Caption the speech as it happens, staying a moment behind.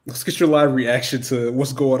Let's get your live reaction to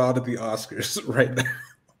what's going on at the Oscars right now.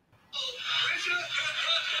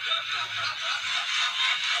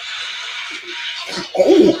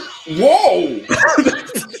 Oh, whoa!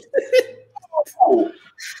 Oh.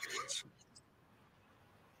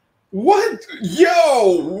 What?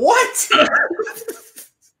 Yo, what?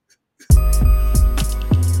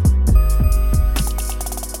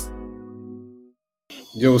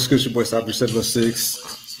 Yo, it's good, your boy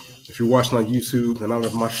Cyber706. If you're watching on YouTube and I'm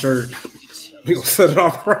with my shirt, we gonna set it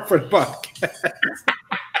off right for the podcast.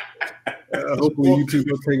 Hopefully YouTube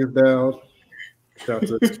will take us down. Shout out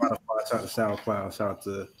to Spotify, shout out to SoundCloud, shout out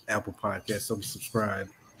to Apple Podcasts, so subscribe,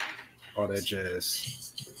 all that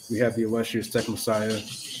jazz. We have the illustrious Tech Messiah,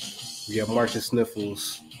 we have Marcus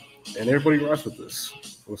Sniffles, and everybody rocks with us.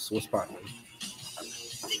 What's popping?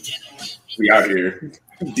 We out here.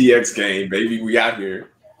 DX game, baby. We out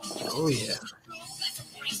here. Oh yeah.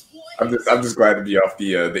 I'm just glad to be off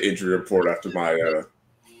the injury report after my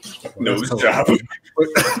nose job.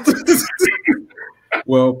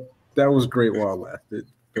 Well, that was great while it lasted.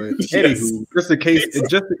 But anywho, just in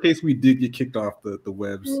case we did get kicked off the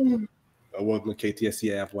webs, welcome to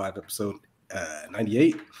KTSC Live episode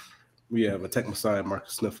 98. We have a Tech Messiah,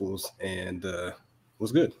 Marcus Sniffles, and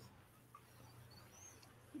what's good?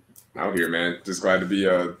 Out here, man. Just glad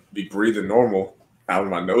to be breathing normal out of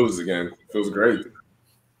my nose again. Feels great.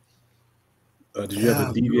 Did you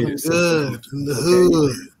have a deviated good in the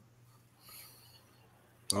hood?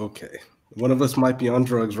 Okay. One of us might be on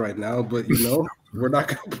drugs right now, but we're not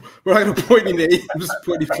gonna point any names,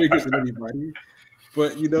 point any fingers at anybody.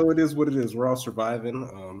 But it is what it is. We're all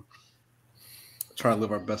surviving. Trying to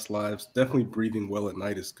live our best lives. Definitely breathing well at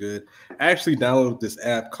night is good. I actually downloaded this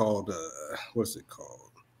app called what's it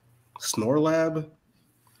called? Snore Lab.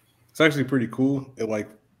 It's actually pretty cool.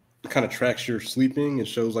 It kind of tracks your sleeping and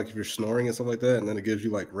shows if you're snoring and stuff like that, and then it gives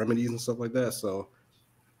you remedies and stuff like that. So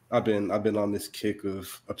I've been on this kick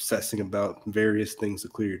of obsessing about various things to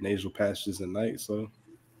clear your nasal passages at night. So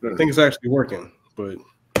I think it's actually working. But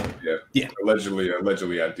yeah.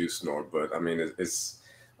 Allegedly I do snore, but I mean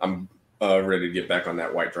I'm ready to get back on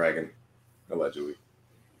that white dragon. Allegedly.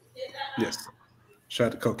 Yes. Shout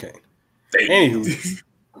out to cocaine. Anywho.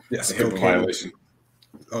 Yes, HIPAA violation.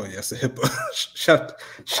 Oh yes, a HIPAA. shout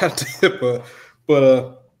out to HIPAA.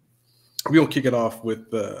 But we gonna kick it off with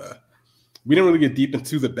we didn't really get deep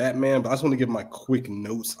into the Batman, but I just want to give my quick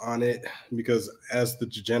notes on it because as the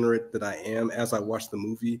degenerate that I am, as I watched the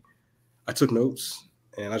movie, I took notes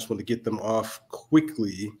and I just want to get them off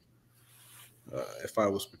quickly. If I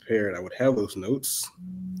was prepared, I would have those notes,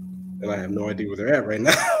 and I have no idea where they're at right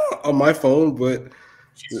now on my phone, but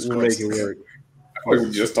we'll make it work.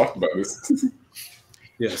 We just talked about this.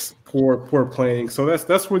 Yes, poor planning. So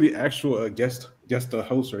that's where the actual guest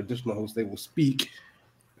host or additional host, they will speak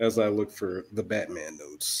as I look for the Batman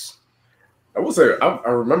notes. I will say I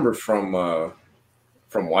remember from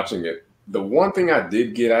watching it, the one thing I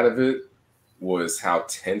did get out of it was how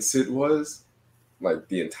tense it was.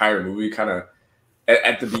 The entire movie kind of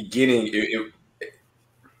at the beginning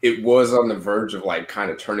it was on the verge of kind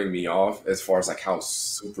of turning me off as far as how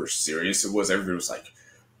super serious it was. Everybody was like,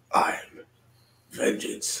 I'm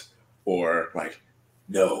vengeance, or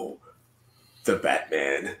no, the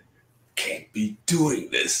Batman can't be doing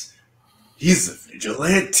this. He's a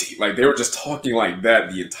vigilante. They were just talking like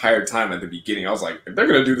that the entire time at the beginning. I was like, if they're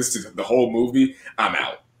gonna do this to the whole movie, I'm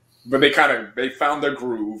out. But they found their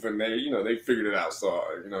groove and they figured it out. So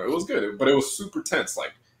it was good, but it was super tense,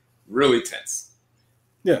 really tense.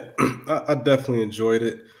 Yeah, I definitely enjoyed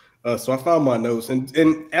it. So I found my notes,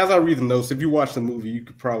 and as I read the notes, if you watch the movie, you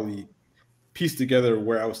could probably piece together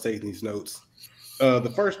where I was taking these notes.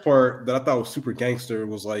 The first part that I thought was super gangster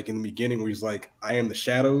was in the beginning where he's like, I am the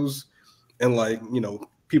shadows, and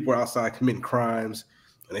people are outside committing crimes,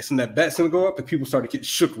 and they send that bat symbol go up, and people started getting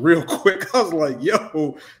shook real quick. I was like,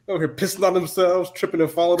 yo, they're here pissing on themselves, tripping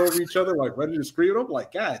and falling over each other, ready to scream. I'm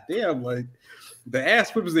like, God damn, the ass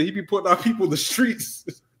whippers that he be putting on people in the streets.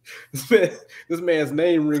 This man's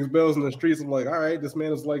name rings bells in the streets. I'm like, all right, this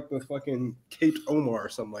man is like the fucking Caped Omar or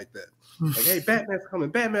something like that. Hey,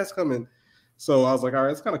 Batman's coming. So I was like, all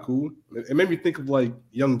right, it's kind of cool. It made me think of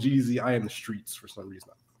Young Jeezy, I Am the Streets for some reason.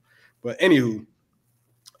 But anywho,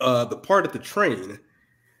 the part at the train,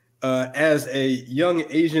 as a young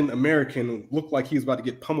Asian American, looked like he was about to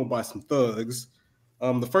get pummeled by some thugs.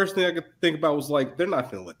 The first thing I could think about was they're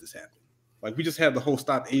not going to let this happen. We just had the whole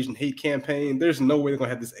Stop Asian Hate campaign. There's no way they're going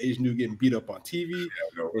to have this Asian dude getting beat up on TV. Yeah,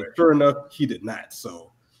 no, and sure enough, he did not.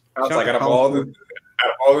 So I was out of all the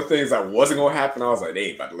things that wasn't going to happen, I was like, they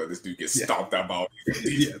ain't about to let this dude get stomped out by all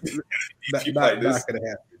these. Yeah, not going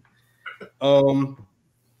to happen.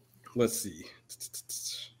 let's see.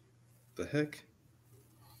 The heck?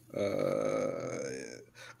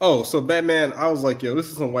 So Batman, I was like, yo, this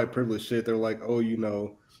is some white privilege shit. They're like,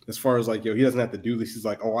 oh, as far as like, yo, he doesn't have to do this. He's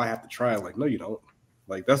like, oh, I have to try. Like, no, you don't.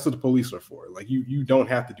 Like, that's what the police are for. Like, you don't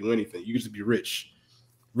have to do anything. You just be rich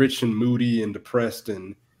and moody and depressed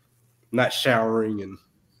and not showering and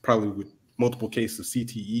probably with multiple cases of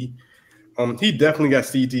CTE. He definitely got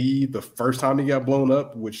CTE the first time he got blown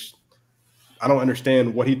up, which I don't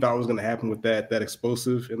understand what he thought was going to happen with that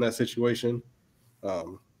explosive in that situation.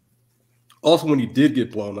 Also, when he did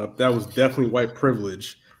get blown up, that was definitely white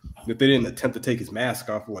privilege that they didn't attempt to take his mask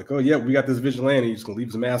off. Like, oh, yeah, we got this vigilante. He's going to leave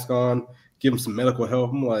his mask on, give him some medical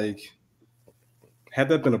help. I'm like, had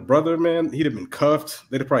that been a brother, man, he'd have been cuffed.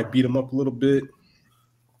 They'd have probably beat him up a little bit,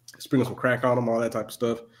 sprinkle some crack on him, all that type of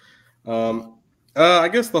stuff. I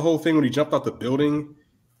guess the whole thing when he jumped out the building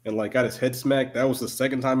and like got his head smacked, that was the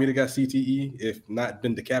second time he'd have got CTE, if not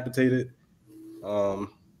been decapitated.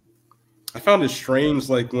 I found it strange,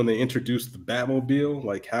 like when they introduced the Batmobile,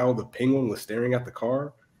 like how the Penguin was staring at the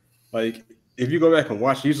car. Like if you go back and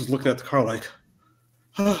watch, he's just looking at the car like,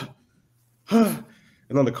 huh, huh.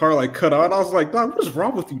 And then the car like cut on. I was like, dog, what is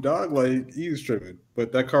wrong with you, dog? Like he was tripping.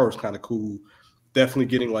 But that car was kind of cool. Definitely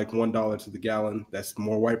getting like $1 to the gallon. That's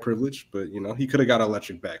more white privilege. But he could have got an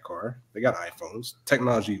electric bat car. They got iPhones.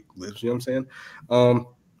 Technology lives. You know what I'm saying?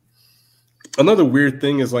 Another weird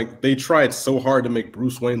thing is like they tried so hard to make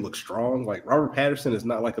Bruce Wayne look strong. Like Robert Pattinson is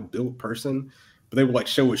not like a built person, but they would like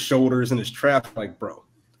show his shoulders and his traps. Like, bro,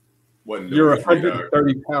 you're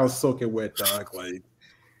 130 pounds soaking wet, dog. Like,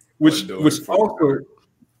 which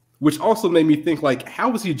also made me think like,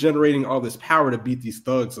 how is he generating all this power to beat these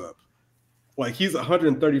thugs up? Like he's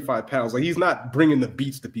 135 pounds. Like he's not bringing the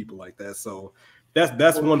beats to people like that. So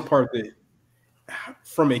that's one part that,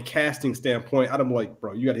 from a casting standpoint, I'm like,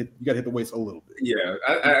 bro, you gotta hit the weights a little bit. Yeah,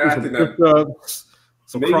 I think that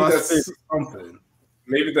some CrossFit, something.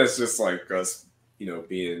 Maybe that's just like us,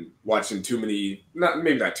 watching too many,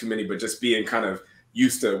 maybe not too many, but just being kind of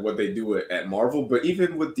used to what they do at Marvel. But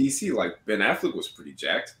even with DC, like Ben Affleck was pretty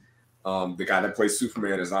jacked. The guy that plays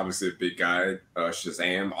Superman is obviously a big guy.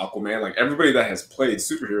 Shazam, Aquaman, like everybody that has played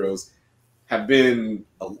superheroes have been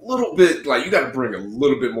a little bit like, you got to bring a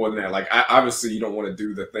little bit more than that. Like, obviously, you don't want to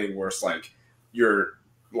do the thing where it's like you're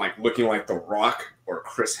like looking like The Rock or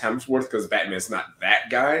Chris Hemsworth, because Batman's not that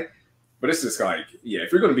guy. But it's just like, yeah,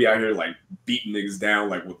 if you're going to be out here like beating niggas down,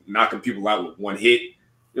 like knocking people out with one hit, you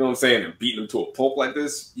know what I'm saying, and beating them to a pulp like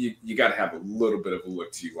this, you got to have a little bit of a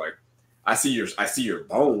look to you. Like, I see your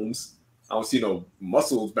bones. I don't see no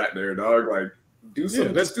muscles back there, dog. Like, do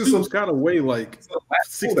some kind of way, like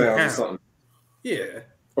 60 pounds or something. Yeah.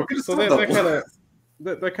 So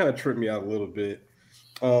that kind of tripped me out a little bit.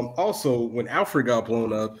 Also, when Alfred got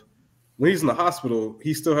blown up, when he's in the hospital,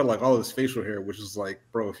 he still had like all his facial hair, which is like,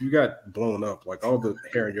 bro, if you got blown up, like all the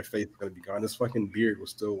hair in your face is gonna be gone. This fucking beard was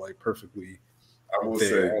still like perfectly. I will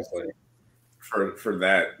say, for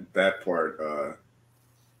that part,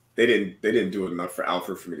 they didn't do enough for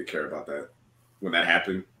Alfred for me to care about that when that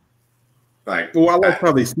happened. Like, well, I like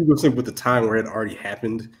how they sequenced it with the time where it already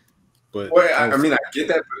happened. But I mean, I get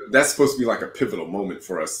that. But that's supposed to be like a pivotal moment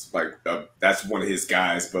for us. Like, that's one of his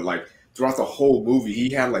guys. But like throughout the whole movie, he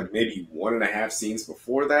had like maybe 1.5 scenes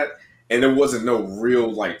before that, and there wasn't no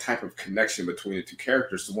real like type of connection between the two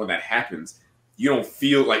characters. So when that happens, you don't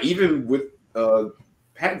feel like, even with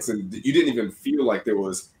Pattinson, you didn't even feel like there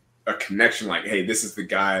was a connection. Like, hey, this is the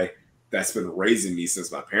guy that's been raising me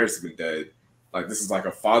since my parents have been dead. Like, this is like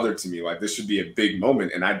a father to me. Like, this should be a big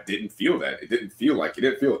moment, and I didn't feel that. I didn't feel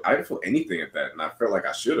anything at that, and I felt like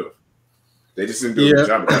I should have. They just didn't do a good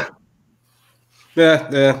job of that.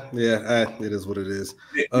 Yeah. It is what it is.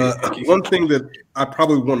 One thing that I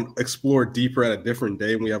probably want to explore deeper at a different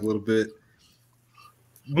day when we have a little bit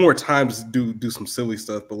more time to do some silly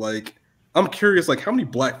stuff. But like, I'm curious, like, how many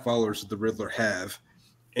black followers does the Riddler have?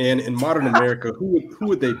 And in modern America, who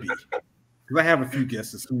would they be? Because I have a few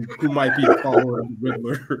guesses who might be a follower of the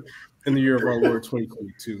Riddler in the year of our Lord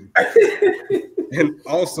 2022. And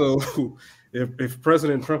also, if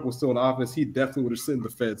President Trump was still in office, he definitely would have sent the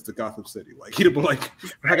feds to Gotham City. Like, he'd have been like,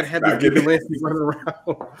 we're going to have these vigilantes running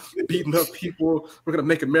around, beating up people. We're going to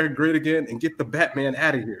make America great again and get the Batman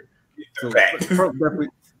out of here. So Trump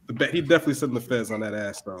he definitely sent the feds on that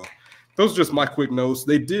ass, though. Those are just my quick notes.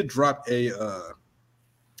 They did drop a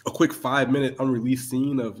quick 5-minute unreleased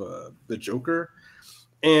scene of the Joker,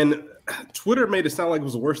 and Twitter made it sound like it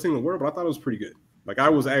was the worst thing in the world, but I thought it was pretty good. Like, I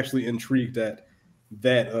was actually intrigued at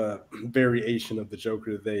that variation of the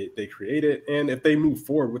Joker they created, and if they move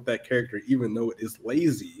forward with that character, even though it is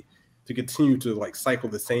lazy to continue to like cycle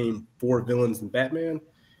the same 4 villains in Batman,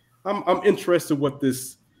 I'm interested what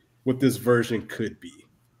this version could be.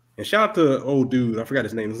 And shout out to old dude, I forgot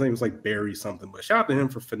his name. His name was like Barry something, but shout out to him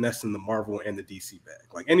for finessing the Marvel and the DC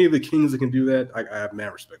bag. Like any of the kings that can do that, I have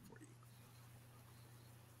mad respect for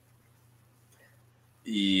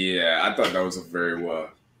you. Yeah, I thought that was a very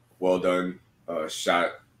well done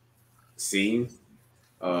shot scene.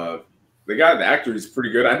 The actor is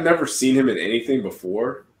pretty good. I'd never seen him in anything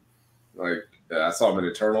before. Like I saw him in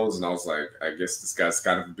Eternals, and I was like, I guess this guy's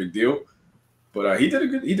kind of a big deal. But he did a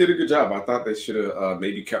good job. I thought they should have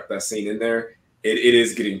maybe kept that scene in there. It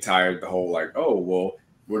is getting tired. The whole like, oh well,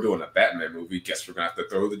 we're doing a Batman movie. Guess we're gonna have to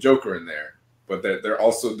throw the Joker in there. But they're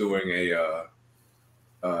also doing a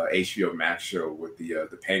HBO Max show with the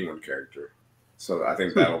Penguin character. So I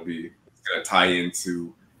think that'll be gonna tie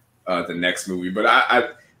into the next movie. But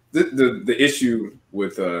the issue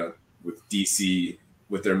with DC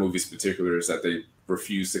with their movies in particular is that they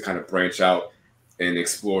refuse to kind of branch out and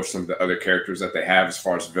explore some of the other characters that they have as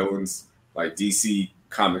far as villains. Like DC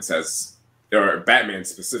Comics Batman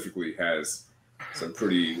specifically has some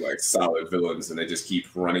pretty like solid villains, and they just keep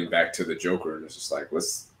running back to the Joker, and it's just like,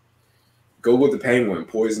 let's go with the Penguin,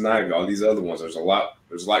 Poison Ivy, all these other ones. There's a lot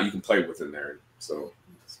you can play with in there. So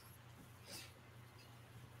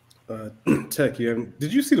Tech,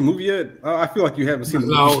 did you see the movie yet? I feel like you haven't seen the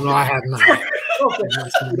movie. No, I have not.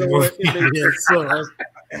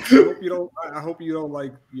 I hope you don't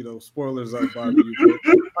like spoilers up by you.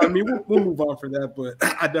 I mean, we'll move on for that, but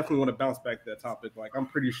I definitely want to bounce back to that topic. Like, I'm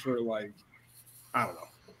pretty sure, like, I don't know,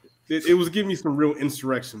 it was giving me some real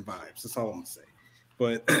insurrection vibes. That's all I'm gonna say.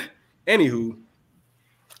 But anywho,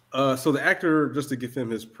 so the actor, just to give him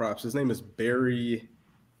his props, his name is Barry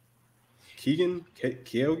Keoghan,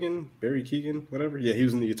 Barry Keoghan, whatever. Yeah, he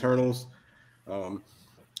was in the Eternals.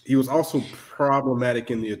 He was also problematic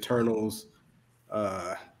in the Eternals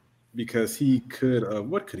because he could,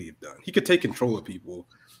 what could he have done? He could take control of people,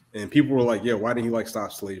 and people were like, yeah, why didn't he like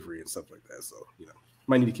stop slavery and stuff like that? So,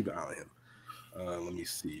 might need to keep an eye on him. Let me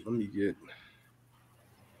see.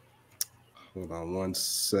 Hold on one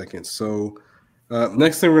second. So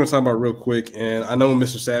next thing we're going to talk about real quick, and I know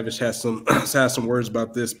Mr. Savage has some words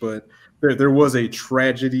about this, but there was a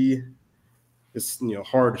tragedy. It's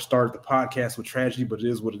hard to start the podcast with tragedy, but it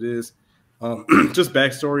is what it is. Just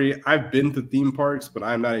backstory: I've been to theme parks, but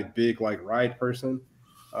I'm not a big like ride person.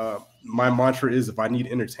 My mantra is if I need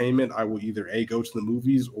entertainment, I will either go to the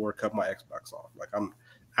movies or cut my Xbox off. Like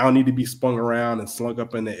I don't need to be spun around and slung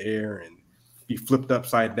up in the air and be flipped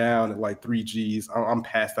upside down at like 3Gs. I'm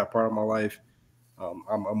past that part of my life.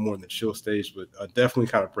 I'm more in the chill stage, but definitely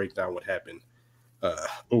kind of break down what happened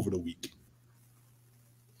over the week.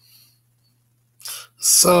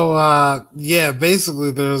 So, basically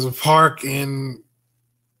there's a park in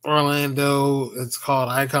Orlando. It's called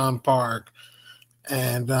Icon Park.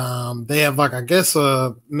 And they have like, I guess,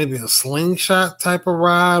 maybe a slingshot type of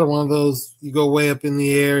ride. One of those, you go way up in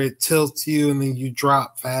the air, it tilts you, and then you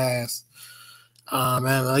drop fast. And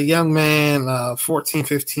a young man, 14,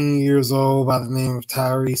 15 years old by the name of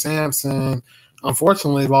Tyree Sampson,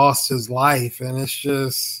 unfortunately lost his life. And it's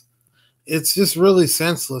just really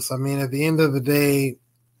senseless. I mean, at the end of the day,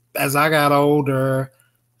 as I got older,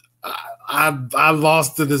 I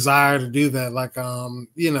lost the desire to do that. Like,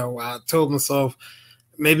 I told myself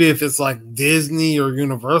maybe if it's like Disney or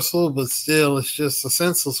Universal, but still, it's just a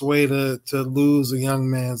senseless way to lose a young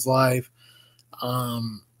man's life.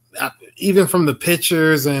 Even from the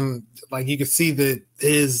pictures, and like you could see that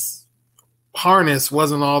his harness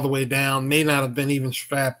wasn't all the way down, may not have been even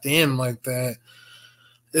strapped in like that.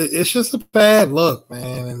 It's just a bad look,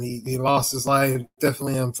 man, and he lost his life.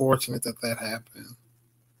 Definitely unfortunate that happened.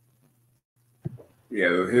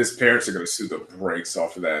 Yeah, his parents are going to sue the brakes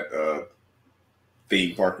off of that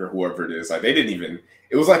theme park or whoever it is. Like it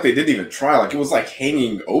was like they didn't even try. Like it was like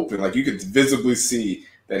hanging open. Like you could visibly see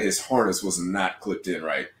that his harness was not clipped in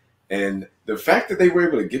right. And the fact that they were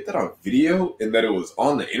able to get that on video and that it was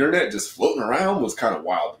on the internet just floating around was kind of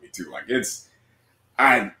wild to me too. Like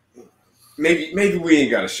maybe we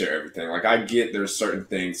ain't got to share everything. Like I get there's certain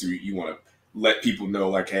things you want to let people know,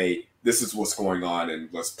 like, hey, this is what's going on, and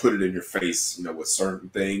let's put it in your face, with certain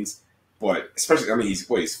things. But especially, I mean, he's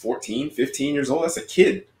 14, 15 years old. That's a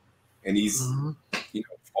kid. And he's,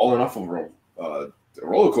 falling off of a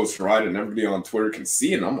roller coaster ride, and everybody on Twitter can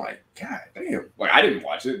see it. And I'm like, God damn. Like, I didn't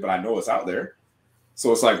watch it, but I know it's out there.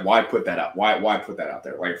 So it's like, why put that out? Why put that out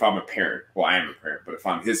there? Like, if I'm a parent, well, I am a parent, but if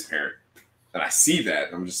I'm his parent, and I see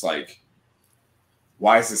that, I'm just like,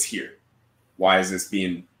 why is this here? Why is this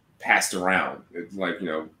being passed around? It's like,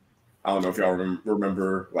 I don't know if y'all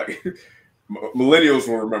remember, like, millennials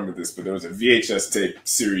will remember this, but there was a VHS tape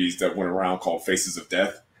series that went around called Faces of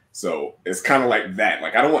Death. So it's kind of like that.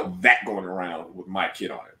 Like I don't want that going around with my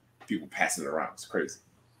kid on it. People passing it around. It's crazy.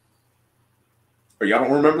 Or y'all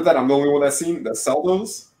don't remember that? I'm the only one that saw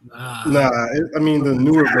those? Nah, I mean the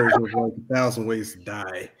newer version was like 1,000 Ways to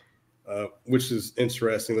Die, which is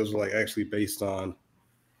interesting. Those are like actually based on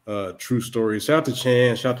true stories. Shout out to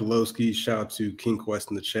Chan, shout out to Lowski, shout out to King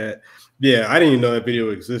Quest in the chat. Yeah, I didn't even know that video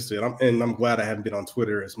existed. I'm glad I haven't been on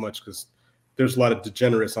Twitter as much because there's a lot of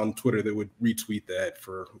degenerates on Twitter that would retweet that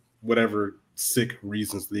for whatever sick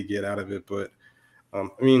reasons they get out of it. But I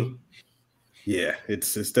mean, yeah,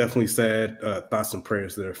 it's definitely sad. Thoughts and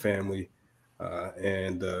prayers to their family.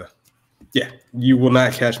 Yeah, you will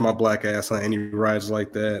not catch my black ass on any rides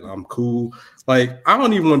like that. I'm cool. Like, I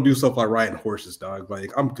don't even want to do stuff like riding horses, dog.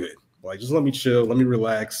 Like, I'm good. Like, just let me chill. Let me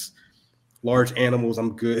relax. Large animals,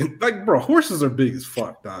 I'm good. Like, bro, horses are big as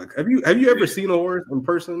fuck, dog. Have you ever seen a horse in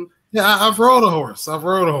person? Yeah, I've rode a horse.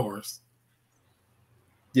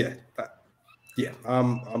 Yeah, yeah.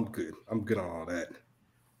 I'm good. I'm good on all that.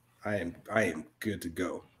 I am good to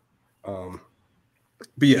go.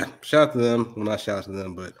 But yeah, shout out to them. Well, not shout out to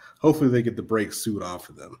them, but hopefully they get the brake suit off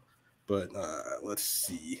of them. But let's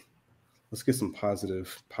see. Let's get some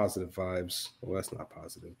positive vibes. Well, that's not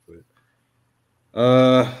positive, but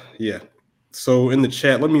yeah. So in the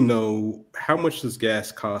chat, let me know how much does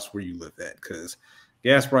gas cost where you live at? Because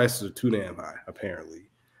gas prices are too damn high, apparently.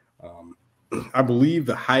 I believe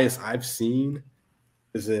the highest I've seen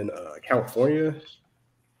is in California.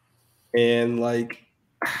 And like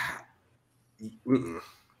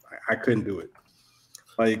I couldn't do it.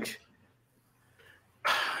 Like,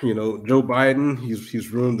 you know, Joe Biden, he's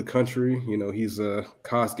ruined the country. You know, he's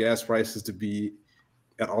caused gas prices to be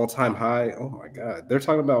at all-time high. Oh my God. They're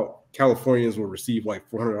talking about Californians will receive like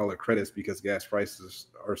 $400 credits because gas prices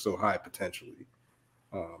are so high potentially.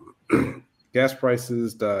 Gas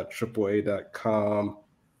prices.aaa.com.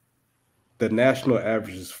 The national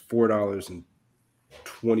average is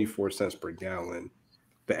 $4.24 per gallon.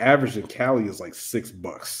 The average in Cali is like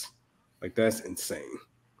 $6. Like, that's insane.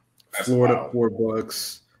 That's Florida, wild.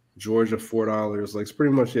 $4. Georgia, $4. Like, it's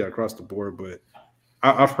pretty much, yeah, across the board. But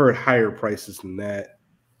I've heard higher prices than that,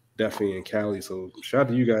 definitely in Cali. So shout out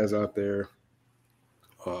to you guys out there.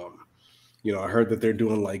 You know, I heard that they're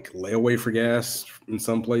doing like layaway for gas in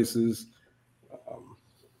some places.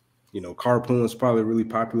 You know, carpooling is probably really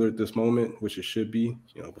popular at this moment, which it should be,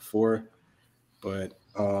 you know, before. But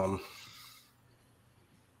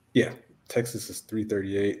yeah, Texas is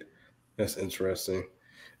 338. That's interesting.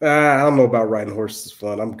 I don't know about riding horses is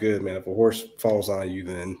fun. I'm good, man. If a horse falls on you,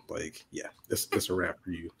 then like, yeah, it's a wrap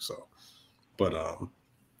for you. So, but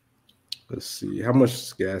let's see. How much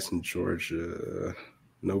is gas in Georgia?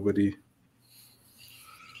 Nobody.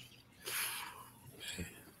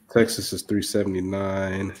 Texas is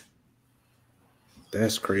 379.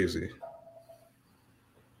 That's crazy.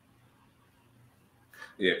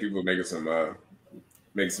 Yeah, people are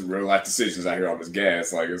making some real life decisions out here on this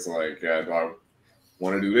gas. Like, it's like, do I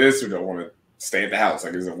want to do this or do I want to stay at the house?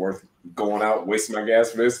 Like, is it worth going out, wasting my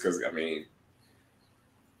gas for this? Because I mean,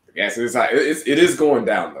 the gas is high. It is going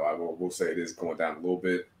down though. I will say it is going down a little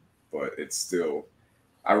bit, but it's still.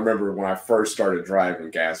 I remember when I first started driving,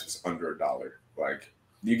 gas was under $1. Like,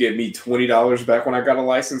 you get me $20 back when I got a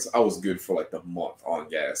license, I was good for like the month on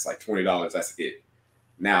gas. Like $20, that's it.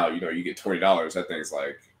 Now, you know, you get $20, that thing's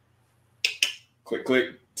like click,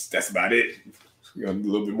 click. That's about it. You know, a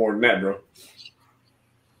little bit more than that, bro.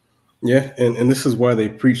 Yeah, and this is why they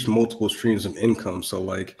preach multiple streams of income. So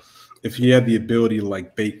like if you have the ability to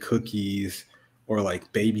like bake cookies or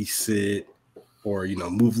like babysit or, you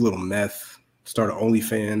know, move a little meth, start an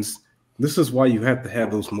OnlyFans, this is why you have to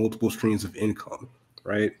have those multiple streams of income,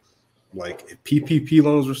 right? Like if PPP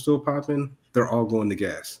loans are still popping, they're all going to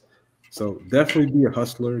gas. So definitely be a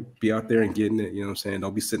hustler, be out there and getting it, you know what I'm saying?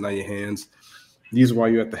 Don't be sitting on your hands. These are why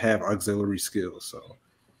you have to have auxiliary skills. So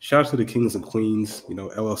shout out to the kings and queens, you know,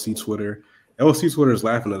 LLC Twitter. LLC Twitter is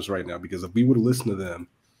laughing at us right now because if we would have listened to them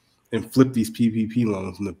and flipped these PPP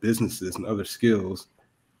loans into businesses and other skills,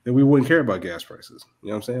 then we wouldn't care about gas prices. You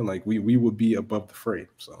know what I'm saying? Like we would be above the fray.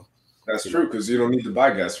 So that's true because you don't need to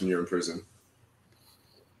buy gas when you're in prison.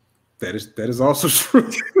 That is also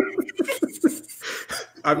true.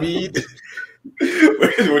 I mean,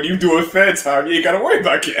 when you do a Fed time, you ain't got to worry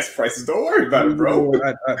about gas prices. Don't worry about it, bro.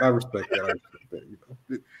 I respect that. You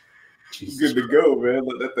know. Good to go, man.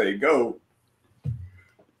 Let that thing go.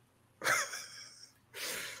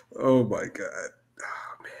 Oh my God.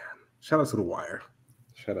 Oh man. Shout out to The Wire.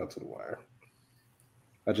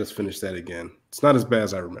 I just finished that again. It's not as bad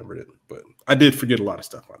as I remembered it, but I did forget a lot of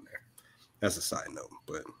stuff on there. As a side note,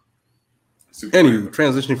 but Anyway,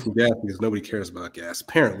 transitioning from gas because nobody cares about gas,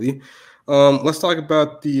 apparently. Let's talk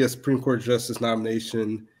about the Supreme Court Justice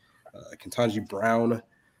nomination, Ketanji Brown.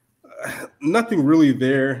 Nothing really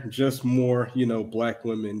there, just more, black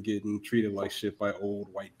women getting treated like shit by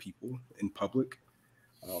old white people in public.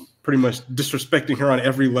 Pretty much disrespecting her on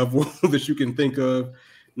every level that you can think of,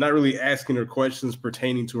 not really asking her questions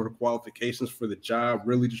pertaining to her qualifications for the job,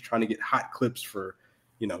 really just trying to get hot clips for,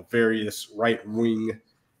 various right-wing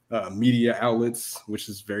media outlets, which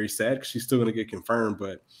is very sad because she's still going to get confirmed.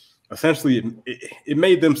 But essentially, it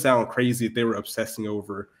made them sound crazy if they were obsessing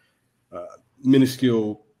over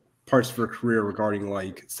minuscule parts of her career regarding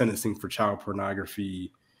like sentencing for child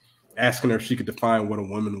pornography, asking her if she could define what a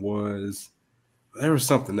woman was. There was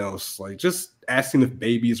something else, like just asking if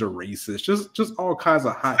babies are racist, just all kinds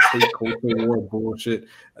of hot take culture war bullshit.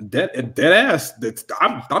 Dead ass.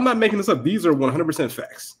 I'm not making this up. These are 100%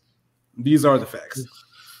 facts. These are the facts.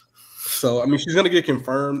 So I mean, she's gonna get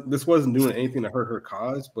confirmed. This wasn't doing anything to hurt her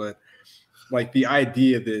cause, but like the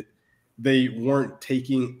idea that they weren't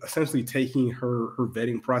essentially taking her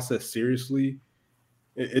vetting process seriously,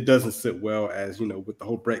 it doesn't sit well. As with the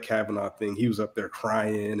whole Brett Kavanaugh thing, he was up there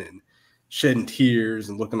crying and shedding tears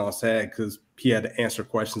and looking all sad because he had to answer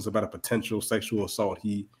questions about a potential sexual assault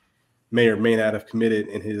he may or may not have committed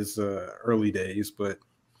in his early days. But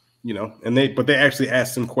they actually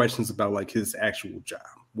asked him questions about like his actual job,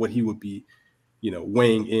 what he would be,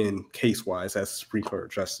 weighing in case wise as a Supreme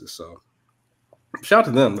Court justice. So shout out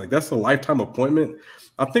to them. Like that's a lifetime appointment.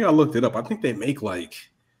 I think I looked it up. I think they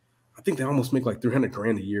almost make like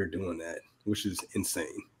 $300,000 a year doing that, which is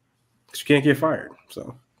insane. Because you can't get fired.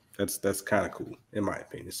 So that's kind of cool in my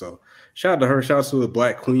opinion. So shout out to her. Shout out to the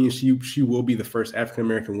Black Queen. She will be the first African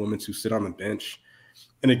American woman to sit on the bench.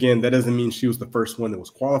 And again, that doesn't mean she was the first one that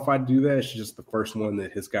was qualified to do that. She's just the first one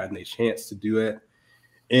that has gotten a chance to do it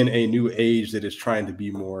in a new age that is trying to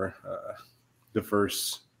be more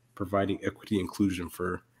diverse, providing equity inclusion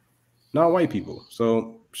for non-white people.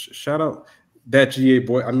 So shout out that GA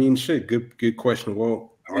boy. I mean, shit, good question.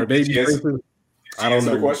 Well, are babies racist? I don't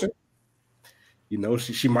know. Question?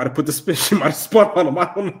 She might have put the spin. She might have spun on him.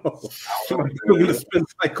 I don't know. She might have put in the spin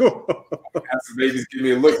cycle. I had some babies give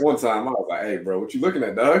me a look one time. I was like, "Hey, bro, what you looking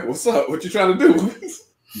at, dog? What's up? What you trying to do?"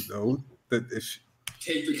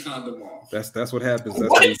 Take the condom off. That's what happens.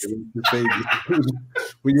 That's how you get racist babies.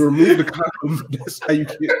 When you remove the condom, that's how you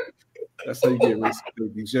get racist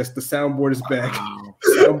babies. Just the soundboard is back.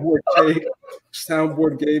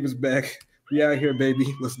 Soundboard Gabe is back. We out here,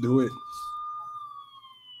 baby. Let's do it.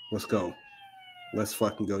 Let's go. Let's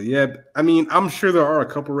fucking go. Yeah, I mean, I'm sure there are a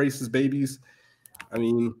couple racist babies. I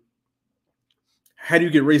mean, how do you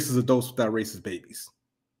get racist adults without racist babies?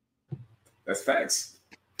 That's facts.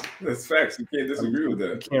 That's facts. You can't disagree with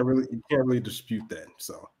that. You can't really dispute that.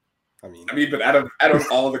 So, I mean, but out of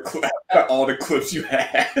all the clips you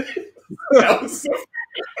had, that was so.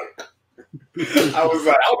 I was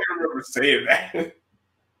like, I don't even remember saying that.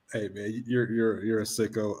 Hey man, you're a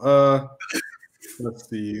sicko. Let's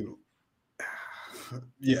see.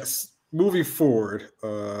 Yes, moving forward.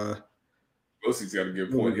 Rosie's got a good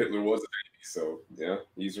point. Hitler was a baby, so yeah,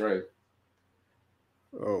 he's right.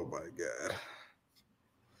 Oh my god.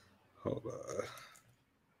 Hold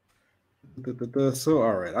on. So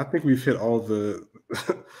all right, I think we've hit all the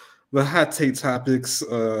the hot take topics.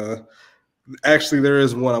 Actually, there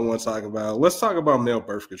is one I want to talk about. Let's talk about male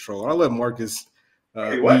birth control. I'll let Marcus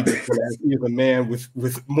lead this. He is a man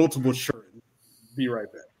with multiple children. Be right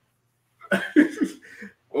back.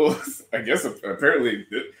 Well, I guess apparently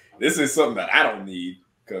this is something that I don't need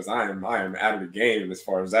because I am out of the game as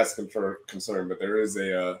far as that's concerned. But there is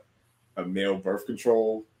a male birth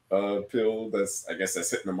control pill that's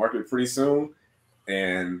hitting the market pretty soon,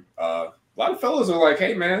 and a lot of fellas are like,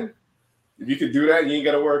 "Hey, man, if you could do that, you ain't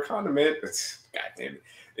got to wear a condom, man." God damn it!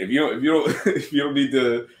 If you don't need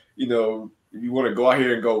to, if you want to go out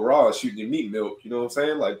here and go raw shooting your meat milk, you know what I'm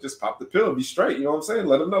saying? Like, just pop the pill, be straight. You know what I'm saying?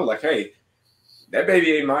 Let them know, like, hey, that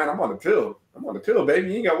baby ain't mine. I'm on the pill. I'm on the pill, baby.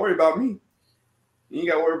 You ain't got to worry about me. You ain't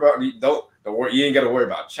got to worry about me. Don't worry. You ain't got to worry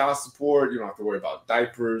about child support. You don't have to worry about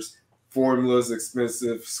diapers. Formula is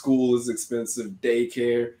expensive. School is expensive.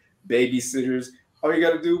 Daycare, babysitters. All you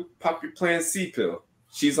got to do, pop your Plan C pill.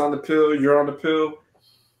 She's on the pill. You're on the pill.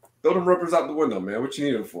 Throw them rubbers out the window, man. What you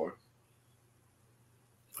need them for?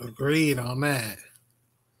 Agreed on that.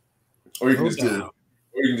 Or you can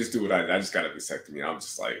just do what I just got a vasectomy. I'm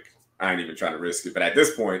just like, I ain't even trying to risk it. But at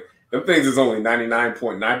this point, them things is only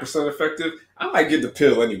 99.9% effective. I might get the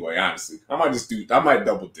pill anyway, honestly. I might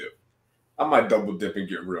double dip. I might double dip and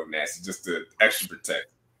get real nasty just to extra protect.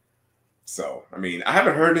 So, I mean, I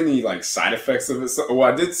haven't heard any like side effects of it. So,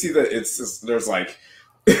 well, I did see that it's just, there's like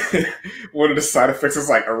one of the side effects is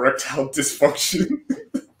like erectile dysfunction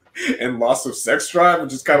and loss of sex drive,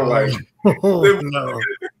 which is kind of like no.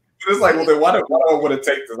 it's like, well, then why do I want to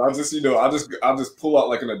take this? I'll just, I'll just pull out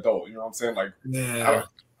like an adult. You know what I'm saying? Like, Yeah. I don't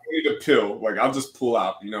need a pill. Like, I'll just pull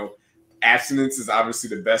out. Abstinence is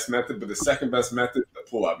obviously the best method, but the second best method, the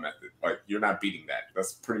pull out method. Like, you're not beating that.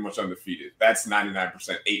 That's pretty much undefeated. That's 99%,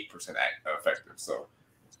 8% effective. So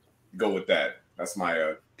go with that. That's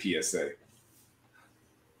my PSA.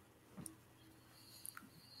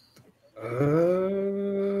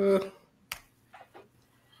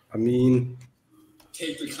 I mean,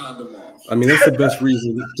 take the condom off. I mean, that's the best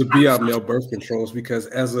reason to be on male birth controls, because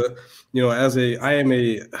I am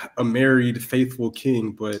a married faithful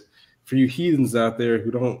king, but for you heathens out there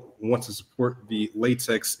who don't want to support the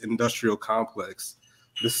latex industrial complex,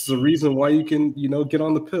 this is a reason why you can, get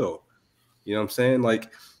on the pill. You know what I'm saying?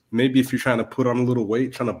 Like, maybe if you're trying to put on a little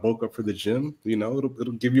weight, trying to bulk up for the gym, it'll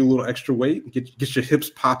give you a little extra weight, get your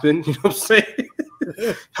hips popping. You know what I'm saying?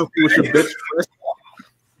 Help you with your bench press.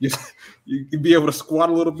 You can be able to squat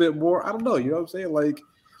a little bit more. I don't know. You know what I'm saying? Like,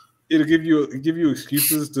 it'll give you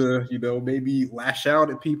excuses to, maybe lash out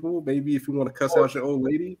at people. Maybe if you want to cuss out your old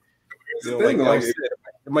lady,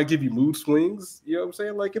 it might give you mood swings. You know what I'm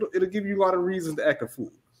saying? Like, it'll give you a lot of reasons to act a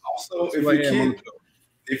fool. Also,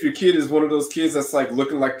 if your kid is one of those kids that's like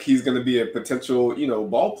looking like he's going to be a potential,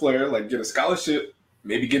 ball player, like get a scholarship,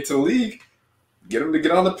 maybe get to the league, get him to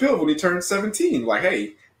get on the pill when he turns 17. Like,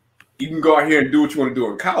 hey, you can go out here and do what you want to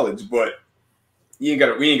do in college, but we ain't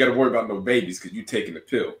got to worry about no babies because you taking the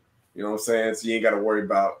pill. You know what I'm saying? So you ain't got to worry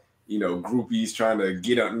about, groupies trying to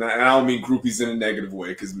get up. Now, I don't mean groupies in a negative way,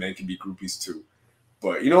 because men can be groupies too.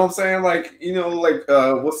 But you know what I'm saying? Like,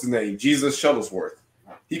 what's his name? Jesus Shuttlesworth.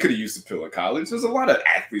 He could have used the pill in college. There's a lot of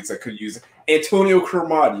athletes that could use it. Antonio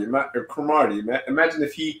Cromartie. Imagine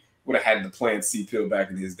if he would have had the Plan C pill back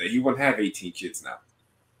in his day. He wouldn't have 18 kids now.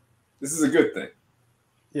 This is a good thing.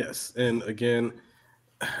 Yes, and again,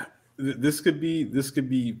 this could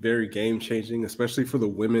be very game changing, especially for the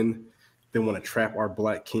women that want to trap our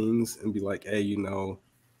black kings and be like, hey,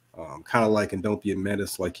 kind of like, and don't be a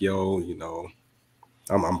menace. Like, yo,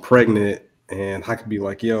 I'm pregnant, and I could be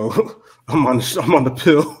like, yo, I'm on the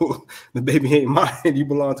pill. The baby ain't mine. You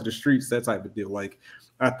belong to the streets. That type of deal. Like,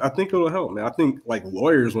 I think it'll help, man. I think like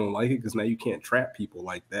lawyers won't like it because now you can't trap people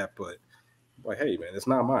like that. But like, hey, man, it's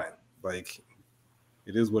not mine. Like,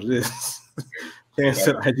 it is what it is. Can't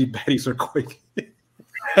say ID baddies are quick.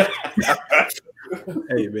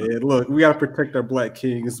 Hey, man, look, we gotta protect our black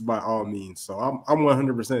kings by all means. So I'm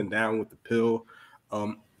 100% down with the pill.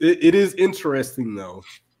 It is interesting though,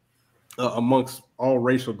 amongst all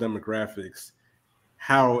racial demographics,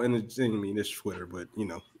 how, and it's Twitter, but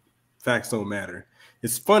facts don't matter.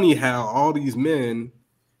 It's funny how all these men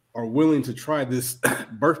are willing to try this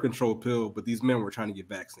birth control pill, but these men were trying to get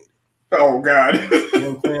vaccinated. Oh God! You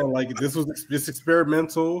know what I'm saying? Like, it's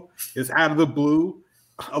experimental. It's out of the blue.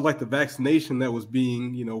 Unlike the vaccination that was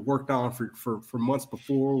being worked on for months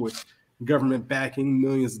before with government backing,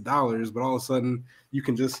 millions of dollars, but all of a sudden you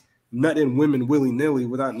can just nut in women willy nilly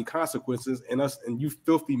without any consequences, and you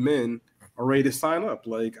filthy men are ready to sign up.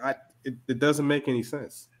 Like, it doesn't make any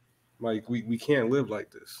sense. Like, we can't live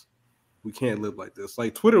like this. We can't live like this.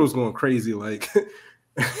 Like, Twitter was going crazy. Like,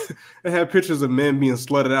 they had pictures of men being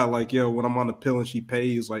slutted out. Like, yo, when I'm on the pill and she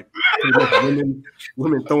pays, like women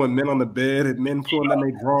throwing men on the bed and men pulling down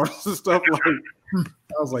their drawers and stuff. Like,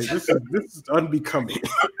 I was like, this is unbecoming.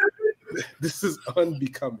 This is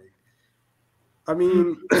unbecoming. I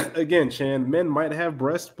mean, again, Chan, men might have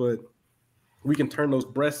breasts, but we can turn those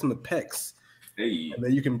breasts into pecs. Hey. And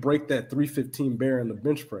then you can break that 315 bear in the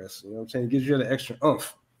bench press. You know what I'm saying? It gives you the extra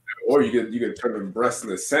oomph. Or you could turn them breasts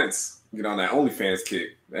into cents. Get on that OnlyFans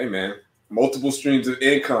kick. Hey, man. Multiple streams of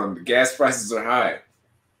income. The gas prices are high.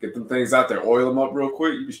 Get them things out there. Oil them up real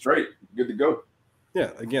quick. You be straight. Good to go.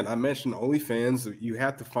 Yeah, again, I mentioned OnlyFans. You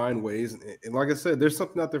have to find ways. And like I said, there's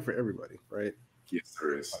something out there for everybody, right? Yes,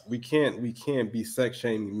 there is. We can't be sex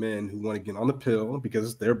shaming men who want to get on the pill because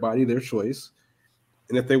it's their body, their choice.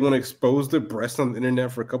 And if they want to expose their breasts on the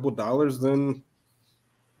internet for a couple $, then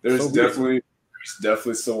there's definitely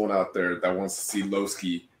someone out there that wants to see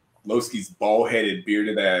Lowski's bald-headed,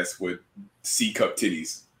 bearded ass with C-cup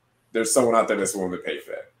titties. There's someone out there that's willing to pay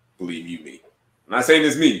for that. Believe you me. I'm not saying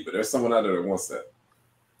it's me, but there's someone out there that wants that.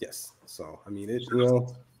 Yes. So I mean, it's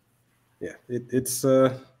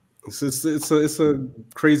a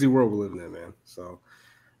crazy world we're living in, man. So,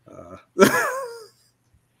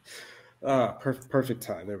 perfect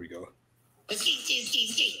time. There we go.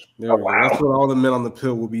 There we go. That's what all the men on the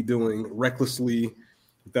pill will be doing recklessly,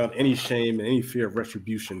 without any shame and any fear of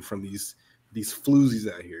retribution from these floozies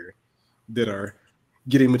out here that are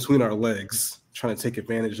getting between our legs, trying to take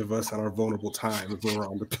advantage of us at our vulnerable times when we're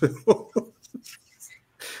on the pill.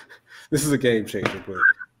 This is a game changer, but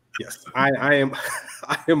yes, I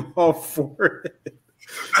am all for it.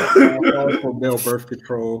 I'm all for male birth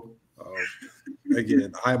control.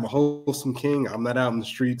 Again, I am a wholesome king. I'm not out in the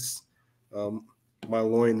streets. My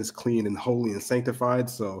loin is clean and holy and sanctified.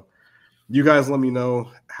 So you guys let me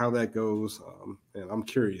know how that goes. And I'm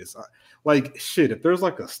curious. If there's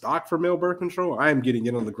like a stock for male birth control, I am getting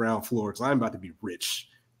it on the ground floor because I'm about to be rich.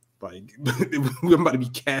 Like I'm about to be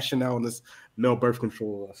cashing out on this male birth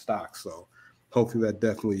control stock. So hopefully that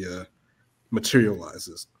definitely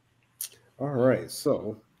materializes. All right.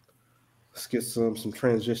 So let's get some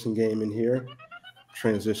transition game in here.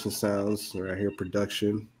 Transition sounds right here,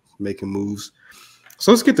 production, making moves.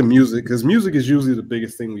 So let's get to music, because music is usually the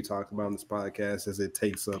biggest thing we talk about in this podcast, as it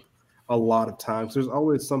takes up a lot of time. So there's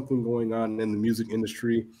always something going on in the music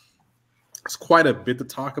industry. It's quite a bit to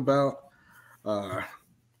talk about. I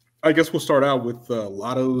guess we'll start out with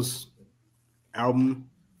Lotto's album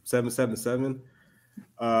 777.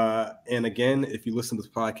 And again, if you listen to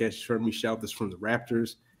this podcast, you heard me shout this from the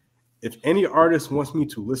Raptors. If any artist wants me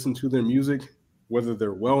to listen to their music, whether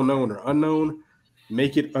they're well-known or unknown,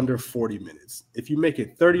 make it under 40 minutes. If you make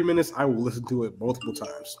it 30 minutes, I will listen to it multiple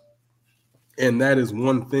times. And that is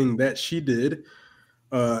one thing that she did.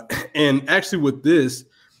 And actually with this,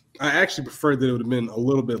 I actually preferred that it would have been a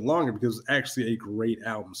little bit longer because it's actually a great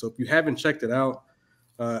album. So if you haven't checked it out,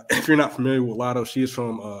 if you're not familiar with Lotto, she is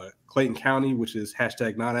from Clayton County, which is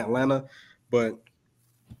 #not-Atlanta. But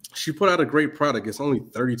she put out a great product. It's only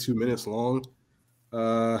 32 minutes long,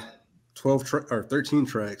 13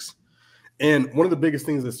 tracks. And one of the biggest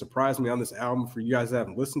things that surprised me on this album, for you guys that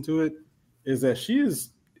haven't listened to it, is that she's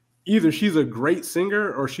a great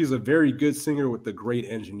singer or she's a very good singer with a great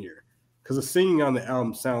engineer. Because the singing on the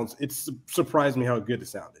album surprised me how good it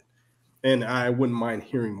sounded. And I wouldn't mind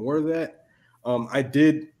hearing more of that. I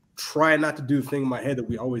did try not to do the thing in my head that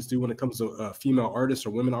we always do when it comes to female artists or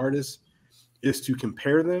women artists, is to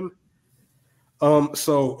compare them.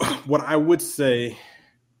 So what I would say,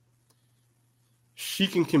 she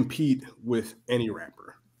can compete with any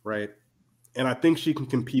rapper, right? And I think she can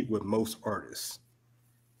compete with most artists.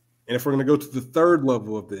 And if we're going to go to the third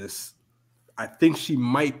level of this, I think she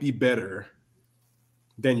might be better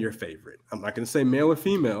than your favorite. I'm not going to say male or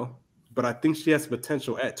female, but I think she has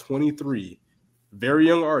potential at 23. Very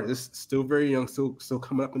young artist, still very young, still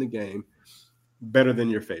coming up in the game, better than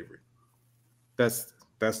your favorite. That's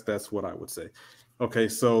what I would say. Okay,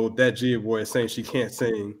 so that Gia boy is saying she can't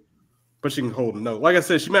sing, but she can hold a note. Like I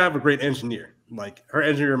said, she might have a great engineer. Like her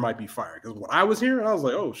engineer might be fire. Because what I was hearing, I was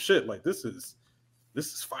like, oh shit, like this is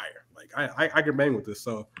fire. Like I can bang with this.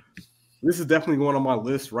 So this is definitely going on my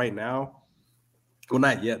list right now. Well,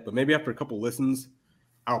 not yet, but maybe after a couple listens,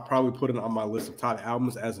 I'll probably put it on my list of top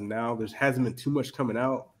albums. As of now, there hasn't been too much coming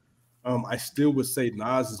out. I still would say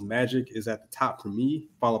Nas's Magic is at the top for me,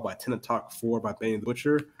 followed by Tenant Talk 4 by Benny the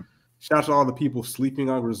Butcher. Shout out to all the people sleeping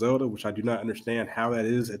on Griselda, which I do not understand how that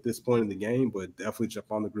is at this point in the game, but definitely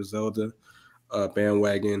jump on the Griselda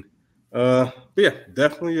bandwagon. But yeah,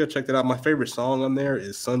 definitely check that out. My favorite song on there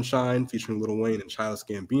is Sunshine featuring Lil Wayne and Childish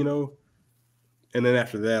Gambino. And then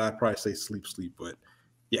after that, I'd probably say Sleep, Sleep. But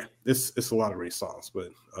yeah, it's a lot of great songs. But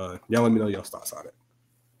y'all let me know y'all's thoughts on it.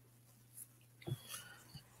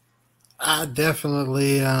 I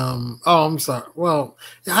definitely I'm sorry. Well,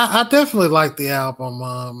 I definitely like the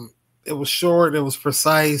album. It was short, it was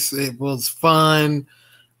precise, it was fun.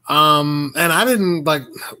 And I didn't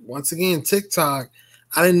once again, TikTok,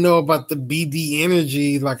 I didn't know about the BD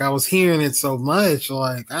energy. Like I was hearing it so much.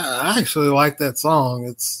 Like I actually like that song.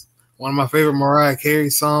 It's one of my favorite Mariah Carey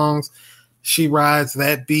songs. She rides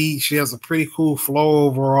that beat. She has a pretty cool flow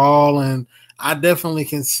overall. And I definitely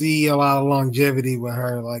can see a lot of longevity with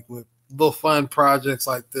her, like with little fun projects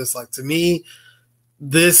like this. Like to me,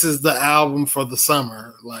 this is the album for the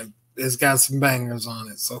summer. Like it's got some bangers on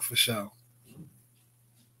it. So for sure.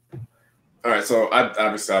 All right. So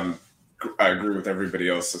I agree with everybody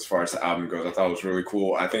else as far as the album goes. I thought it was really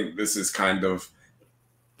cool. I think this is kind of,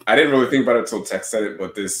 I didn't really think about it until Tech said it,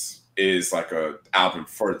 but this is like a album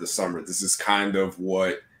for the summer. This is kind of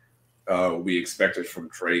what we expected from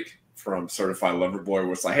Drake, from Certified Lover Boy,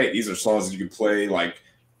 where it's like, hey, these are songs that you can play like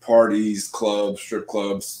parties, clubs, strip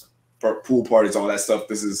clubs, pool parties, all that stuff.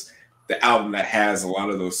 This is the album that has a lot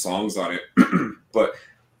of those songs on it. But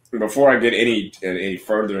before I get any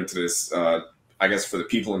further into this, I guess for the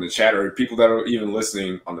people in the chat or people that are even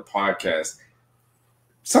listening on the podcast,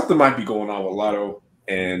 something might be going on with Lotto,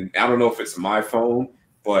 and I don't know if it's my phone,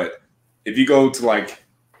 but if you go to like,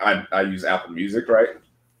 I use Apple Music, right?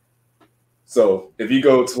 So if you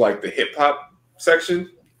go to like the hip hop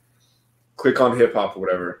section, click on hip hop or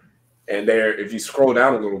whatever, and there, if you scroll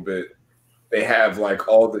down a little bit, they have like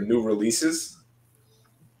all the new releases,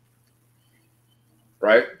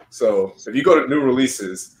 right? So if you go to new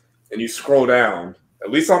releases and you scroll down,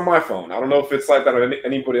 at least on my phone, I don't know if it's like that on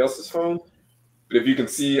anybody else's phone, but if you can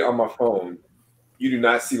see on my phone, you do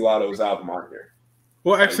not see Lotto's album on here.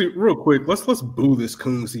 Well, actually, real quick, let's boo this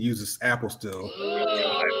Coons who uses Apple still.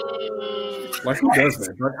 Like, who does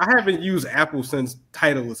that? Like, I haven't used Apple since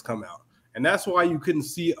Tidal has come out, and that's why you couldn't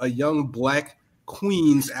see a young black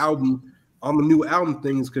Queen's album on the new album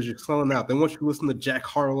things because you're selling out. Then once you listen to Jack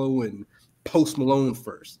Harlow and Post Malone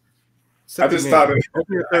first, I just thought open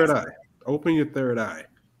your third eye. Open your third eye.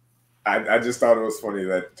 I just thought it was funny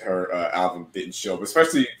that her album didn't show up,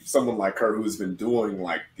 especially someone like her who's been doing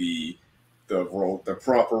like the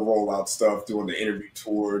proper rollout stuff, doing the interview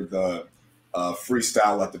tour, the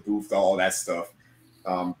freestyle at the booth, all that stuff.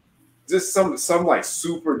 Just some like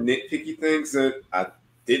super nitpicky things that I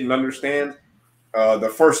didn't understand.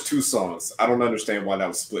 The first two songs, I don't understand why that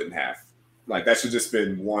was split in half. Like that should just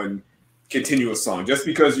been one continuous song. Just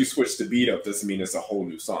because you switch the beat up doesn't mean it's a whole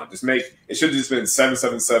new song. It should have just been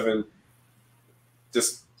 777.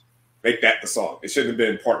 Just make that the song. It shouldn't have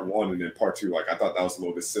been part one and then part two. Like I thought that was a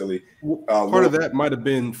little bit silly. Part of that might have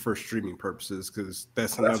been for streaming purposes because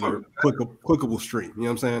that's another clickable stream. You know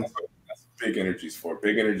what I'm saying? That's what Big Energy's for.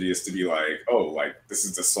 Big Energy is to be like, oh, like this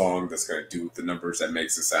is the song that's going to do the numbers that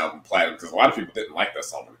makes this album platinum. Because a lot of people didn't like that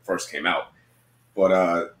song when it first came out.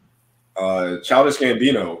 But Childish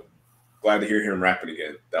Gambino, glad to hear him rapping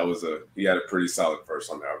again. He had a pretty solid verse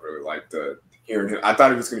on there. I really liked hearing him. I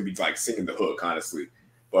thought he was going to be like singing the hook, honestly,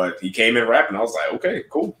 but he came in rapping. I was like, okay,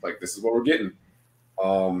 cool. Like this is what we're getting.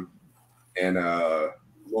 And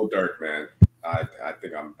Lil Durk, man, I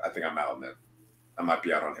think I'm out, man. I might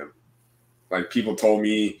be out on him. Like people told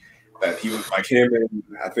me that he was like him, and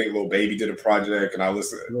I think Lil Baby did a project, and I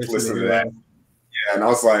listened to that. Yeah, and I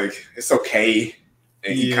was like, it's okay.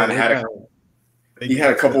 And he kind of had a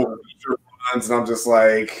couple of feature runs, and I'm just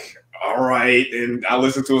like, all right. And I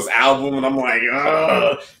listened to his album, and I'm like,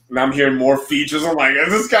 and I'm hearing more features. I'm like, is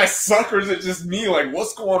this guy suck or is it just me? Like,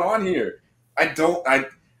 what's going on here? I don't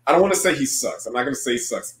want to say he sucks. I'm not going to say he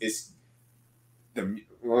sucks. It's okay.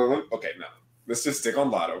 No, let's just stick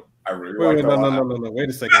on Lotto. I really like no. Wait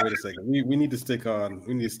a second. We need to stick on.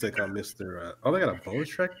 Mr. Oh, they got a bonus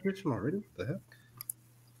track edition already. What the heck?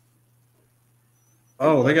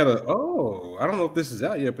 Oh, they got I don't know if this is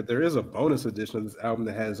out yet, but there is a bonus edition of this album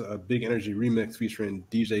that has a Big Energy remix featuring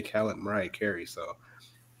DJ Khaled and Mariah Carey. So,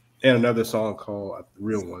 and another song called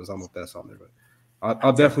Real Ones. I don't know if that's on there, but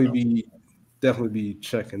I'll definitely be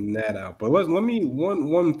checking that out. But let me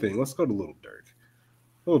one thing. Let's go to Lil Durk.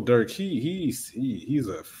 Lil Durk, he's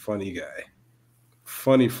a funny guy.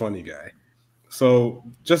 Funny guy. So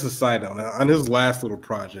just a side note, on his last little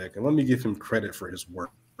project, and let me give him credit for his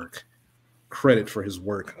work.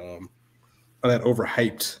 On that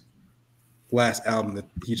overhyped last album that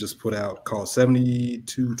he just put out called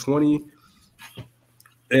 7220.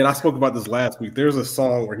 And I spoke about this last week. There's a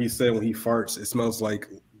song where he said when he farts, it smells like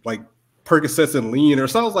Percocets and lean, or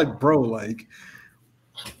sounds like, bro, like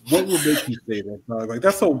what would make you say that, dog? Like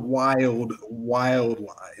that's a wild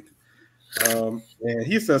line. And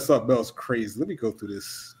he said something else crazy. Let me go through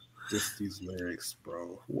these lyrics,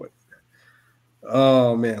 bro. What?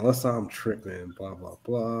 Oh man, unless I'm tripping. Blah blah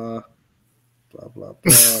blah, blah blah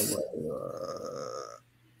blah.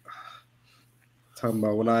 Talking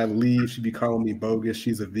about when I leave, she be calling me bogus.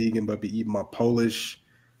 She's a vegan, but be eating my Polish.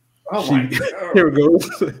 Oh my God. Here it goes.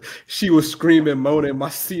 She was screaming, moaning. My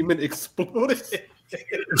semen exploded.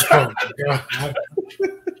 Oh my God.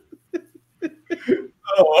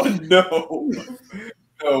 Oh no,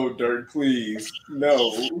 no, Dirk, please,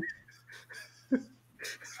 no.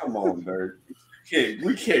 Come on, Dirk.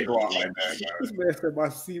 We can't go out like that, guys. This man said my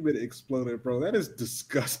semen exploded, bro. That is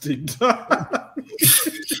disgusting.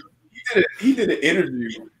 He did an interview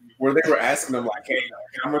where they were asking him like, "Hey,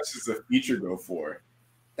 how much does a feature go for?"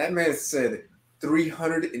 That man said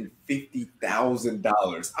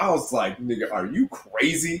 $350,000. I was like, "Nigga, are you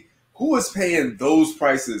crazy? Who is paying those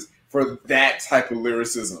prices for that type of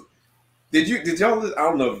lyricism?" Did y'all? I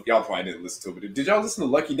don't know if y'all probably didn't listen to it, but did y'all listen to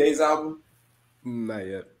Lucky Day's album? Not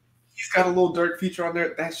yet. He's got a Lil Durk feature on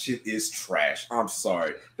there. That shit is trash. I'm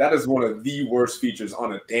sorry. That is one of the worst features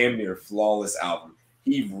on a damn near flawless album.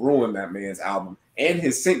 He ruined that man's album. And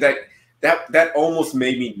his that almost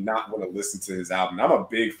made me not want to listen to his album. I'm a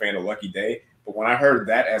big fan of Lucky Day, But when I heard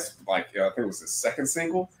that as like I think it was the second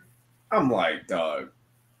single, I'm like, dog,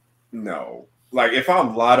 no. Like if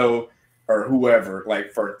I'm Lotto or whoever,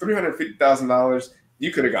 like for $350,000,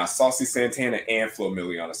 you could have got Saucy Santana and Flo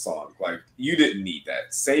Milli on a song. Like you didn't need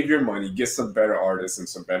that. Save your money, get some better artists and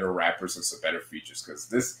some better rappers and some better features. Because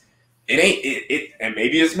this, it ain't it. And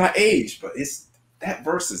maybe it's my age, but it's that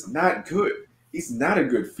verse is not good. He's not a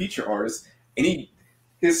good feature artist, and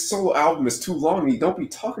his solo album is too long. And he don't be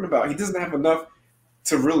talking about. He doesn't have enough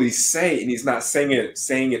to really say, and he's not saying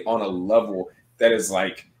it on a level that is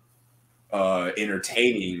like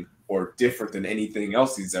entertaining or different than anything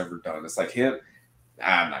else he's ever done. It's like him.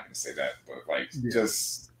 I'm not gonna say that, but like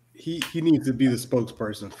just he needs to be the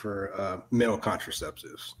spokesperson for male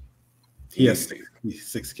contraceptives. He has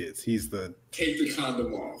six kids. He's the take the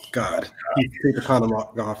condom off. God. Take the condom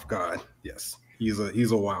off. God. Yes. He's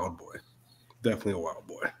a wild boy. Definitely a wild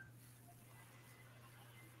boy.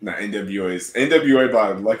 Nah, NWA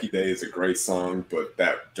by Lucky Day is a great song, but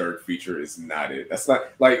that Dirk feature is not it. That's not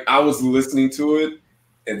like I was listening to it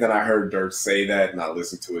and then I heard Dirk say that and I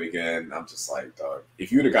listened to it again. I'm just like, dog,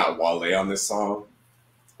 if you would have got Wale on this song,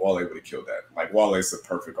 Wale would have killed that. Like Wale's the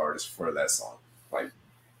perfect artist for that song. Like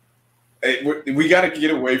we got to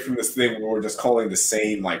get away from this thing where we're just calling the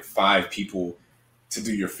same like 5 people to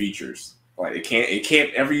do your features. Like it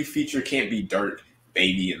can't every feature can't be Dirk,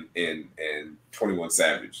 Baby, and 21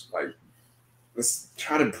 Savage. Like let's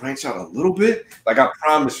try to branch out a little bit. Like I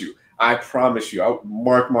promise you, I'll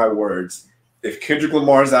mark my words. If Kendrick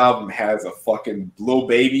Lamar's album has a fucking Lil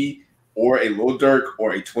Baby or a Lil Durk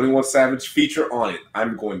or a 21 Savage feature on it,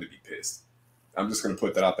 I'm going to be pissed. I'm just going to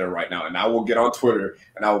put that out there right now. And I will get on Twitter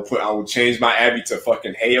and I will change my Abby to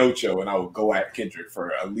fucking Hey Ocho and I will go at Kendrick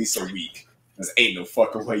for at least a week. There's ain't no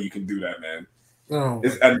fucking way you can do that, man. Oh.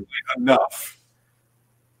 It's enough.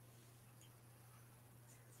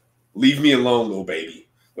 Leave me alone, Lil Baby.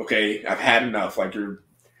 Okay? I've had enough.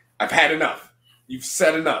 I've had enough. You've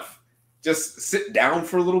said enough. Just sit down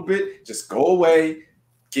for a little bit. Just go away.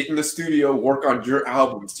 Get in the studio. Work on your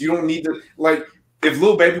albums. You don't need to like. If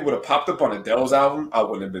Lil Baby would have popped up on Adele's album, I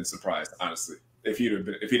wouldn't have been surprised, honestly. If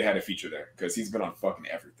he'd had a feature there, because he's been on fucking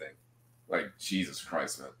everything. Like Jesus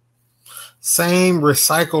Christ, man. Same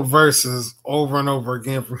recycled verses over and over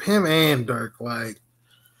again from him and Dirk. Like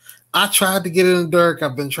I tried to get into Dirk.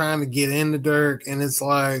 I've been trying to get into Dirk, and it's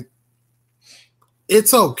like.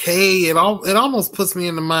 It's okay. It almost puts me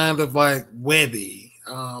in the mind of like Webby,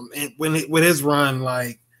 and with his run,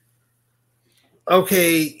 like,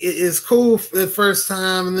 okay, it's cool the first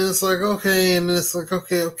time, and then it's like okay, and then it's like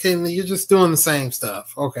okay, and you're just doing the same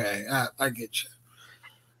stuff. Okay, I get you.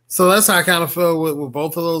 So that's how I kind of feel with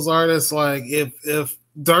both of those artists. Like if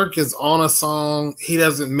Dirk is on a song, he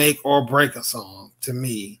doesn't make or break a song to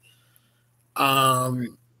me.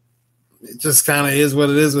 It just kind of is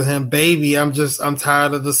what it is with him. Baby, I'm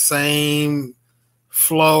tired of the same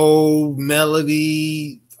flow,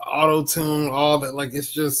 melody, auto-tune, all that. Like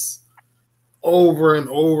it's just over and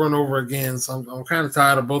over and over again. So I'm kind of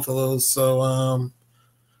tired of both of those. So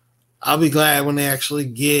I'll be glad when they actually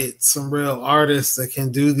get some real artists that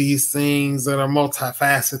can do these things that are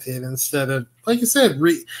multifaceted instead of, like you said,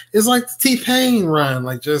 it's like the T-Pain run.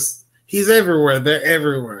 Like just he's everywhere. They're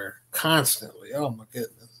everywhere constantly. Oh my goodness.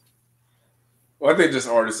 Well, I think just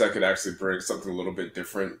artists that could actually bring something a little bit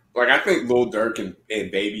different. Like, I think Lil Durk and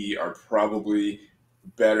Baby are probably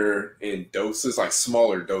better in doses, like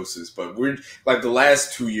smaller doses. But we're like the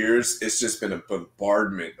last 2 years, it's just been a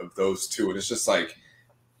bombardment of those two. And it's just like,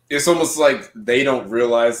 it's almost like they don't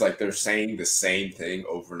realize like they're saying the same thing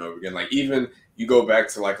over and over again. Like, even you go back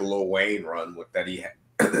to like a Lil Wayne run that he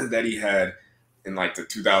had in like the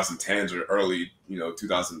 2010s or early,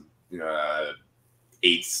 2000,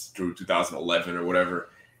 2008 through 2011 or whatever.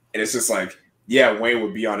 And it's just like, yeah, Wayne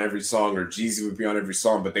would be on every song or Jeezy would be on every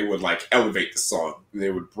song, but they would like elevate the song. They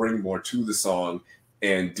would bring more to the song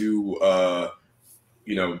and do,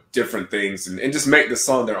 different things and just make the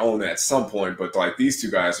song their own at some point. But like these two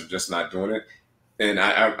guys are just not doing it. And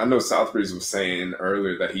I know South Breeze was saying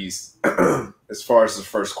earlier that he's, as far as the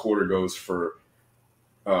first quarter goes for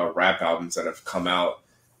rap albums that have come out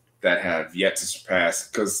that have yet to surpass,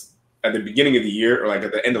 because at the beginning of the year, or like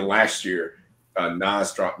at the end of last year,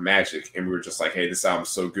 Nas dropped Magic, and we were just like, hey, this album's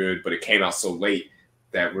so good, but it came out so late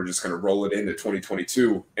that we're just going to roll it into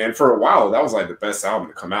 2022. And for a while, that was like the best album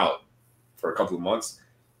to come out for a couple of months.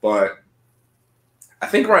 But I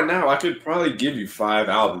think right now I could probably give you 5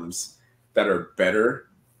 albums that are better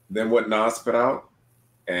than what Nas put out.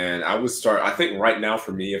 And I would start, I think right now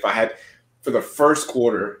for me, if I had, for the first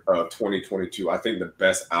quarter of 2022, I think the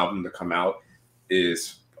best album to come out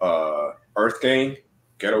is Earth Gang,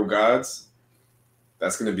 Ghetto Gods,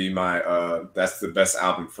 That's gonna be my that's the best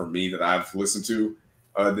album for me that I've listened to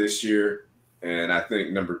this year. And I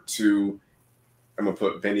think number 2, I'm gonna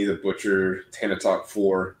put Benny the Butcher, Tana Talk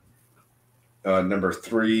 4. Number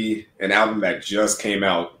 3, an album that just came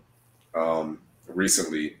out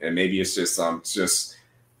recently, and maybe it's just I'm just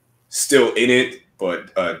still in it,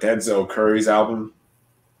 but Denzel Curry's album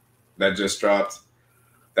that just dropped,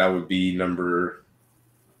 that would be number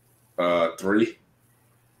 3.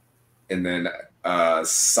 And then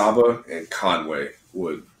Saba and Conway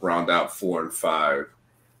would round out 4 and 5.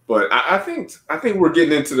 But I think we're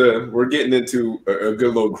getting into a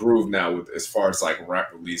good little groove now with as far as like rap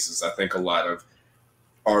releases. I think a lot of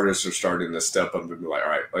artists are starting to step up and be like, all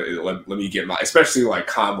right, let me get my, especially like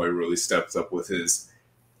Conway really stepped up with his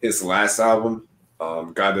last album,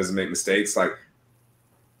 God Doesn't Make Mistakes. Like,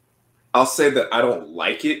 I'll say that I don't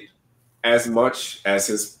like it as much as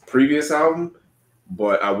his previous album,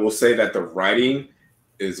 but I will say that the writing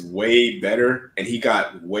is way better, and he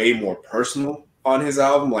got way more personal on his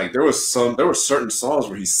album. Like there were certain songs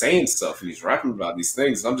where he's saying stuff and he's rapping about these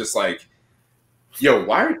things, and I'm just like, yo,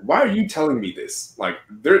 why are you telling me this? Like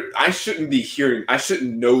I shouldn't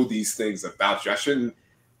know these things about you. I shouldn't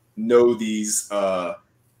know these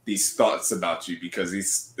thoughts about you, because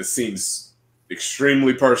this seems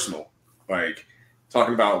extremely personal. Like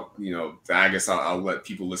talking about, I guess I'll let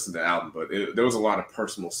people listen to the album, but there was a lot of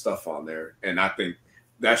personal stuff on there, and I think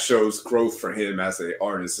that shows growth for him as an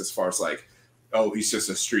artist, as far as like, oh, he's just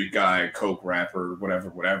a street guy, coke rapper,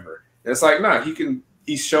 whatever. And it's like, nah,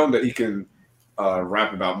 he's shown that he can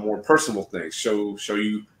rap about more personal things, show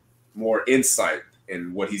you more insight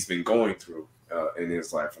in what he's been going through in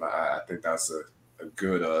his life. And I think that's a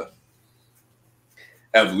good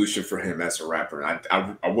evolution for him as a rapper. And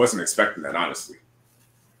I wasn't expecting that, honestly.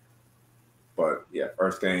 But yeah,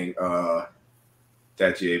 Earth Gang,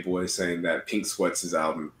 that GA boy saying that Pink Sweats' his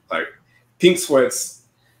album. Like Pink Sweats,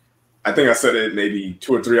 I think I said it maybe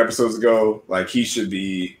 2 or 3 episodes ago. Like he should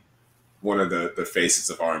be one of the faces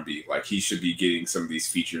of R&B. Like he should be getting some of these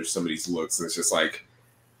features, some of these looks. And it's just like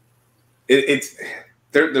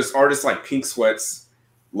there's artists like Pink Sweats,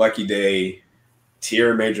 Lucky Day,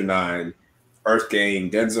 Tierra Major 9, Earth Gang,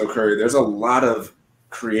 Denzel Curry. There's a lot of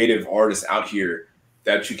creative artists out here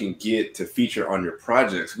that you can get to feature on your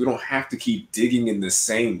projects. We don't have to keep digging in the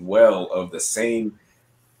same well of the same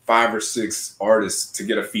 5 or 6 artists to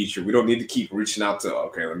get a feature. We don't need to keep reaching out to,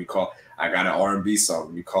 okay, I got an R&B song.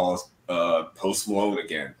 Let me call Post Malone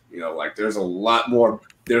again. Like there's a lot more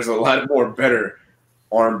better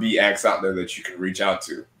R&B acts out there that you can reach out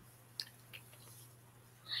to.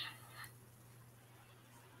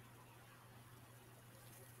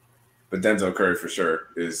 But Denzel Curry for sure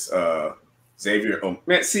is Xavier. Oh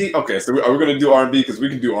man, see, okay, so are we gonna do R&B? Because we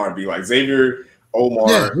can do R&B. Like Xavier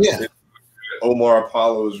Omar. Yeah. Omar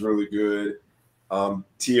Apollo is really good.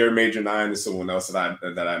 Tierra Major 9 is someone else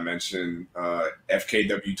that I mentioned.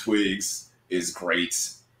 FKW Twigs is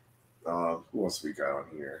great. Who else we got on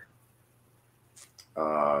here?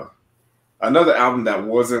 Another album that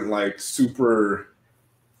wasn't like super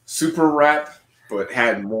rap, but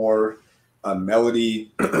had more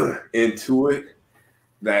melody into it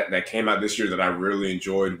that came out this year that I really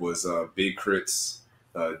enjoyed was Big Crit's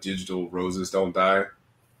Digital Roses Don't Die.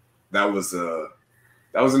 That was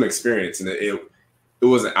an experience, and it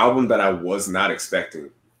was an album that I was not expecting.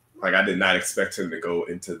 Like I did not expect him to go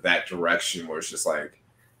into that direction where it's just like,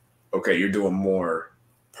 okay, you're doing more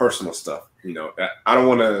personal stuff. I don't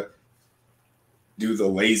want to do the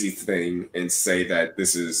lazy thing and say that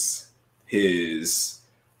this is his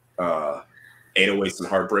 808s and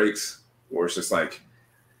Heartbreaks, where it's just like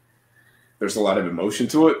there's a lot of emotion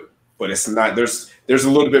to it, but it's not. There's a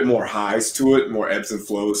little bit more highs to it, more ebbs and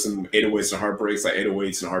flows. Some 808s and Heartbreaks, like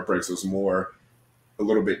 808s and Heartbreaks, was more a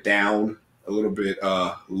little bit down, a little bit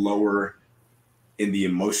lower in the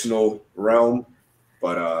emotional realm.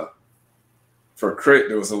 But for Crit,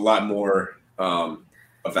 there was a lot more of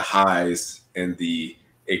the highs and the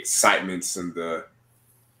excitements and the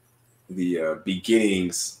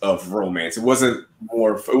beginnings of romance. It wasn't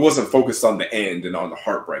focused on the end and on the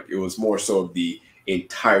heartbreak. It was more so of the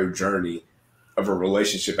entire journey of a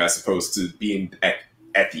relationship as opposed to being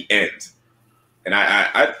at the end. And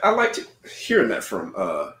I liked hearing that from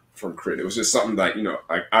Crit. It was just something that,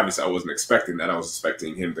 like obviously I wasn't expecting that. I was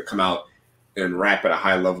expecting him to come out and rap at a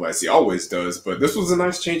high level as he always does, but this was a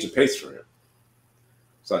nice change of pace for him.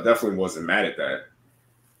 So I definitely wasn't mad at that.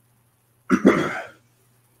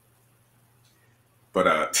 But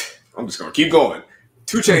I'm just gonna keep going.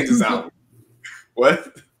 2 Chainz is out.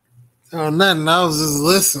 What? Oh, nothing. I was just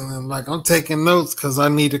listening. Like I'm taking notes because I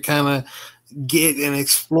need to kind of, get and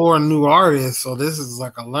explore new artists. So this is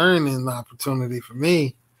like a learning opportunity for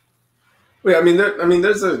me. Yeah, I mean,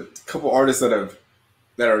 there's a couple artists that are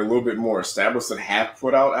a little bit more established that have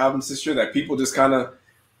put out albums this year that people just kind of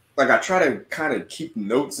like. I try to kind of keep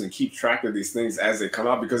notes and keep track of these things as they come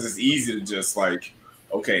out because it's easy to just like,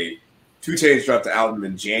 okay, 2 Chainz dropped the album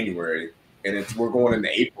in January and we're going into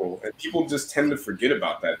April, and people just tend to forget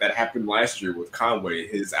about that. That happened last year with Conway,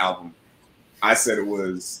 his album. I said it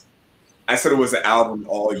was an album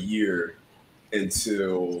all year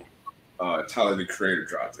until Tyler the Creator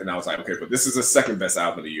dropped, and I was like, okay, but this is the second best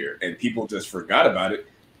album of the year, and people just forgot about it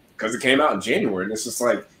because it came out in January, and it's just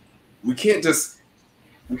like we can't just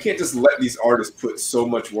let these artists put so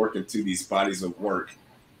much work into these bodies of work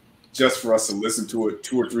just for us to listen to it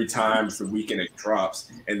 2 or 3 times the weekend it drops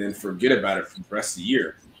and then forget about it for the rest of the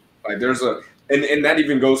year. Like there's and that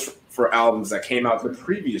even goes for albums that came out the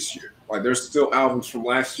previous year. Like there's still albums from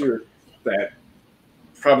last year that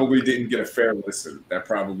probably didn't get a fair listen, that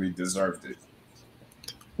probably deserved it.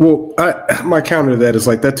 Well, my counter to that is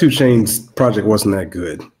like that 2 Chainz project wasn't that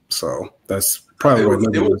good. So that's probably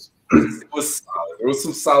what it was. It was solid. There was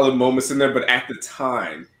some solid moments in there, but at the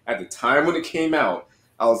time when it came out,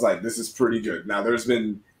 I was like, this is pretty good. Now there's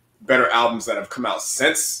been better albums that have come out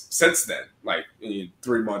since then. Like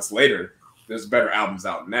 3 months later, there's better albums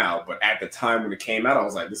out now. But at the time when it came out, I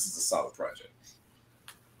was like, this is a solid project.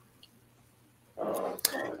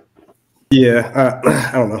 Yeah,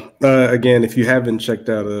 I don't know. Again, if you haven't checked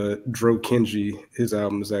out Dro Kenji, his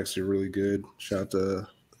album is actually really good. Shout out to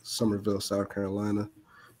Somerville, South Carolina.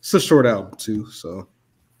 It's a short album too, so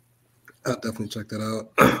I'll definitely check that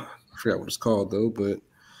out. I forgot what it's called though, but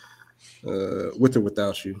With or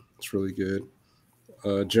Without You, it's really good.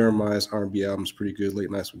 Jeremiah's R&B album is pretty good. Late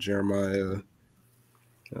Nights with Jeremiah.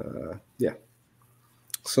 Yeah.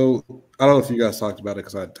 So I don't know if you guys talked about it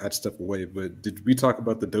because I'd step away, but did we talk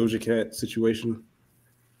about the Doja Cat situation?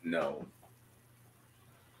 No.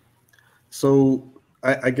 So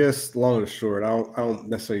I guess long or short, I don't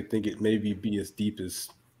necessarily think it maybe be as deep as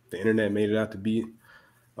the internet made it out to be.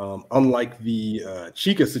 Unlike the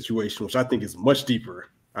Chica situation, which I think is much deeper.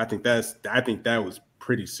 I think that was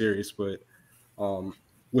pretty serious, but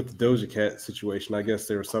with the Doja Cat situation, I guess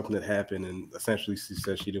there was something that happened, and essentially she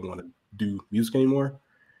said she didn't want to do music anymore.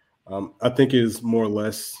 I think it is more or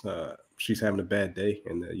less she's having a bad day,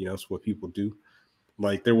 and it's what people do.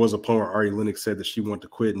 Like there was a point where Ari Lennox said that she wanted to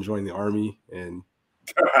quit and join the army, and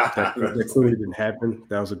that clearly didn't happen.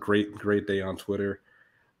 That was a great day on Twitter.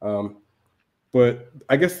 But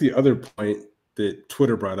I guess the other point that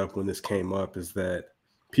Twitter brought up when this came up is that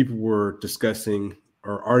people were discussing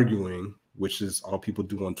or arguing, which is all people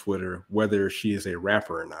do on Twitter, whether she is a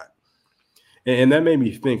rapper or not. And that made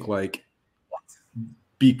me think, like,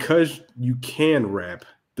 because you can rap,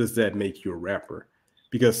 does that make you a rapper?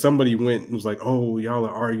 Because somebody went and was like, oh, y'all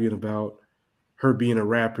are arguing about her being a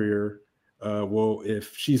rapper. Well,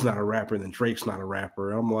 if she's not a rapper, then Drake's not a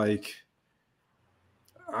rapper. I'm like,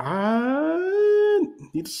 I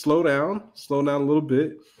need to slow down a little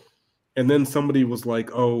bit. And then somebody was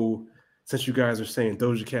like, oh, since you guys are saying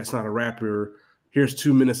Doja Cat's not a rapper, here's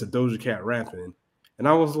 2 minutes of Doja Cat rapping. And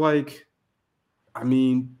I was like, I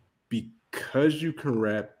mean, because you can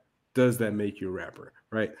rap, does that make you a rapper,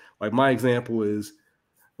 right? Like my example is,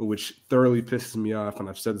 which thoroughly pisses me off, and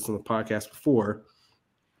I've said this on the podcast before,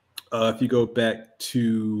 if you go back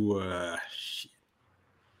to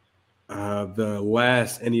the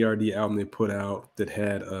last NERD album they put out that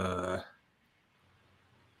had the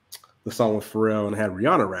song with Pharrell and had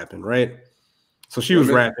Rihanna rapping, right? So she was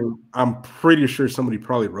rapping. I'm pretty sure somebody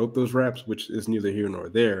probably wrote those raps, which is neither here nor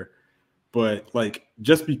there. But like,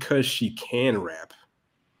 just because she can rap,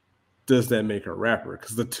 does that make her a rapper?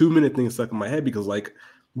 Because the 2 minute thing stuck in my head because like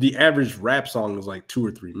the average rap song is like 2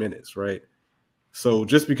 or 3 minutes, right? So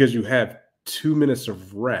just because you have 2 minutes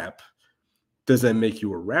of rap, does that make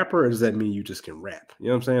you a rapper, or does that mean you just can rap? You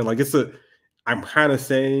know what I'm saying? Like I'm kind of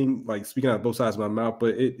saying, like, speaking out of both sides of my mouth,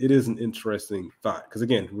 but it is an interesting thought. Because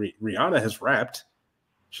again, Rihanna has rapped.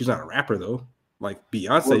 She's not a rapper though. Like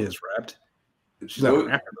Beyonce has rapped. She's not a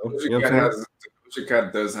rapper though. You know what I'm saying? Doja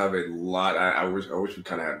Cat does have a lot. I wish we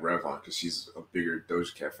kind of had Rev on because she's a bigger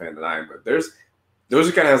Doja Cat fan than I am. But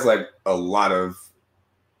Doja Cat has like a lot of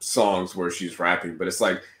songs where she's rapping, but it's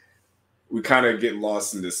like we kind of get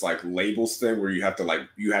lost in this like labels thing where you have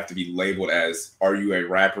to be labeled as, are you a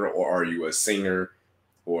rapper or are you a singer,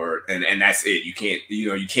 or and that's it. You can't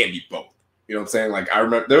be both. You know what I'm saying? Like I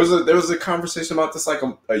remember there was a conversation about this like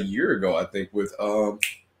a year ago, I think, with Lizzo.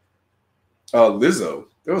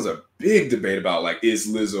 There was a big debate about like, is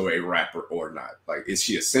Lizzo a rapper or not? Like, is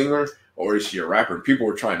she a singer or is she a rapper? And people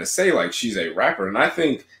were trying to say like she's a rapper, and I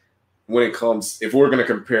think when it comes, if we're gonna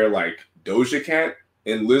compare like Doja Cat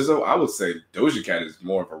and Lizzo, I would say Doja Cat is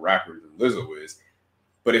more of a rapper than Lizzo is.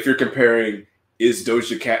 But if you're comparing, is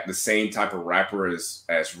Doja Cat the same type of rapper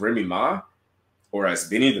as Remy Ma or as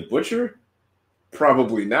Benny the Butcher?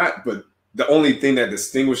 Probably not. But the only thing that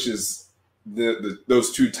distinguishes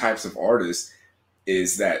those two types of artists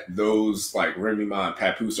is that those like Remy Ma and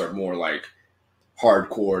Papoose are more like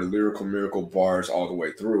hardcore lyrical miracle bars all the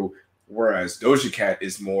way through, whereas Doja Cat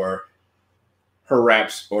is more, her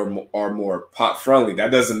raps are more pop friendly.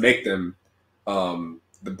 That doesn't make them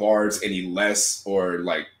the bars any less or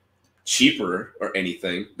like cheaper or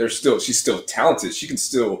anything. She's still talented. She can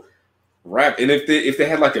still rap. And if they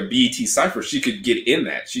had like a BET cipher, she could get in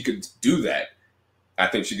that. She could do that. I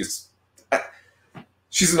think she gets.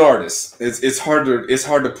 She's an artist. It's hard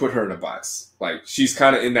to put her in a box. Like she's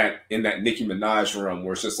kind of in that Nicki Minaj realm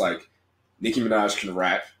where it's just like Nicki Minaj can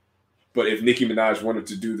rap, but if Nicki Minaj wanted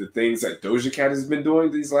to do the things that Doja Cat has been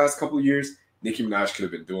doing these last couple of years, Nicki Minaj could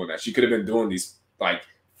have been doing that. She could have been doing these like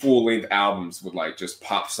full length albums with like just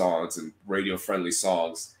pop songs and radio friendly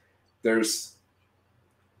songs. But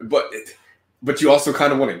you also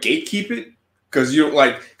kind of want to gatekeep it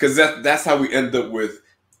because that's how we end up with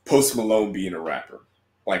Post Malone being a rapper.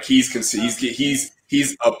 Like he's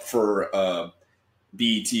up for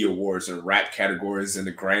BET awards and rap categories and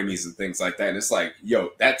the Grammys and things like that. And it's like,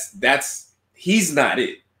 yo, that's he's not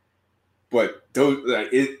it. But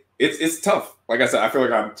it's tough. Like I said, I feel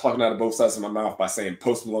like I'm talking out of both sides of my mouth by saying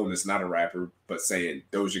Post Malone is not a rapper, but saying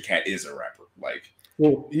Doja Cat is a rapper. Like,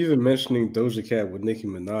 well, even mentioning Doja Cat with Nicki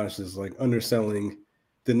Minaj is like underselling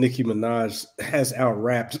that Nicki Minaj has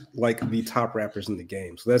out-rapped like the top rappers in the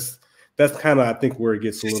game. So that's kind of, I think, where it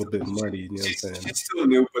gets a little bit muddy. You know what I'm saying? She's still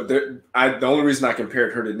new, but the only reason I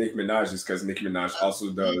compared her to Nicki Minaj is because Nicki Minaj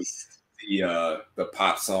also does the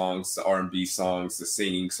pop songs, the R&B songs, the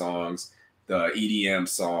singing songs, the EDM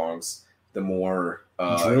songs, the more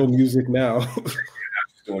drill music now.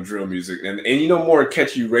 Doing drill music and more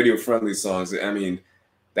catchy radio friendly songs. I mean,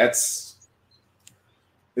 it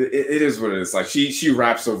is what it is. Like she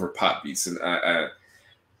raps over pop beats, and I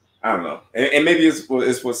don't know. And maybe it's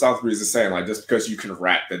what South Breeze is saying. Like just because you can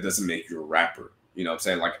rap, that doesn't make you a rapper. You know what I'm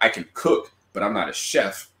saying? Like I can cook, but I'm not a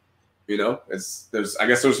chef. You know, I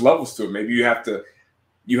guess there's levels to it. Maybe you have to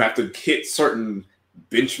hit certain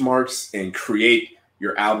benchmarks and create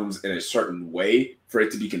your albums in a certain way for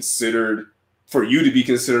it to be considered, for you to be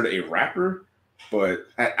considered a rapper. But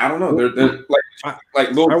I don't know. They're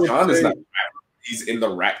like Lil Jon is not a rapper. He's in the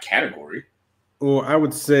rap category. Well,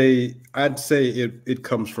 I'd say it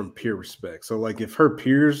comes from peer respect. So like if her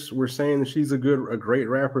peers were saying that she's a great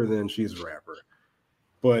rapper, then she's a rapper.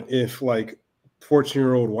 But if like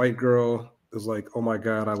 14-year-old white girl is like, oh my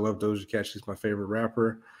God, I love Doja Cat, she's my favorite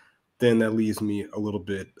rapper, then that leaves me a little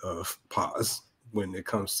bit of pause when it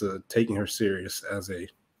comes to taking her serious as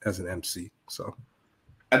an MC. So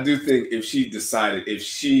I do think if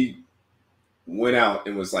she went out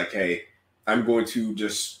and was like, hey, I'm going to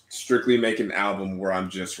just strictly make an album where I'm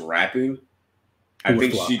just rapping, I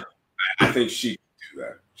think she can do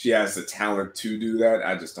that. She has the talent to do that.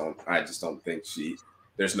 I just don't think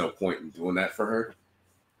there's no point in doing that for her.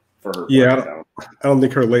 Yeah, I don't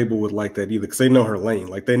think her label would like that either because they know her lane.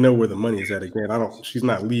 Like they know where the money is at. Again, she's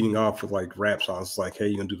not leading off with like rap songs. It's like, hey,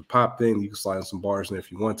 you're gonna do the pop thing. You can slide in some bars in there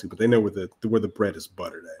if you want to, but they know where the bread is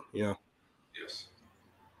buttered at. You know. Yes.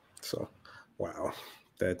 So, wow,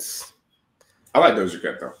 I like Doja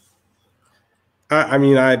Cat though. I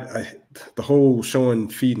mean, the whole showing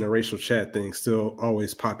feet in a racial chat thing still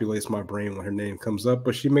always populates my brain when her name comes up.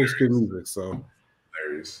 But she makes good music, so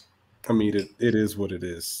hilarious. I mean, it is what it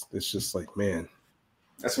is. It's just like, man.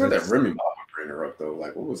 That's where that Remy Ma bring her up though.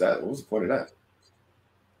 Like, what was that? What was the point of that?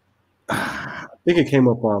 I think it came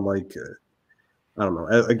up on like, I don't know.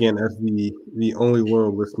 Again, as the only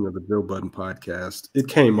loyal listener of the Joe Budden podcast, it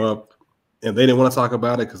came up, and they didn't want to talk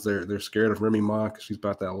about it because they're scared of Remy Ma because she's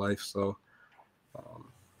about that life. So,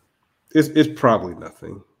 it's probably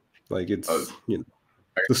nothing. Like it's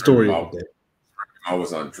the story of the day. I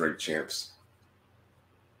was on Drink Champs.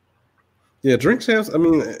 Yeah, Drink Champs. I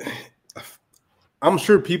mean, I'm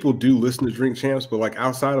sure people do listen to Drink Champs, but like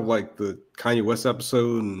outside of like the Kanye West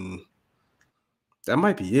episode, and that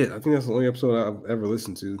might be it. I think that's the only episode I've ever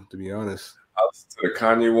listened to be honest. I listened to the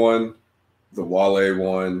Kanye one, the Wale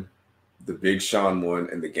one, the Big Sean one,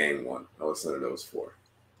 and the Game one. I listened to those four.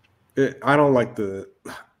 I don't like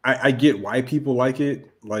I get why people like it.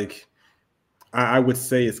 Like, I would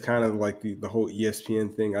say it's kind of like the whole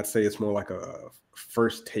ESPN thing. I'd say it's more like a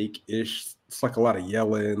First Take-ish. It's like a lot of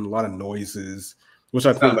yelling, a lot of noises. which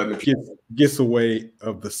I It's not think gets away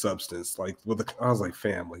of the substance. Like, I was like,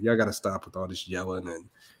 family, y'all got to stop with all this yelling and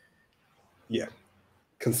yeah.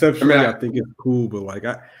 Conceptually, I think it's cool, but like,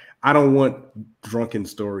 I don't want drunken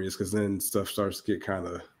stories because then stuff starts to get kind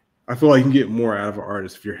of. I feel like you can get more out of an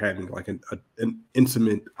artist if you're having like an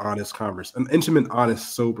intimate, honest conversation, an intimate,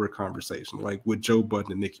 honest, sober conversation, like with Joe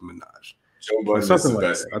Budden and Nicki Minaj. Joe Budden something is the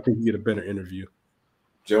like best. that. I think you get a better interview.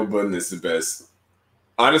 Joe Budden is the best.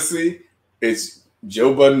 Honestly, it's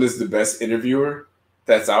Joe Budden is the best interviewer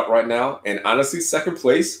that's out right now. And honestly, second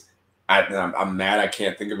place, I'm mad I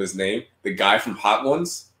can't think of his name. The guy from Hot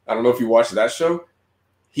Ones. I don't know if you watched that show.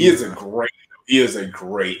 He is a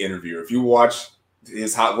great interviewer. If you watch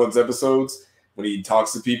his Hot Ones episodes when he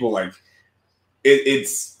talks to people, like it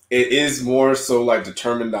is more so like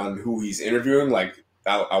determined on who he's interviewing. Like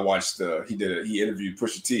I watched he interviewed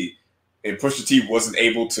Pusha T, and Pusha T wasn't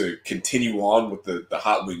able to continue on with the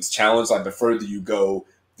Hot Wings challenge. Like the further you go,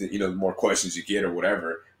 the more questions you get or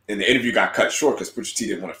whatever. And the interview got cut short because Pusha T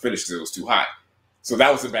didn't want to finish because it was too hot. So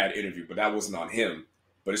that was a bad interview, but that wasn't on him.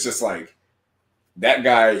 But it's just like that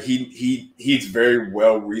guy, he's very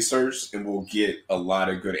well researched and will get a lot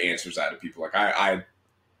of good answers out of people. Like I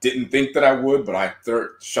didn't think that I would, but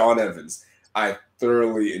Sean Evans, I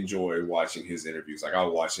thoroughly enjoy watching his interviews. Like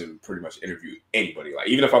I'll watch him pretty much interview anybody. Like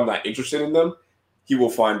even if I'm not interested in them, he will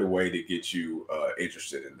find a way to get you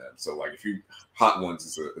interested in them. So like Hot Ones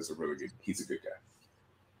is a really good. He's a good guy.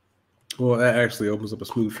 Well, that actually opens up a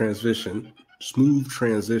smooth transition.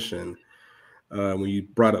 When you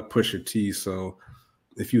brought up Pusha T. So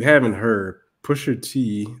if you haven't heard, Pusha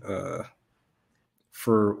T,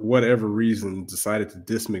 for whatever reason, decided to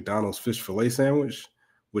diss McDonald's fish fillet sandwich,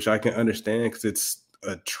 which I can understand because it's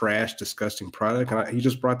a trash, disgusting product. And he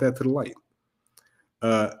just brought that to the light.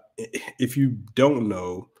 If you don't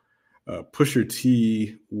know, Pusha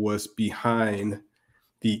T was behind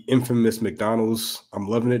the infamous McDonald's I'm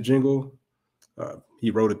Loving It jingle.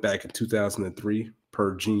 He wrote it back in 2003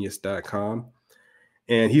 per genius.com.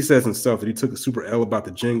 And he says himself that he took a super L about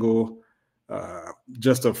the jingle.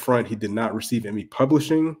 Just up front, he did not receive any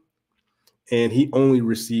publishing, and he only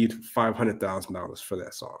received $500,000 for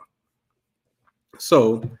that song.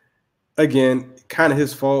 So, again, kind of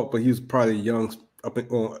his fault, but he was probably a young up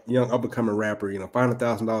and coming rapper.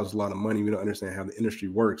 $500,000 is a lot of money. We don't understand how the industry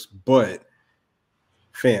works, but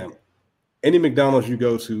fam, any McDonald's you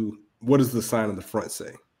go to, what does the sign on the front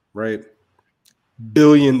say? Right?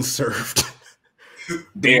 Billions served.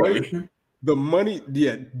 Daily. The money,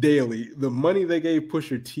 daily. The money they gave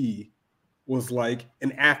Pusha T was like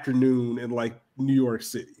an afternoon in like New York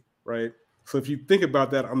City, right? So if you think about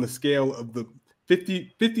that on the scale of the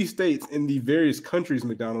 50 states in the various countries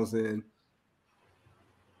McDonald's in,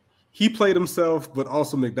 he played himself, but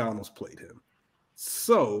also McDonald's played him.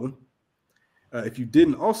 So if you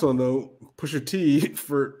didn't also know, Pusha T,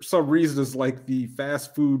 for some reason, is like the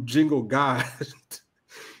fast food jingle god.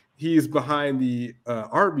 He's behind the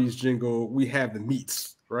Arby's jingle, we have the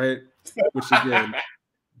meats, right? Which, again,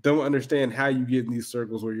 don't understand how you get in these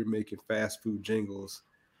circles where you're making fast food jingles.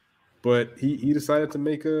 But he decided to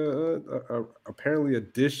make apparently a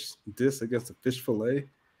diss against a fish fillet.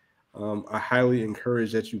 I highly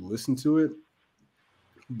encourage that you listen to it.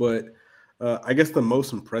 But I guess the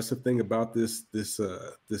most impressive thing about this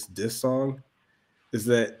diss song is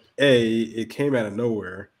that A, it came out of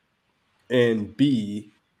nowhere, and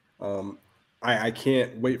B, I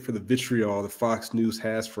can't wait for the vitriol that Fox News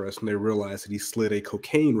has for us when they realize that he slid a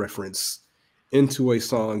cocaine reference into a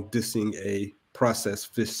song dissing a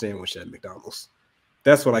processed fish sandwich at McDonald's.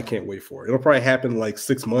 That's what I can't wait for. It'll probably happen in like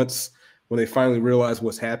 6 months when they finally realize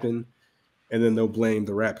what's happened, and then they'll blame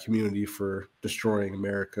the rap community for destroying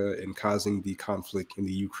America and causing the conflict in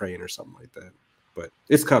the Ukraine or something like that. But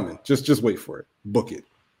it's coming. Just wait for it. Book it.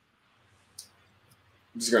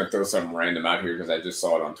 I'm just going to throw something random out here because I just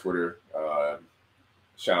saw it on Twitter.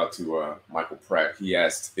 Shout out to Michael Pratt. He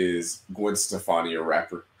asked, is Gwen Stefani a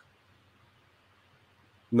rapper?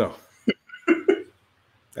 No.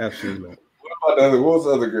 Absolutely not. What was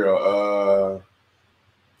the other girl?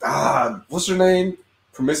 What's her name?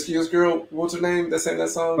 Promiscuous girl? What's her name that sang that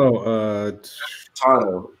song? Oh,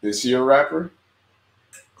 Furtado. Is she a rapper?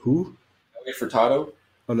 Who? Nelly Furtado?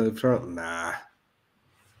 Oh, no, nah.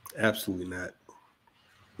 Absolutely not.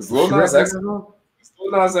 Is Lil Nas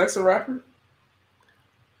X a rapper?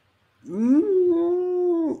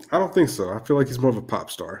 I don't think so. I feel like he's more of a pop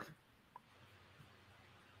star.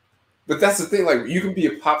 But that's the thing. Like, you can be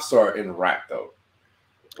a pop star and rap, though.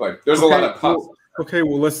 Like, there's a lot of pop stars. Okay,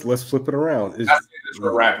 well, let's flip it around. That's a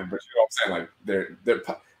rapper, but you know what I'm saying? Like, they're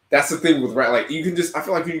that's the thing with rap. Like, you can just, I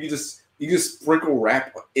feel like you can just sprinkle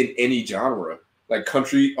rap in any genre. Like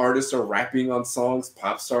country artists are rapping on songs,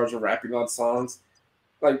 pop stars are rapping on songs.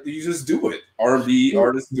 Like you just do it. R&B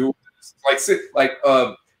artists do it. Like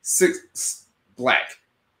Six Black.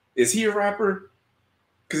 Is he a rapper?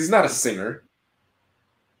 Because he's not a singer.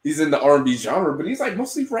 He's in the R&B genre, but he's like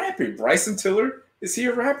mostly rapping. Bryson Tiller, is he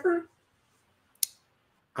a rapper?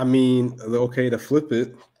 I mean, okay, to flip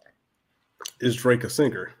it, is Drake a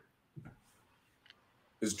singer?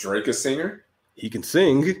 Is Drake a singer? He can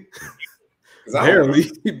sing, barely,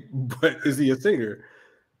 but is he a singer?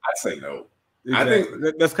 I'd say no. Exactly. I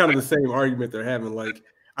think that's kind of the same argument they're having. Like,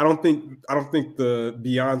 I don't think the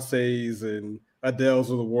Beyoncés and Adele's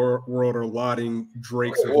of the world are lauding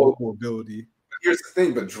Drake's vocal ability. Here's the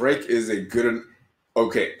thing, but Drake is a good.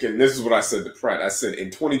 Okay, and this is what I said to Pratt. I said in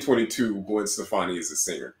 2022, Gwen Stefani is a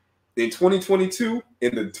singer. In 2022,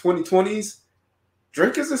 in the 2020s,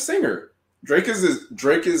 Drake is a singer. Drake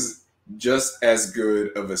is just as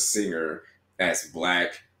good of a singer as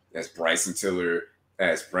Black, as Bryson Tiller,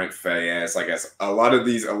 as Brent Faye, as a lot of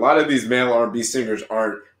these male R&B singers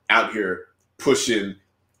aren't out here pushing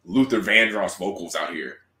Luther Vandross vocals out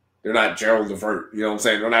here. They're not Gerald Levert, you know what I'm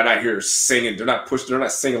saying? They're not out here singing. They're not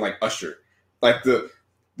singing like Usher. Like the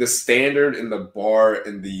standard and the bar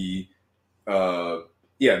and the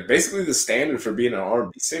basically the standard for being an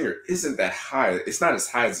R&B singer isn't that high. It's not as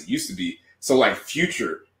high as it used to be. So like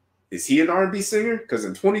Future, is he an R&B singer? Because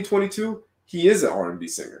in 2022, he is an R&B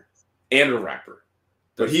singer and a rapper.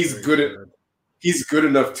 But he's good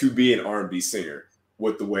enough to be an R&B singer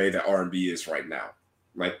with the way that R&B is right now.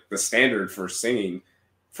 Like the standard for singing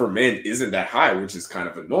for men isn't that high, which is kind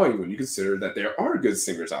of annoying when you consider that there are good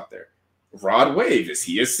singers out there. Rod Wave, is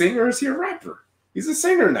he a singer or is he a rapper? He's a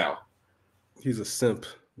singer now. He's a simp.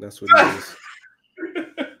 That's what he is.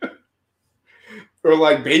 Or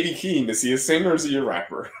like Baby Keem, is he a singer or is he a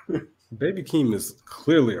rapper? Baby Keem is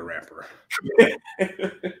clearly a rapper.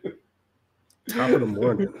 Top of the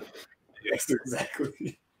morning. Yes,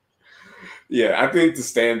 exactly. Yeah, I think the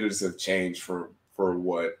standards have changed for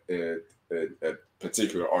what a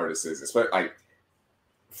particular artist is. Especially like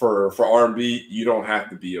for R&B, you don't have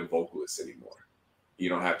to be a vocalist anymore. You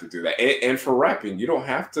don't have to do that. And for rapping, you don't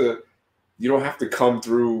have to come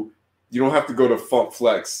through. You don't have to go to Funk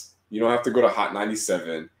Flex. You don't have to go to Hot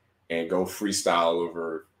 97 and go freestyle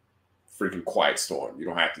over freaking Quiet Storm. You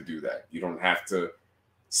don't have to do that. You don't have to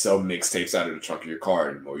sell mixtapes out of the trunk of your car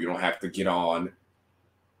anymore. You don't have to get on.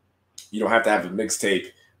 You don't have to have a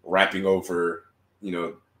mixtape rapping over,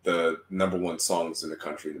 the number one songs in the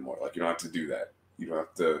country anymore. Like, you don't have to do that. You don't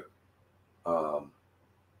have to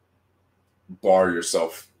bar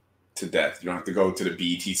yourself to death. You don't have to go to the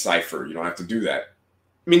BET Cypher. You don't have to do that.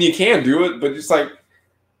 I mean, you can do it, but it's like,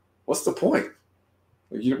 what's the point?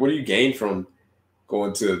 Like, what do you gain from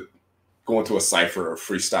going to a cypher or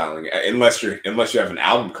freestyling? Unless you have an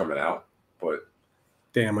album coming out. But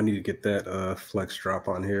damn, I need to get that flex drop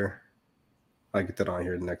on here. I get that on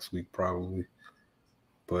here next week probably.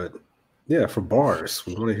 But yeah, for bars,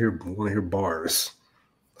 we want to hear bars.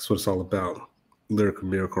 That's what it's all about. Lyrical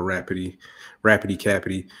miracle, rapidy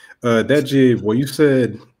cappity. That J, well, you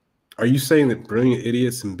said, are you saying that Brilliant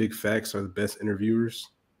Idiots and Big Facts are the best interviewers?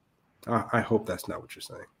 I hope that's not what you're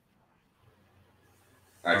saying.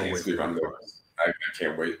 I can't speak on those. I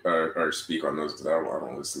can't wait or speak on those because I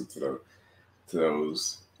don't listen to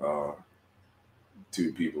those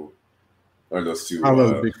two people or those two. I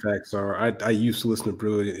love Big Facts are. I used to listen to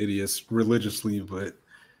Brilliant Idiots religiously, but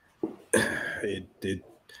it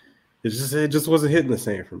just wasn't hitting the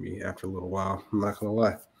same for me after a little while. I'm not gonna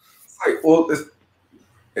lie.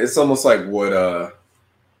 It's almost like what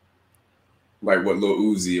Lil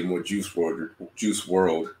Uzi and what Juice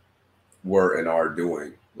WRLD were and are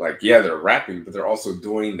doing. Like, yeah, they're rapping, but they're also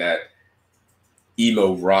doing that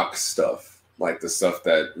emo rock stuff, like the stuff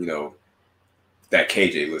that that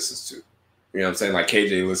KJ listens to. You know what I'm saying? Like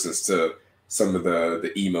KJ listens to some of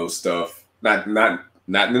the emo stuff, not in a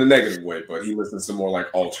negative way, but he listens to more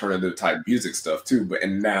like alternative type music stuff too.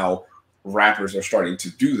 And now rappers are starting to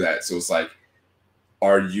do that. So it's like,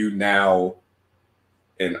 are you now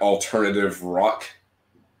an alternative rock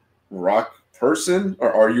person,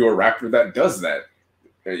 or are you a rapper that does that?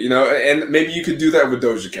 And maybe you could do that with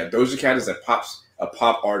Doja Cat. Doja Cat is a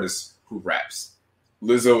pop artist who raps.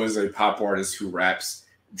 Lizzo is a pop artist who raps.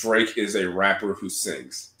 Drake is a rapper who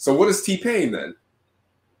sings. So what is T-Pain then?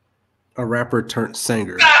 A rapper turned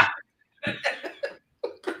singer.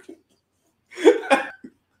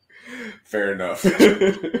 Fair enough.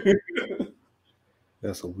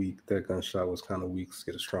 That's a weak. That gunshot was kind of weak. Let's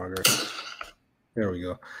get it stronger. There we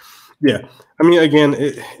go. Yeah. I mean, again,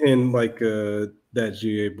 and like that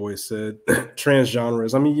GA boy said, trans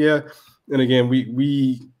genres. I mean, yeah, And again,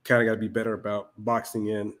 we kind of got to be better about boxing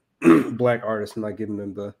in Black artists and not giving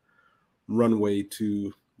them the runway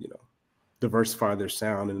to, diversify their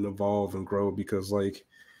sound and evolve and grow, because like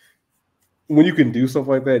when you can do stuff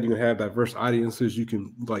like that, you can have diverse audiences, you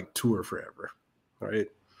can like tour forever, right?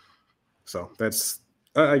 So that's,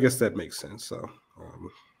 I guess that makes sense. So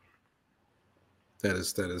that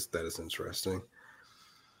is interesting.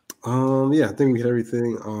 Yeah, I think we hit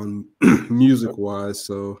everything on music wise.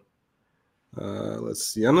 So let's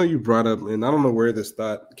see. I know you brought up, and I don't know where this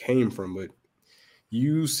thought came from, but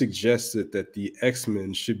you suggested that the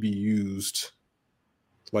X-Men should be used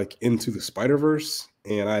like into the Spider-Verse,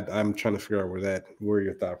 and I'm trying to figure out where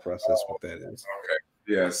your thought process with that is.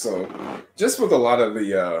 Okay. Yeah, so just with a lot of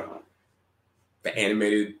the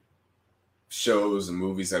animated shows and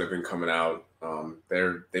movies that have been coming out,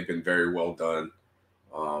 they've been very well done.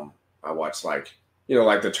 I watched like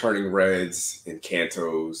the Turning Reds and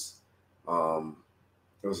Cantos.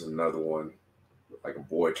 There was another one, like a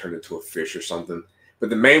boy turned into a fish or something. But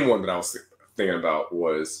the main one that I was thinking about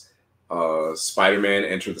was Spider-Man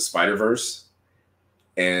Enter the Spider-Verse.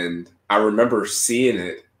 And I remember seeing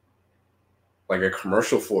it, like a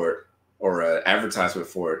commercial for it or an advertisement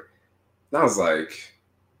for it. And I was like,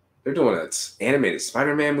 they're doing an animated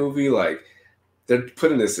Spider-Man movie? Like, they're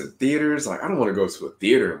putting this in theaters? Like, I don't want to go to a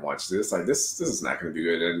theater and watch this. Like, this is not going to be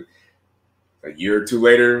good. And a year or two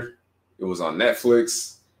later, it was on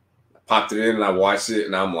Netflix. I popped it in and I watched it,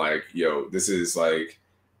 and I'm like, yo, this is like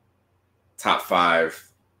top 5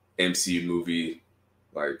 MCU movie,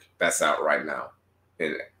 like, that's out right now,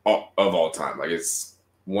 and of all time. Like, it's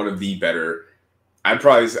one of the better.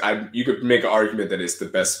 You could make an argument that it's the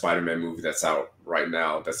best Spider-Man movie that's out right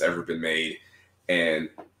now that's ever been made. And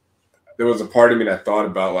there was a part of me that thought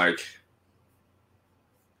about, like,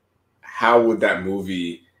 how would that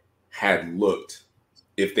movie had looked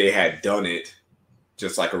if they had done it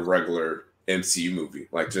just like a regular MCU movie.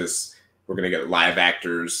 Like, just, we're going to get live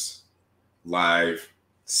actors, live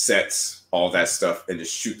sets, all that stuff, and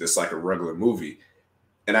just shoot this like a regular movie.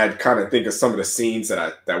 And I'd kind of think of some of the scenes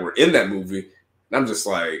that were in that movie, and I'm just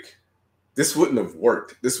like, this wouldn't have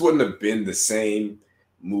worked. This wouldn't have been the same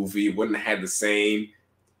movie, wouldn't have had the same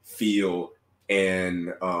feel,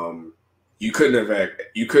 and you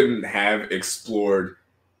couldn't have explored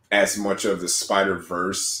as much of the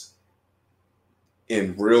Spider-Verse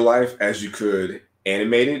in real life as you could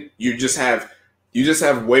animated. You just have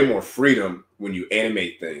way more freedom when you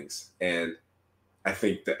animate things. And I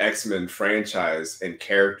think the X-Men franchise and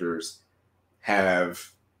characters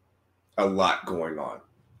have a lot going on.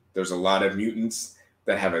 There's a lot of mutants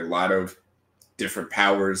that have a lot of different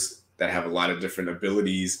powers, that have a lot of different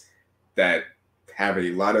abilities, that have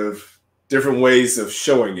a lot of different ways of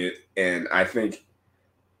showing it. And I think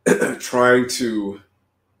trying to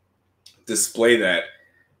display that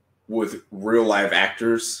with real live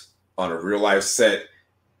actors on a real life set,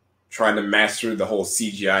 trying to master the whole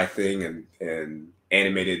CGI thing and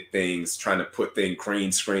animated things, trying to put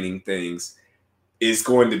green screening things, is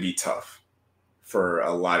going to be tough for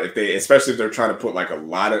a lot. Especially if they're trying to put like a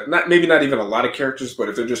lot of, maybe not even a lot of characters, but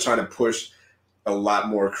if they're just trying to push a lot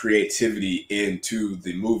more creativity into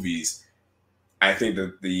the movies, I think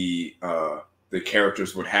that the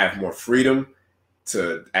characters would have more freedom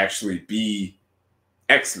to actually be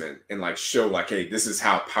X-Men and like show like, hey, this is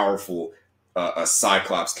how powerful a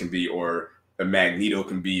Cyclops can be, or a Magneto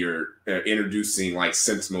can be, or introducing like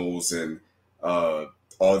Sentinels and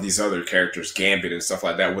all these other characters, Gambit and stuff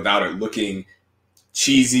like that, without it looking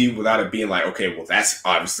cheesy, without it being like, okay, well, that's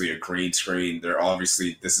obviously a green screen.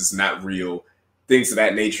 This is not real, things of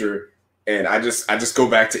that nature. And I just go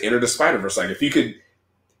back to Enter the Spider-Verse. Like, if you could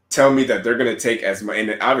tell me that they're going to take as much,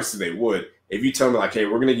 and obviously they would, if you tell me like, hey,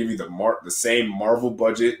 we're going to give you the same Marvel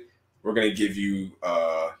budget, we're going to give you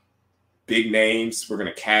big names, we're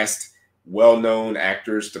going to cast well-known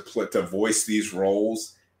actors to voice these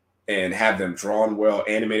roles and have them drawn well,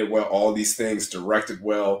 animated well, all these things, directed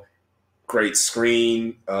well, great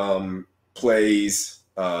screen plays,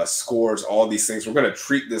 scores, all these things. We're going to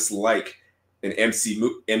treat this like an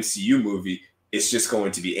MCU movie. It's just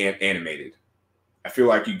going to be animated. I feel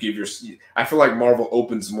like Marvel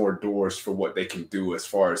opens more doors for what they can do as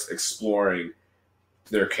far as exploring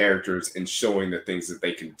their characters and showing the things that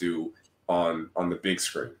they can do on the big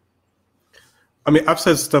screen. I mean, I've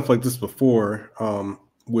said stuff like this before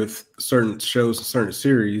with certain shows and certain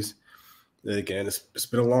series. Again, it's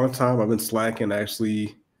been a long time. I've been slacking. I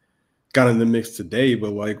actually got in the mix today,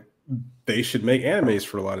 but like, they should make animes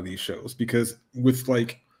for a lot of these shows, because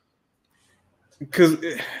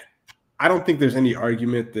I don't think there's any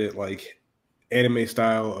argument that like anime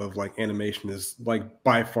style of like animation is like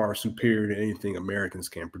by far superior to anything Americans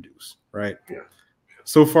can produce, right? Yeah.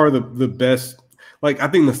 So far, the best, like I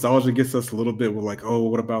think nostalgia gets us a little bit with like, oh,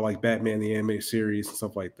 what about like Batman the anime series and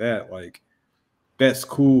stuff like that? Like that's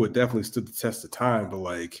cool. It definitely stood the test of time, but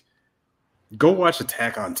like go watch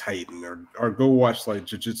Attack on Titan or go watch like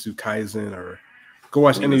Jujutsu Kaisen or go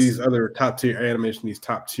watch any of these other top tier animation, these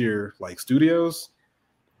top tier like studios.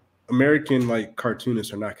 American like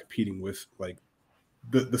cartoonists are not competing with like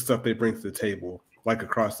the stuff they bring to the table, like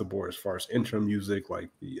across the board as far as intro music, like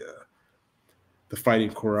the fighting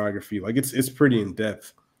choreography, like it's pretty in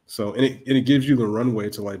depth. So and it gives you the runway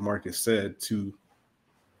to, like Marcus said, to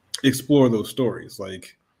explore those stories.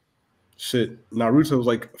 Like shit, Naruto's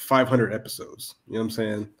like 500 episodes. You know what I'm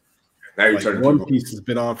saying? Now you're Like turning One people. Piece has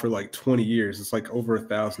been on for like 20 years. It's like over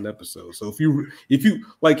 1,000 episodes. So if you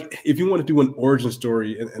want to do an origin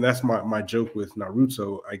story, and that's my joke with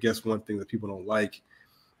Naruto, I guess one thing that people don't like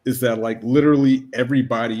is that like literally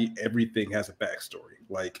everything has a backstory.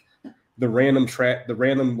 Like the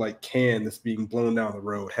random like can that's being blown down the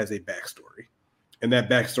road has a backstory, and that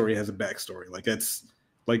backstory has a backstory. Like that's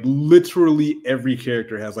like literally every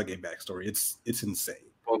character has like a backstory. It's insane.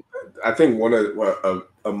 Well, I think one of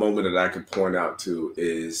a moment that I could point out to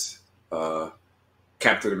is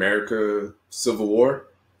Captain America: Civil War,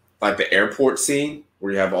 like the airport scene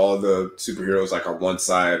where you have all the superheroes like on one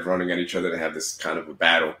side running at each other to have this kind of a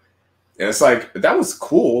battle, and it's like that was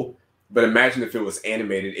cool. But imagine if it was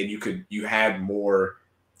animated and you had more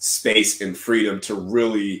space and freedom to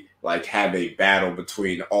really like have a battle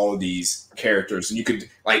between all these characters, and you could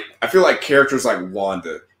like I feel like characters like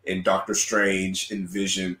Wanda and Doctor Strange and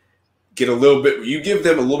Vision get a little bit. You give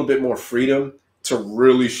them a little bit more freedom to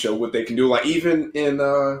really show what they can do. Like even in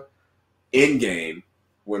Endgame,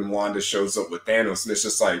 when Wanda shows up with Thanos, and it's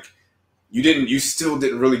just like you still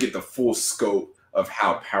didn't really get the full scope of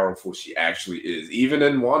how powerful she actually is. Even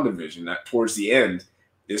in WandaVision, that towards the end,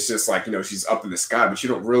 it's just like, she's up in the sky, but you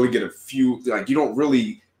don't really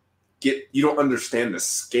get you don't understand the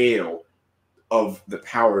scale of the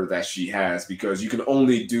power that she has, because you can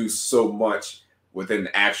only do so much with an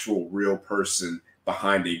actual real person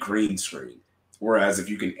behind a green screen. Whereas if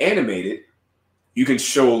you can animate it, you can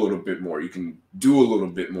show a little bit more. You can do a little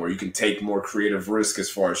bit more. You can take more creative risk as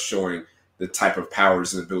far as showing the type of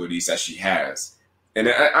powers and abilities that she has. And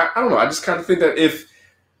I don't know. I just kind of think that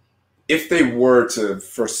if they were to,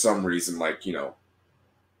 for some reason, like,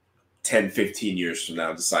 10, 15 years from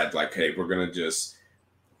now, decide like, hey, we're going to just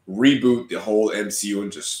reboot the whole MCU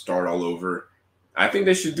and just start all over, I think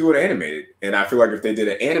they should do it animated. And I feel like if they did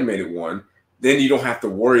an animated one, then you don't have to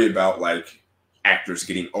worry about like actors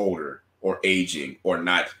getting older or aging or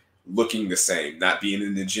not looking the same, not being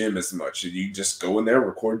in the gym as much. And you just go in there,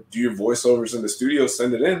 record, do your voiceovers in the studio,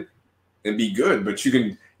 send it in, and be good. But you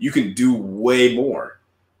can do way more.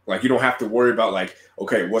 Like you don't have to worry about like,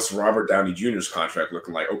 okay, what's Robert Downey Jr.'s contract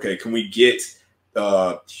looking like? Okay, can we get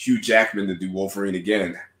Hugh Jackman to do Wolverine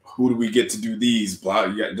again? Who do we get to do these? Blah.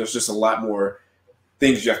 There's just a lot more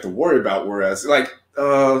things you have to worry about. Whereas like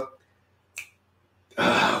what's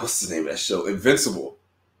the name of that show? Invincible.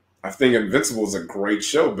 I think Invincible is a great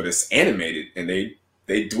show, but it's animated, and they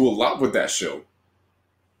do a lot with that show.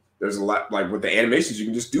 There's a lot, like with the animations, you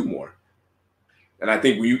can just do more. And I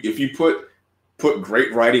think if you put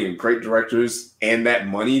great writing and great directors and that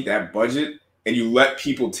money, that budget, and you let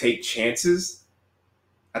people take chances,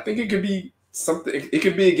 I think it could be something. It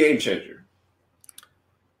could be a game changer.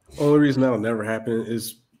 Only reason that'll never happen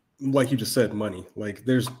is, like you just said, money. Like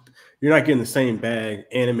you're not getting the same bag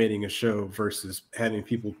animating a show versus having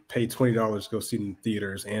people pay $20 to go see it in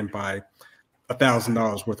theaters and buy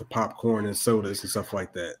 $1,000 worth of popcorn and sodas and stuff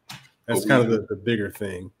like that. That's kind of the bigger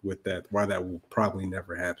thing with that, why that will probably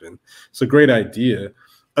never happen. It's a great idea.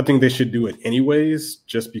 I think they should do it anyways,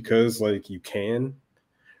 just because like you can,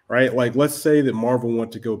 right? Like let's say that Marvel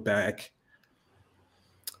want to go back.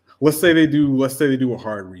 Let's say they do a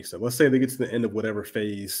hard reset. Let's say they get to the end of whatever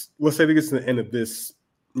phase. Let's say they get to the end of this,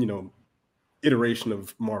 iteration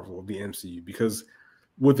of Marvel, of the MCU, because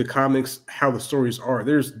with the comics, how the stories are,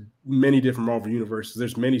 there's many different Marvel universes.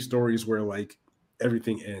 There's many stories where like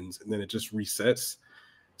everything ends and then it just resets.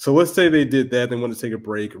 So let's say they did that. They want to take a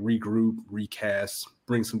break, regroup, recast,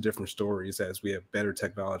 bring some different stories as we have better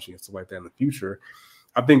technology and stuff like that in the future.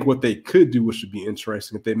 I think what they could do, which would be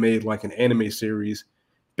interesting, if they made like an anime series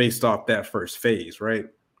based off that first phase, right?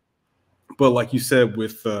 But like you said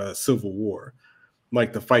with Civil War,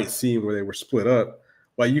 like the fight scene where they were split up,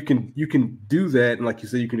 like you can do that, and like you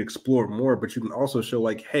said, you can explore more, but you can also show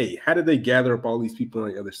like, hey, how did they gather up all these people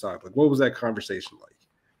on the other side? Like, what was that conversation like?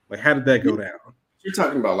 Like, how did that go down? You're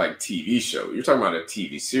talking about like TV show. You're talking about a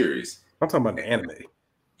TV series. I'm talking about the anime.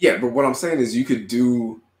 Yeah, but what I'm saying is you could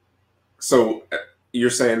do. So you're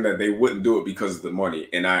saying that they wouldn't do it because of the money,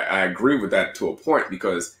 and I agree with that to a point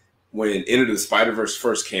because when Into the Spider-Verse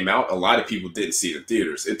first came out, a lot of people didn't see it in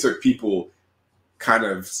theaters. It took people kind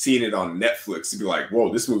of seeing it on Netflix to be like,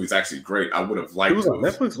 "Whoa, this movie's actually great." I would have liked it. Was on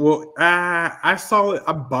Netflix? Well, I saw it.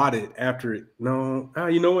 I bought it after it. No,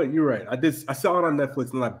 you know what? You're right. I saw it on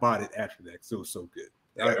Netflix and I bought it after that because it was so good.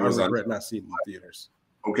 I regret not seeing it in theaters.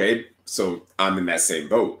 Okay, so I'm in that same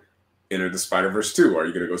boat. Enter the Spider-Verse 2. Are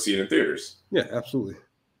you going to go see it in theaters? Yeah, absolutely.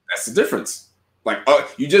 That's the difference. Like,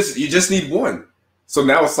 you just need one. So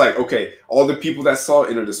now it's like, okay, all the people that saw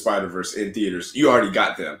Enter the Spider-Verse in theaters, you already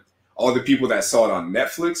got them. All the people that saw it on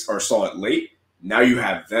Netflix or saw it late, now you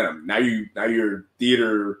have them. Now your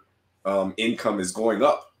theater income is going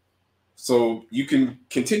up. So you can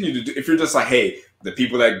continue to do. If you're just like, hey, the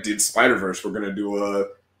people that did Spider-Verse, we're going to do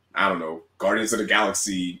I don't know, Guardians of the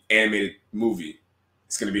Galaxy animated movie.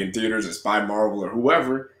 It's going to be in theaters. It's by Marvel or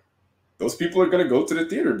whoever. Those people are going to go to the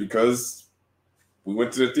theater because we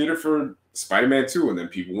went to the theater for Spider-Man 2, and then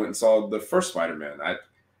people went and saw the first Spider-Man.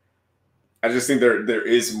 I just think there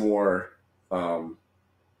is more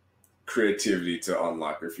creativity to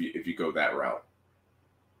unlock if you go that route.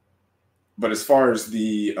 But as far as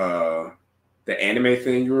the anime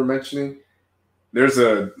thing you were mentioning, there's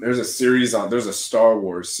a Star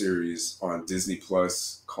Wars series on Disney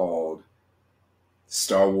Plus called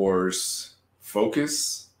Star Wars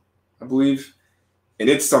Focus, I believe. And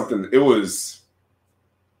it's a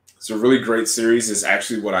really great series. It's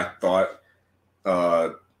actually what I thought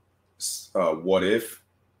What If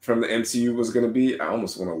from the MCU was going to be. I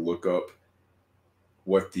almost want to look up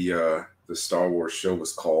what the Star Wars show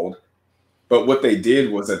was called. But what they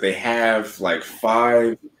did was that they have like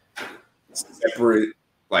 5 separate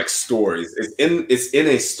like stories. It's in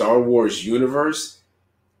a Star Wars universe,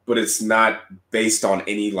 but it's not based on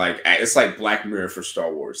any like, it's like Black Mirror for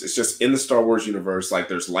Star Wars. It's just in the Star Wars universe. Like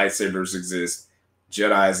there's lightsabers exist,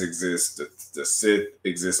 Jedis exist, the Sith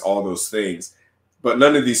exist, all those things. But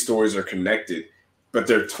none of these stories are connected, but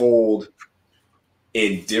they're told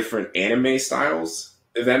in different anime styles.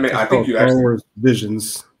 If that makes, I think you Star Wars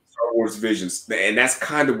Visions. Star Wars Visions. And that's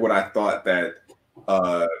kind of what I thought that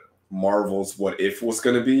Marvel's What If was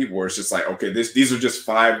going to be, where it's just like, okay, these are just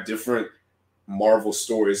 5 different Marvel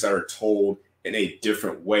stories that are told in a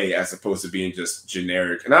different way as opposed to being just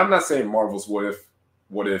generic. And I'm not saying Marvel's What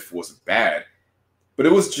If was bad, but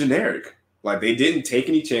it was generic. Like they didn't take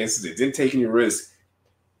any chances, they didn't take any risks.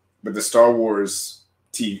 But the Star Wars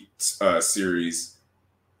TV series,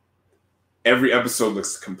 every episode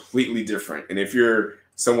looks completely different. And if you're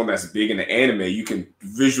someone that's big into anime, you can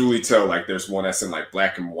visually tell like there's one that's in like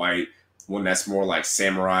black and white, one that's more like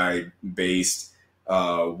samurai based,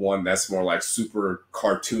 one that's more like super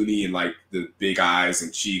cartoony and like the big eyes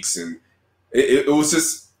and cheeks, and it was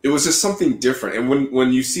just something different. And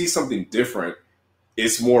when you see something different,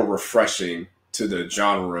 it's more refreshing to the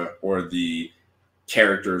genre or the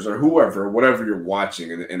characters or whatever you're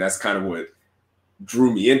watching, and that's kind of what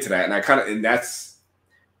drew me into that.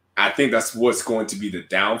 I think that's what's going to be the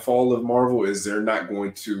downfall of Marvel, is they're not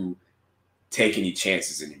going to take any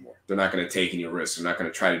chances anymore. They're not going to take any risks. They're not going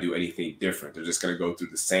to try to do anything different. They're just going to go through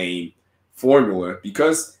the same formula,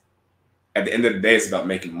 because at the end of the day, it's about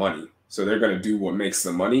making money. So they're going to do what makes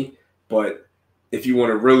the money. But if you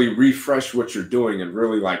want to really refresh what you're doing and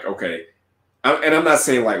really like, okay, and I'm not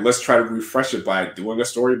saying like, let's try to refresh it by doing a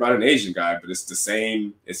story about an Asian guy, but it's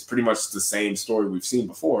pretty much the same story we've seen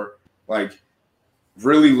before. Like,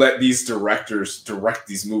 really let these directors direct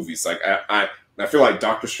these movies. Like I feel like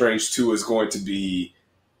Doctor Strange 2 is going to be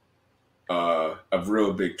a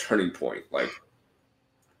real big turning point. Like,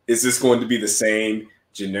 is this going to be the same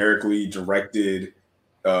generically directed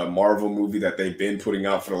Marvel movie that they've been putting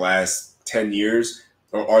out for the last 10 years?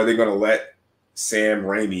 Or are they going to let Sam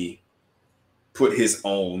Raimi put his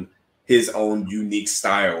own unique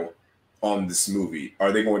style on this movie?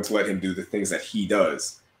 Are they going to let him do the things that he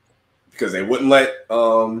does? Because they wouldn't let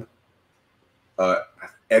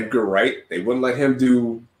Edgar Wright, they wouldn't let him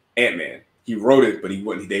do Ant-Man. He wrote it, but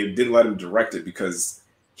they didn't let him direct it because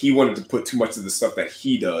he wanted to put too much of the stuff that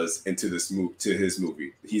he does into his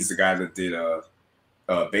movie. He's the guy that did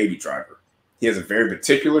Baby Driver. He has a very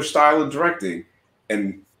particular style of directing,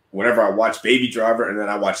 and whenever I watch Baby Driver and then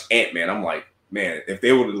I watch Ant-Man, I'm like, man, if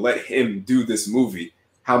they would have let him do this movie,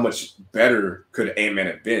 how much better could Ant-Man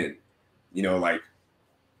have been? You know, like,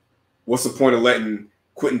 what's the point of letting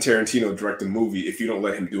Quentin Tarantino direct a movie if you don't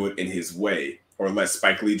let him do it in his way, or let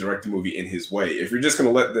Spike Lee direct a movie in his way? If you're just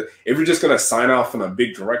gonna sign off on a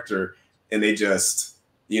big director and they just,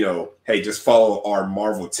 hey, just follow our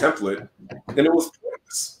Marvel template, then it was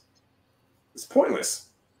pointless. It's pointless.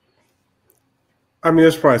 I mean,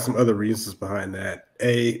 there's probably some other reasons behind that.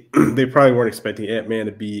 A, they probably weren't expecting Ant-Man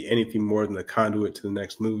to be anything more than a conduit to the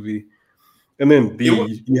next movie. And then B,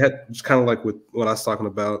 you had just kind of like with what I was talking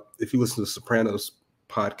about. If you listen to the Sopranos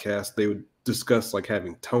podcast, they would discuss like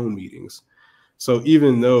having tone meetings. So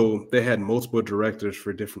even though they had multiple directors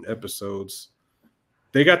for different episodes,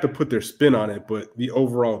 they got to put their spin on it, but the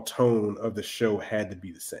overall tone of the show had to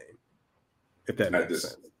be the same. If that makes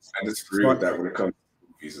sense. I disagree with that when it comes to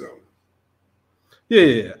movies, though.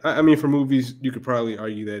 Yeah. I mean, for movies, you could probably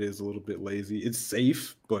argue that is a little bit lazy. It's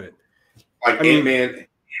safe, but like Ant-Man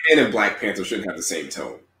and Black Panther shouldn't have the same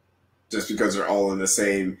tone, just because they're all in the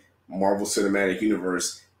same Marvel Cinematic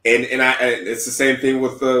Universe. And it's the same thing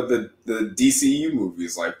with the DCU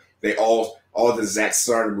movies. Like all the Zack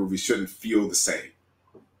Snyder movies shouldn't feel the same.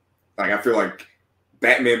 Like I feel like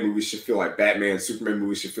Batman movies should feel like Batman. Superman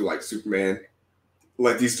movies should feel like Superman.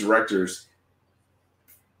 Let these directors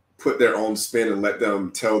put their own spin and let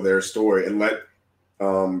them tell their story and let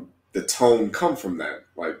the tone come from that.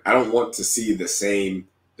 Like I don't want to see the same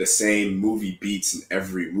movie beats in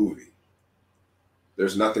every movie.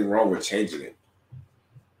 There's nothing wrong with changing it.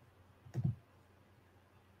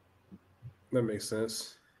 That makes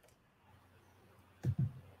sense.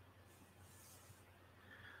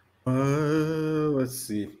 Let's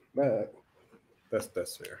see.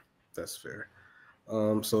 That's fair. That's fair.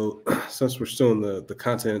 So since we're still in the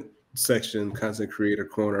content section, content creator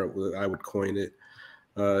corner, I would coin it.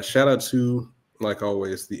 Shout out to, like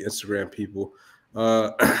always, the Instagram people.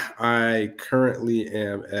 I currently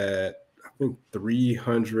am at, I think,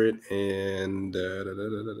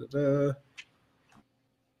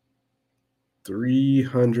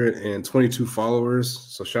 322 followers.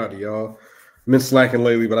 So shout out to y'all. I've been slacking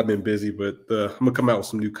lately, but I've been busy. But I'm gonna come out with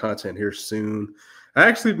some new content here soon. I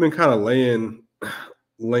actually been kind of laying.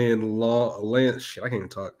 Shit, I can't even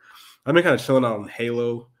talk. I've been kind of chilling out on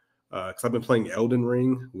Halo because I've been playing Elden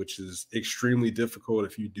Ring, which is extremely difficult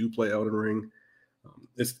if you do play Elden Ring.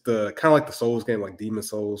 It's the kind of like the Souls game, like Demon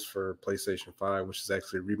Souls for PlayStation 5, which is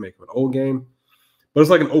actually a remake of an old game. But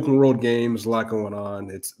it's like an open world game. There's a lot going on.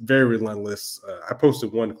 It's very relentless. I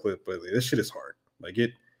posted one clip, but this shit is hard. Like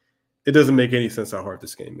it doesn't make any sense how hard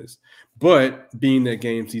this game is. But being that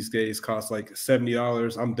games these days cost like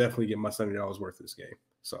 $70, I'm definitely getting my $70 worth of this game.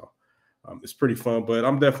 So it's pretty fun. But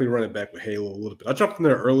I'm definitely running back with Halo a little bit. I jumped in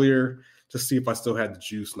there earlier to see if I still had the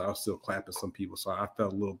juice, and I was still clapping some people. So I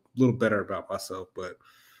felt a little better about myself. But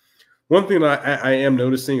one thing I am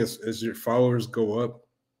noticing as your followers go up,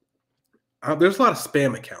 there's a lot of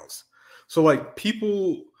spam accounts. So like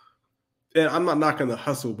people, and I'm not knocking the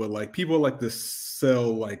hustle, but like people like to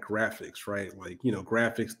sell like graphics, right? Like,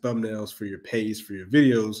 graphics, thumbnails for your page, for your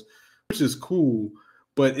videos, which is cool.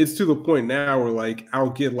 But it's to the point now where like I'll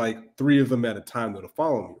get like 3 of them at a time that'll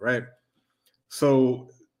follow me, right? So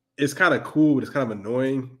it's kind of cool, but it's kind of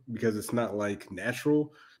annoying because it's not like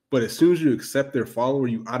natural. But as soon as you accept their follower,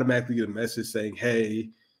 you automatically get a message saying, hey,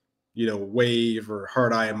 wave or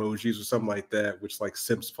heart eye emojis or something like that, which like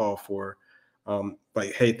simps fall for.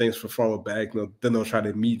 Like, hey, thanks for follow back. Then they'll try to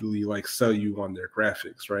immediately like sell you on their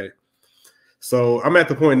graphics, right? So I'm at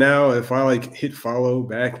the point now, if I like hit follow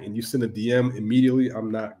back and you send a DM immediately,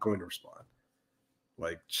 I'm not going to respond.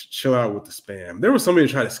 Like, chill out with the spam. There was somebody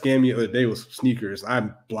trying to scam me the other day with some sneakers. I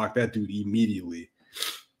blocked that dude immediately.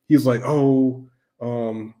 He was like,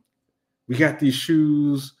 we got these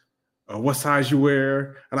shoes. What size you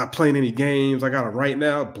wear? I'm not playing any games. I got them right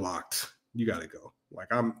now. Blocked. You got to go. Like,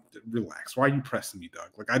 I'm relaxed. Why are you pressing me, Doug?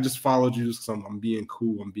 Like, I just followed you because I'm being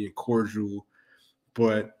cool. I'm being cordial.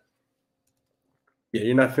 But yeah,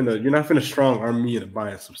 you're not finna strong arm me into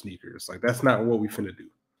buying some sneakers. Like, that's not what we finna do.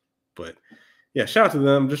 But yeah, shout out to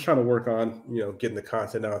them. Just trying to work on, getting the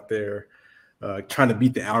content out there, trying to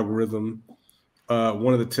beat the algorithm.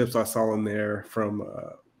 One of the tips I saw in there from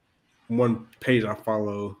one page I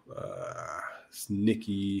follow, it's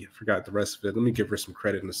Nikki. I forgot the rest of it. Let me give her some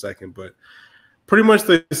credit in a second. But pretty much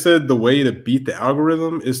they said the way to beat the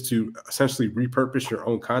algorithm is to essentially repurpose your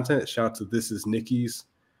own content. Shout out to This Is Nikki's.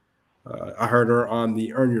 I heard her on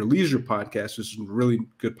the Earn Your Leisure podcast, which is a really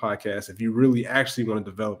good podcast if you really actually want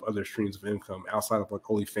to develop other streams of income outside of like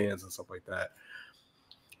OnlyFans and stuff like that.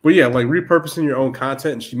 But yeah, like repurposing your own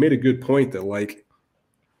content. And she made a good point that like,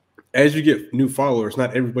 as you get new followers,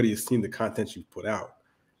 not everybody has seen the content you've put out.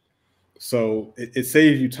 So it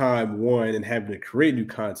saves you time, one, and having to create new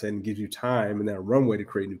content and gives you time and that runway to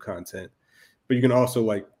create new content. But you can also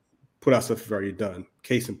like put out stuff you've already done.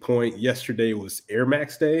 Case in point, yesterday was Air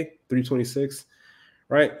Max Day, 326,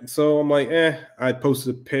 right? So I'm like, I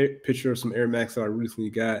posted a picture of some Air Max that I recently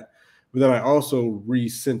got, but then I also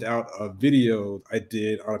resent out a video I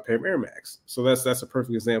did on a pair of Air Max. So that's a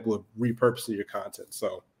perfect example of repurposing your content.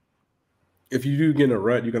 So if you do get in a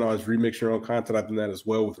rut, you can always remix your own content. I've done that as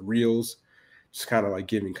well with Reels, just kind of like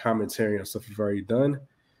giving commentary on stuff you've already done.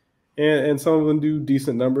 And some of them do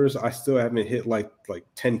decent numbers. I still haven't hit like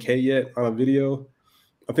 10K yet on a video.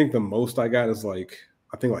 I think the most I got is like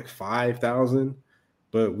 5,000.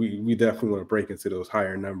 But we definitely want to break into those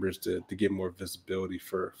higher numbers to get more visibility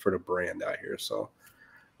for the brand out here. So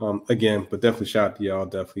again, but definitely shout out to y'all.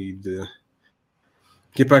 Definitely to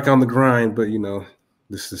get back on the grind. But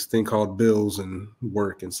this thing called bills and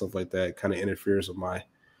work and stuff like that kind of interferes with my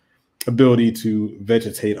ability to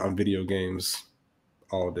vegetate on video games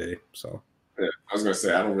all day. So yeah, I was gonna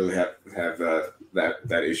say I don't really have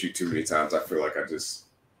that issue too many times. I feel like I just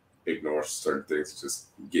ignore certain things, just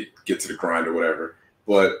get to the grind or whatever.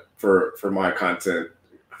 But for my content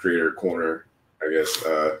creator corner, I guess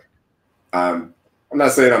I'm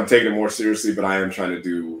not saying I'm taking it more seriously, but I am trying to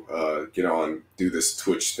do this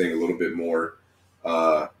Twitch thing a little bit more.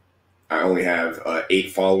 I only have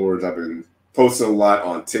 8 followers. I've been posting a lot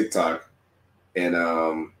on TikTok, and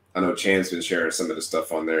I know Chan's been sharing some of the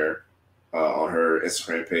stuff on there on her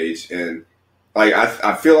Instagram page, and like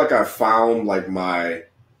I feel like I found like my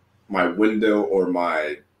window or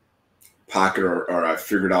my pocket, or I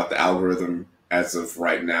figured out the algorithm as of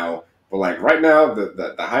right now. But like right now,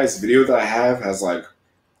 the highest video that I have has like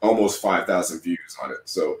almost 5,000 views on it.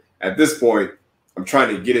 So at this point, I'm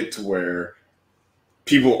trying to get it to where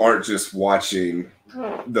people aren't just watching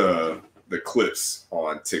the clips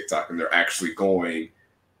on TikTok, and they're actually going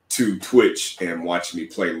to Twitch and watching me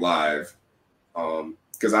play live.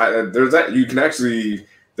 Because there's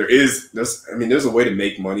a way to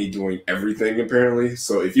make money doing everything apparently.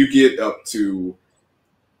 So if you get up to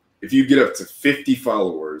 50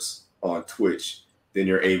 followers on Twitch, then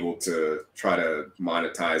you're able to try to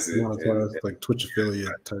monetize it, like Twitch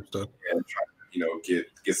affiliate type stuff, and try to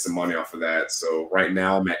get some money off of that. So right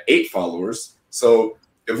now I'm at 8 followers. So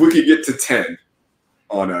if we could get to 10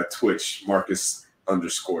 on Twitch,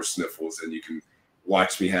 Marcus_Sniffles, and you can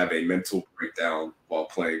watch me have a mental breakdown while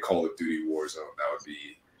playing Call of Duty Warzone, that would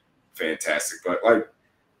be fantastic. But like,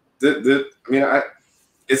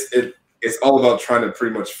 it's all about trying to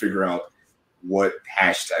pretty much figure out what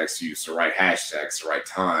hashtags to use, the right hashtags, the right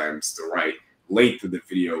times, the right length of the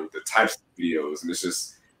video, the types of videos, and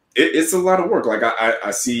it's a lot of work. Like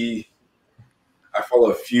I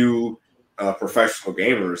follow a few professional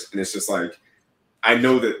gamers, and it's just like I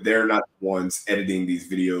know that they're not the ones editing these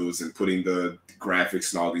videos and putting the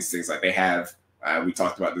graphics and all these things. Like they have, we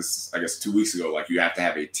talked about this, I guess, 2 weeks ago. Like you have to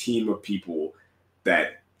have a team of people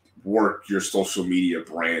that work your social media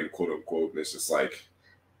brand, quote unquote. And it's just like,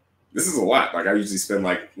 this is a lot. Like I usually spend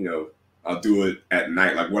I'll do it at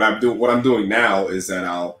night. Like what I'm doing now is that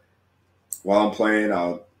while I'm playing,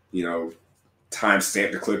 I'll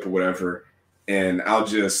timestamp the clip or whatever. And I'll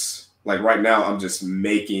just, like right now, I'm just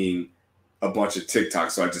making a bunch of TikToks,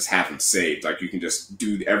 so I just have them saved. Like you can just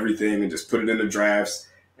do everything and just put it in the drafts,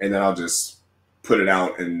 and then I'll just put it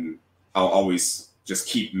out, and I'll always just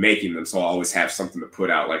keep making them, so I'll always have something to put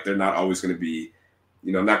out. Like they're not always going to be,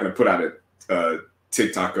 I'm not going to put out a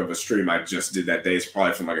TikTok of a stream I just did that day. It's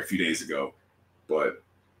probably from like a few days ago, but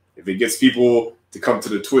if it gets people to come to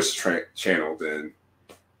the Twitch channel, then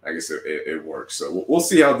I guess it works. So we'll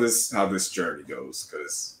see how this journey goes,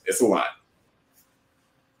 because it's a lot.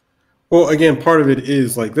 Well, again, part of it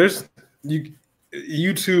is like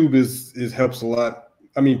YouTube is helps a lot.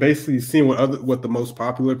 I mean, basically seeing what the most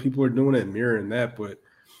popular people are doing and mirroring that, but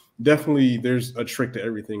definitely there's a trick to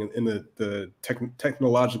everything in the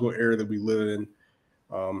technological era that we live in,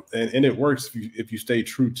 and it works if you stay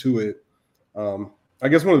true to it. I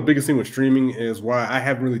guess one of the biggest things with streaming is why I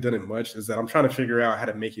haven't really done it much is that I'm trying to figure out how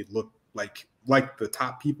to make it look like the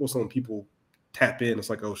top people. So when people tap in, it's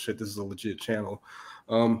like, oh shit, this is a legit channel.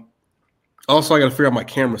 Also, I got to figure out my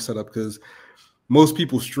camera setup, because most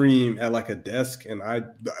people stream at like a desk, and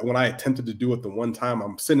when I attempted to do it the one time,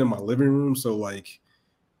 I'm sitting in my living room, so like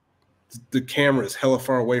the camera is hella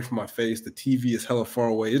far away from my face, the TV is hella far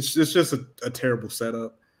away. It's just a terrible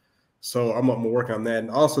setup. So I'm gonna work on that. And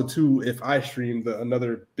also too, if I stream,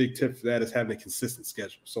 another big tip for that is having a consistent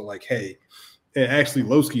schedule. So like, hey, and actually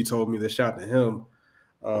Lowski told me this, shout out to him,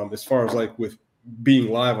 as far as like with being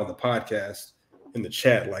live on the podcast in the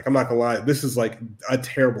chat, like I'm not gonna lie, this is like a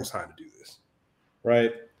terrible time to do this,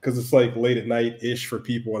 right? Because it's like late at night-ish for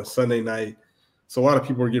people on a Sunday night. So a lot of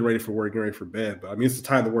people are getting ready for work, getting ready for bed. But I mean, it's the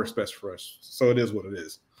time that works best for us. So it is what it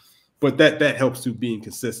is. But that helps to being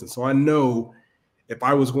consistent. So I know if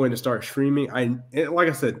I was going to start streaming, like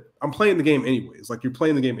I said, I'm playing the game anyways. Like you're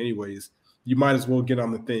playing the game anyways. You might as well get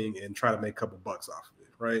on the thing and try to make a couple bucks off of it,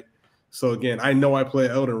 right? So again, I know I play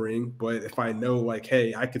Elden Ring, but if I know like,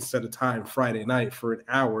 hey, I could set a time Friday night for an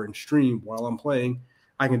hour and stream while I'm playing,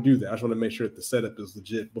 I can do that. I just want to make sure that the setup is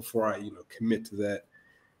legit before I, commit to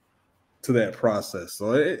that process.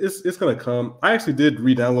 So it's gonna come. I actually did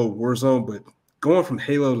re-download Warzone, but going from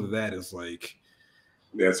Halo to that is like,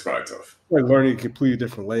 yeah, it's probably tough. Like learning a completely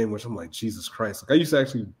different language. I'm like, Jesus Christ. Like I used to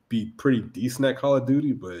actually be pretty decent at Call of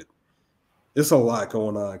Duty, but it's a lot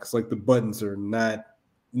going on because like the buttons are not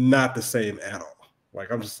the same at all.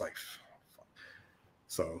 Like I'm just like,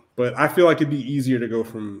 so. But I feel like it'd be easier to go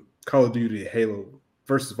from Call of Duty to Halo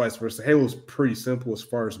versus vice versa. Halo's pretty simple as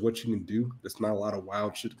far as what you can do. There's not a lot of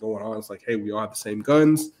wild shit going on. It's like, hey, we all have the same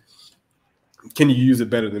guns. Can you use it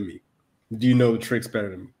better than me? Do you know the tricks better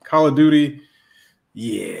than me? Call of Duty,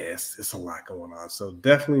 yes, it's a lot going on. So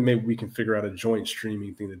definitely maybe we can figure out a joint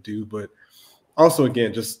streaming thing to do. But also,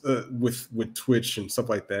 again, just with Twitch and stuff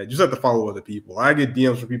like that, you just have to follow other people. I get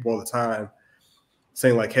DMs from people all the time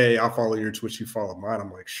saying like, hey, I'll follow your Twitch, you follow mine.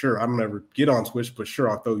 I'm like, sure, I don't ever get on Twitch, but sure,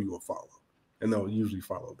 I'll throw you a follow. And they'll usually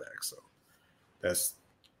follow back. So that's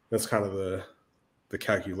kind of the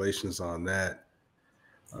calculations on that.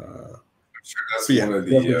 I'm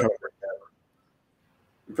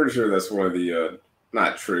pretty sure that's one of the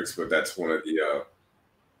not tricks, but that's one of the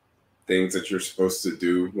things that you're supposed to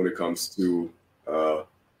do when it comes to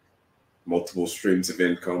multiple streams of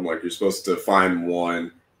income. Like you're supposed to find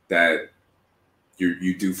one that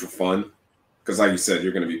you do for fun. Because like you said,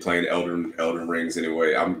 you're going to be playing Elden Rings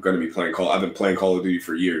anyway. I've been playing Call of Duty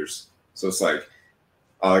for years. So it's like,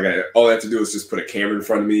 all I have to do is just put a camera in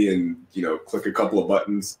front of me and, click a couple of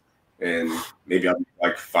buttons and maybe I'll make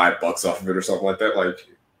like $5 off of it or something like that. Like,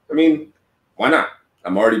 I mean, why not?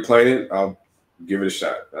 I'm already playing it. I'll give it a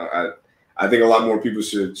shot. I think a lot more people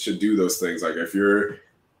should do those things. Like if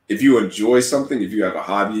you enjoy something, if you have a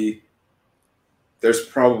hobby, there's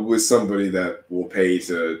probably somebody that will pay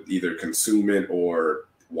to either consume it or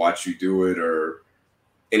watch you do it or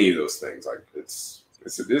any of those things. Like it's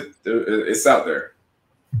out there.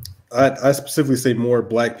 I specifically say more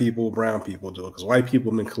black people, brown people do it because white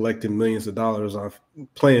people have been collecting millions of dollars off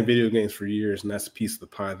playing video games for years, and that's a piece of the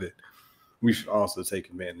pie that we should also take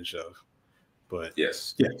advantage of. But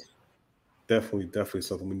yes, yeah, definitely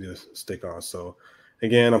something we need to stick on. So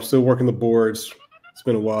again, I'm still working the boards. It's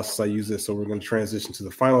been a while since I used it, so we're going to transition to the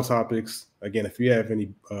final topics. Again, if you have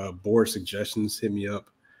any board suggestions, hit me up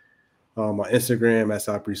on my Instagram at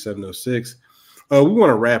Opry706. We want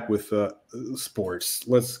to wrap with sports.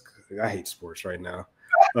 I hate sports right now,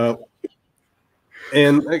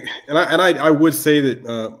 and I would say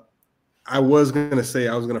that I was going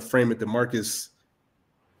to frame it that Marcus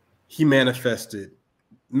he manifested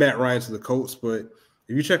Matt Ryan to the Colts, but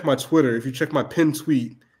if you check my Twitter, if you check my pinned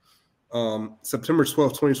tweet. September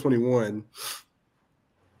 12th, 2021,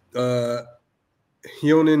 Hyonin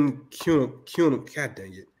Kyuno, god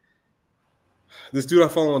dang it. This dude I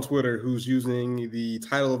follow on Twitter who's using the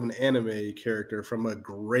title of an anime character from a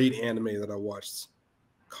great anime that I watched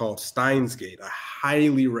called Steins Gate. I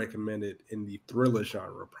highly recommend it in the thriller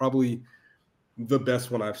genre. Probably the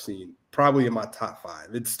best one I've seen. Probably in my top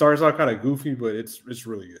 5. It starts out kind of goofy, but it's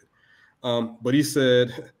really good. But he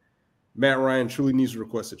said Matt Ryan truly needs to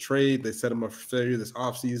request a trade. They set him up for failure this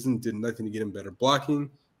offseason, did nothing to get him better blocking.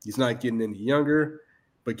 He's not getting any younger,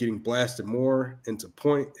 but getting blasted more. And to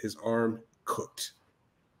point, his arm cooked.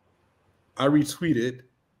 I retweeted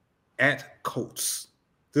at Colts.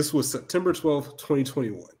 This was September 12th,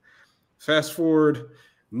 2021. Fast forward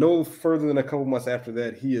no further than a couple months after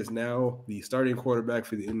that, he is now the starting quarterback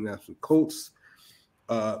for the Indianapolis Colts.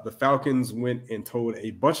 The Falcons went and told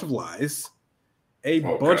a bunch of lies.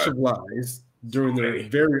 Of lies during their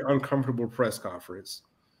very uncomfortable press conference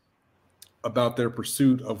about their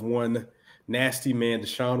pursuit of one nasty man,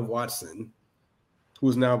 Deshaun Watson, who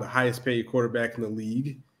is now the highest paid quarterback in the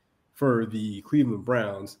league for the Cleveland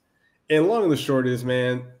Browns. And long and the short is,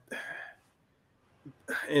 man,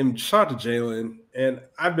 and shout out to Jalen, and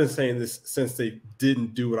I've been saying this since they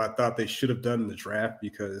didn't do what I thought they should have done in the draft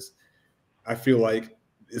because I feel like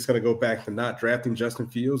it's going to go back to not drafting Justin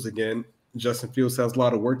Fields again. Justin Fields has a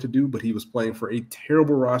lot of work to do, but he was playing for a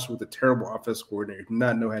terrible roster with a terrible offensive coordinator. Did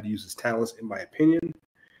not know how to use his talents, in my opinion,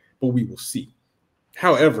 but we will see.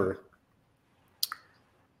 However,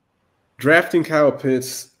 drafting Kyle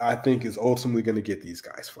Pitts, I think, is ultimately going to get these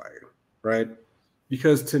guys fired, right?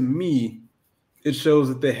 Because to me, it shows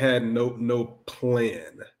that they had no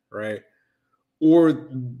plan, right? or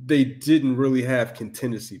they didn't really have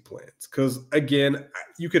contingency plans. Because, again,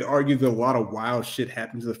 you could argue that a lot of wild shit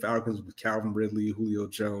happened to the Falcons with Calvin Ridley, Julio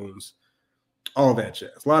Jones, all that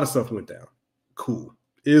jazz. A lot of stuff went down. Cool.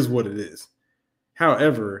 It is what it is.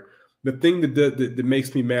 However, the thing that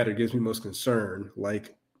makes me mad or gives me most concern,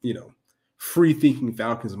 like, free-thinking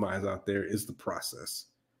Falcons minds out there, is the process.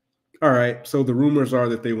 All right, so the rumors are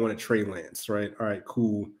that they wanted Trey Lance, right? All right,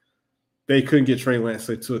 cool. They couldn't get Trey Lance,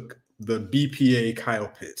 so they took the BPA Kyle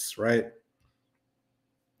Pitts, right?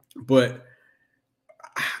 But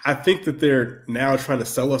I think that they're now trying to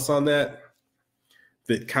sell us on that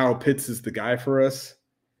Kyle Pitts is the guy for us.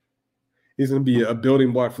 He's going to be a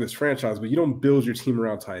building block for this franchise, but you don't build your team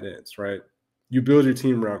around tight ends, right? You build your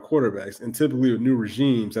team around quarterbacks, and typically with new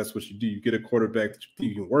regimes, that's what you do. You get a quarterback that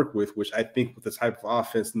you can work with, which I think with the type of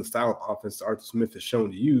offense and the style of offense Arthur Smith has shown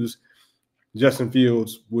to use, Justin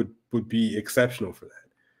Fields would be exceptional for that.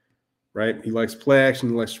 Right? He likes play action.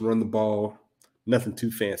 He likes to run the ball. Nothing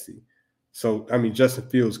too fancy. So, Justin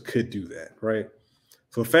Fields could do that, right?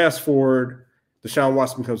 So fast forward, Deshaun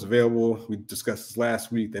Watson becomes available. We discussed this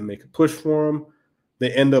last week. They make a push for him.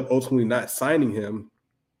 They end up ultimately not signing him.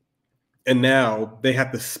 And now they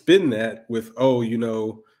have to spin that with, we've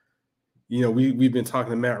been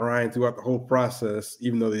talking to Matt Ryan throughout the whole process,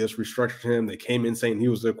 even though they just restructured him. They came in saying he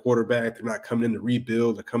was their quarterback. They're not coming in to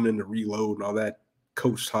rebuild. They're coming in to reload and all that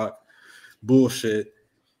coach talk bullshit.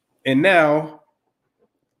 And now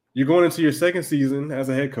you're going into your second season as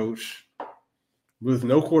a head coach with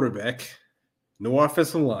no quarterback, no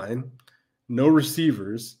offensive line, no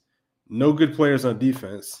receivers, no good players on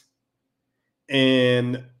defense,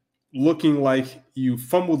 and looking like you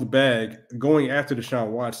fumbled the bag going after Deshaun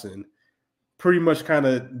Watson. Pretty much kind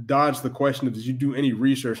of dodged the question of, did you do any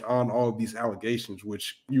research on all of these allegations,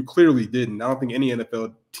 which you clearly didn't. I don't think any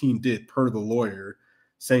NFL team did, per the lawyer,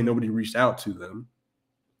 saying nobody reached out to them.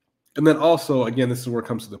 And then also, again, this is where it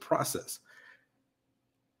comes to the process.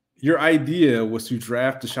 Your idea was to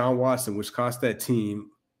draft Deshaun Watson, which cost that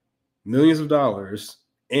team millions of dollars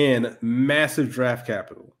and massive draft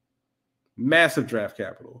capital. Massive draft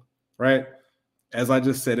capital, right? As I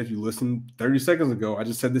just said, if you listened 30 seconds ago, I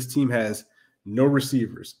just said this team has no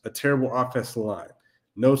receivers, a terrible offensive line,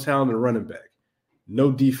 no talented running back,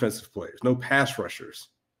 no defensive players, no pass rushers.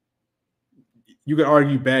 You could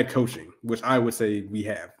argue bad coaching, which I would say we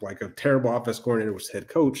have, like a terrible offense coordinator was head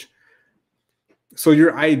coach. So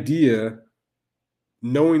your idea,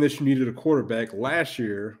 knowing that you needed a quarterback last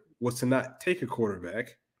year, was to not take a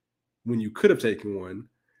quarterback when you could have taken one,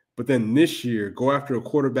 but then this year go after a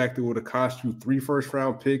quarterback that would have cost you 3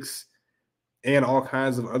 first-round picks and all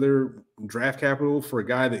kinds of other draft capital for a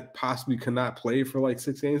guy that possibly could not play for like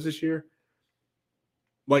 6 games this year.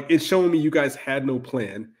 Like, it's showing me you guys had no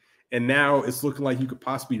plan. And now it's looking like you could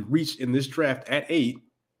possibly reach in this draft at 8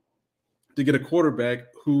 to get a quarterback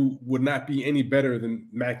who would not be any better than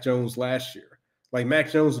Mac Jones last year. Like,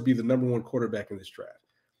 Mac Jones would be the number 1 quarterback in this draft.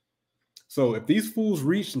 So if these fools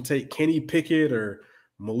reach and take Kenny Pickett or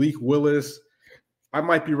Malik Willis, I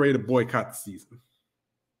might be ready to boycott the season.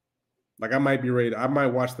 Like, I might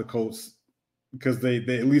watch the Colts because they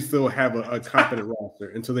at least still have a competent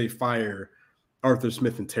roster until they fire Arthur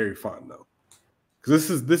Smith and Terry Fontenot.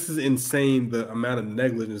 Because this is insane, the amount of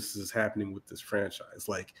negligence is happening with this franchise.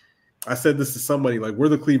 Like, I said this to somebody, like, we're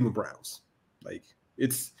the Cleveland Browns. Like,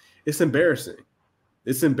 it's embarrassing.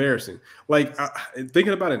 It's embarrassing. Like,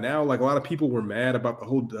 thinking about it now, like, a lot of people were mad about the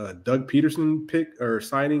whole Doug Peterson pick or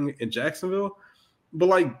signing in Jacksonville. But,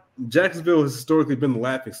 like, Jacksonville has historically been the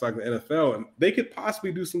laughingstock of the NFL, and they could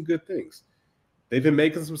possibly do some good things. They've been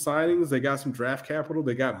making some signings. They got some draft capital.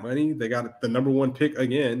 They got money. They got the number 1 pick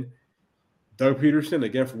again. Doug Peterson,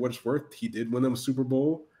 again, for what it's worth, he did win them a Super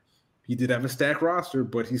Bowl. He did have a stacked roster,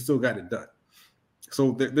 but he still got it done.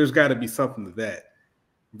 So there's got to be something to that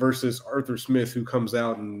versus Arthur Smith, who comes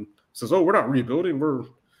out and says, we're not rebuilding.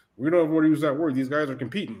 We don't want to use that word. These guys are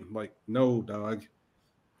competing. Like, no, dog.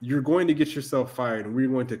 You're going to get yourself fired, and we're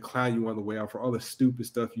going to clown you on the way out for all the stupid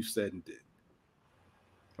stuff you said and did.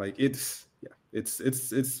 Like, it's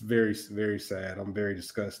very, very sad. I'm very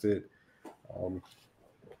disgusted.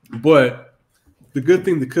 But the good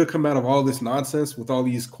thing that could come out of all this nonsense with all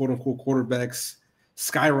these quote-unquote quarterbacks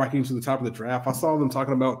skyrocketing to the top of the draft, I saw them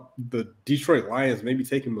talking about the Detroit Lions maybe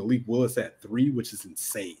taking Malik Willis at 3, which is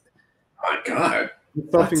insane. My God.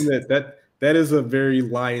 It's something that is a very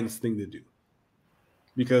Lions thing to do.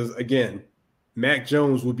 Because, again, Mac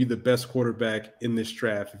Jones would be the best quarterback in this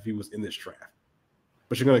draft if he was in this draft.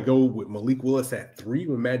 But you're going to go with Malik Willis at 3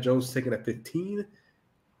 when Matt Jones is taken at 15?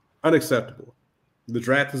 Unacceptable. The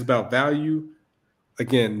draft is about value.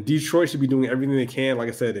 Again, Detroit should be doing everything they can. Like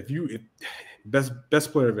I said, if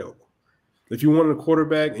best player available. If you wanted a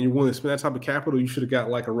quarterback and you're willing to spend that type of capital, you should have got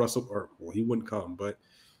like a Russell. Or well, he wouldn't come, but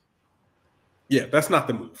yeah, that's not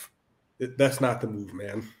the move. That's not the move,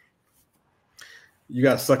 man. You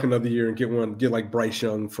got to suck another year and get like Bryce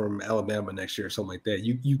Young from Alabama next year or something like that.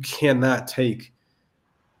 You cannot take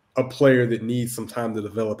a player that needs some time to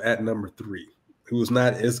develop at number 3, who was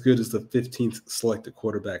not as good as the 15th selected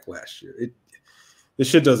quarterback last year. This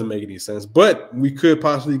shit doesn't make any sense. But we could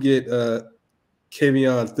possibly get Kayvon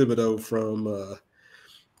Thibodeau from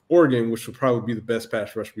Oregon, which will probably be the best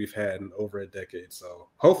pass rush we've had in over a decade. So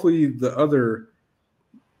hopefully the other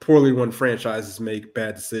poorly run franchises make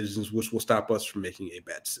bad decisions, which will stop us from making a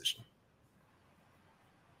bad decision.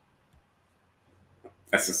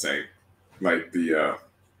 That's the same. Like the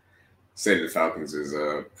state of the Falcons is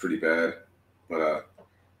pretty bad, but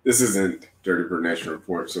this isn't Dirty Bird Nation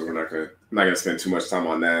Report, so I'm not gonna spend too much time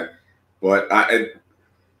on that. But I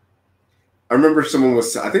remember someone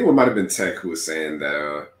I think it might have been Tech who was saying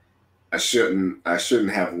that I shouldn't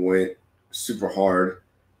have went super hard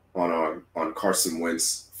on Carson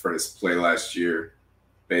Wentz for his play last year,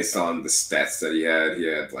 based on the stats that he had. He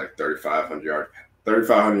had like 3,500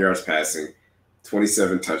 yards passing,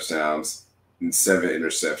 27 touchdowns, and 7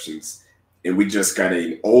 interceptions. And we just got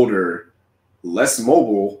an older, less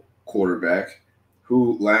mobile quarterback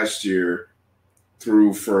who last year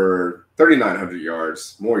threw for 3,900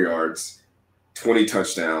 yards, more yards, 20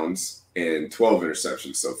 touchdowns, and 12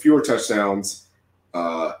 interceptions. So fewer touchdowns,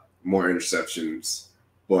 more interceptions,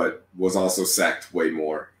 but was also sacked way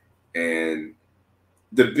more. And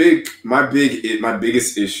my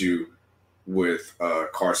biggest issue with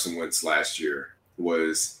Carson Wentz last year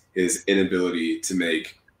was his inability to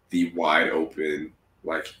make the wide open,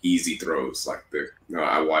 like easy throws. Like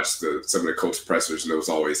I watched some of the coach pressers, and it was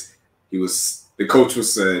always the coach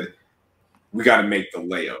said, we got to make the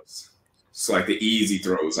layups. So like the easy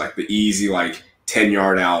throws, like the easy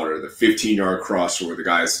 10-yard out or the 15-yard cross where the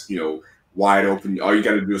guy's wide open. All you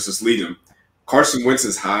got to do is just lead him. Carson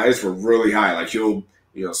Wentz's highs were really high. Like he'll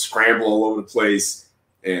scramble all over the place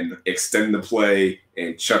and extend the play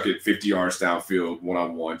and chuck it 50 yards downfield,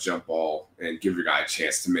 one-on-one jump ball, and give your guy a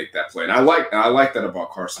chance to make that play. And I like that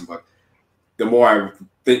about Carson. But the more I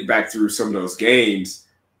think back through some of those games,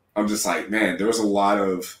 I'm just like, man, there was a lot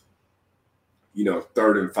of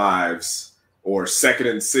 3rd and 5s or 2nd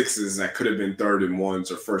and 6s that could have been 3rd and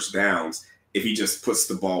 1s or first downs if he just puts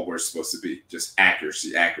the ball where it's supposed to be. Just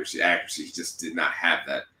accuracy. He just did not have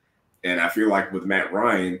that. And I feel like with Matt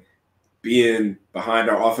Ryan being behind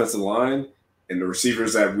our offensive line and the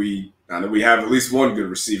receivers that I know we have at least one good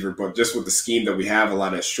receiver, but just with the scheme that we have, a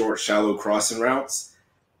lot of short, shallow crossing routes,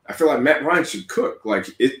 I feel like Matt Ryan should cook. Like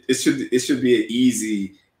it should be an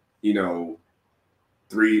easy,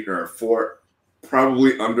 3 or 4,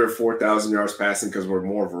 probably under 4,000 yards passing because we're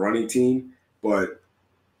more of a running team. But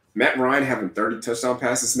Matt Ryan having 30 touchdown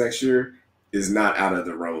passes next year is not out of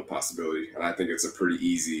the realm of possibility. And I think it's a pretty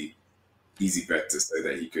easy bet to say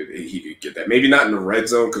that he could get that. Maybe not in the red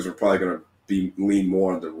zone because we're probably going to lean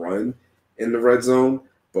more on the run in the red zone.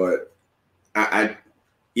 But I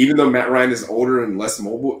even though Matt Ryan is older and less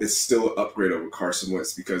mobile, it's still an upgrade over Carson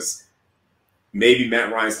Wentz because maybe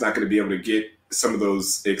Matt Ryan's not going to be able to get some of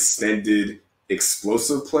those extended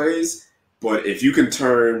explosive plays. But if you can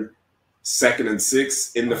turn 2nd and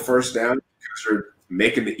 6 in the first down because you're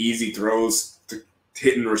making the easy throws to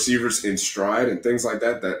hitting receivers in stride and things like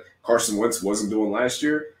that Carson Wentz wasn't doing last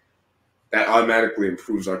year, that automatically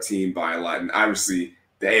improves our team by a lot. And obviously,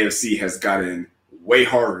 the AFC has gotten way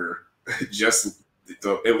harder just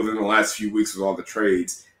within the last few weeks with all the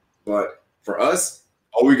trades. But for us,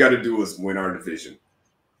 all we got to do is win our division,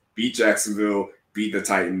 beat Jacksonville, beat the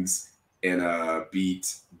Titans, and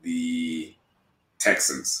beat the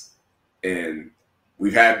Texans. And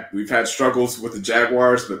we've had struggles with the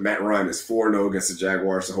Jaguars, but Matt Ryan is 4-0 against the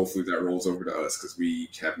Jaguars, so hopefully that rolls over to us because we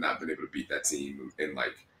have not been able to beat that team in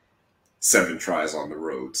 7 tries on the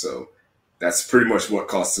road. So that's pretty much what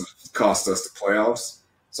cost us the playoffs.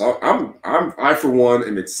 So I for one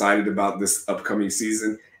am excited about this upcoming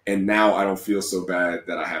season, and now I don't feel so bad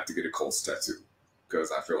that I have to get a Colts tattoo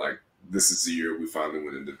because I feel like this is the year we finally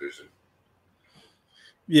win the division.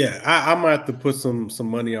 Yeah, I might have to put some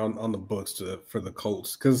money on the books for the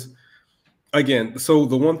Colts because, again, so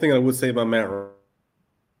the one thing I would say about Matt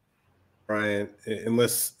Ryan,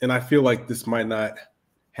 and I feel like this might not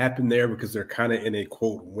happen there because they're kind of in a,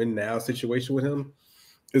 quote, win now situation with him,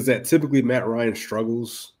 is that typically Matt Ryan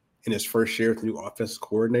struggles in his first year with the new offensive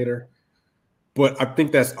coordinator. But I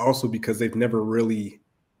think that's also because they've never really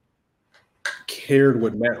cared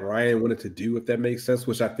what Matt Ryan wanted to do, if that makes sense,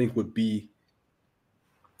 which I think would be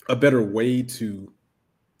a better way to,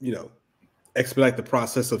 expedite the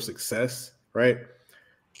process of success, right?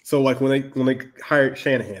 So like when they hired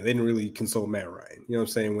Shanahan, they didn't really consult Matt Ryan. You know what I'm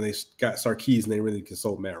saying? When they got Sarkisian, they really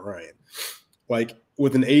consult Matt Ryan. Like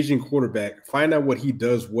with an aging quarterback, find out what he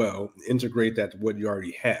does well, integrate that to what you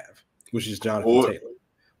already have, which is Jonathan Taylor,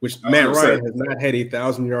 which Matt Ryan has not had a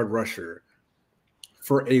 1,000-yard rusher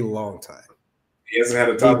for a long time. He hasn't had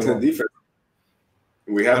a top 10 defense.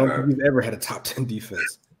 I don't think he's ever had a top 10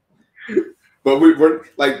 defense. But we're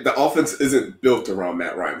like, the offense isn't built around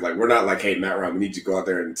Matt Ryan. Like, we're not like, hey, Matt Ryan, we need you to go out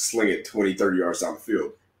there and sling it 20, 30 yards down the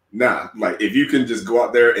field. Nah, like, if you can just go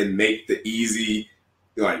out there and make the easy,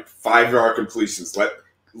 like, 5-yard completions,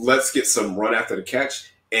 let's get some run after the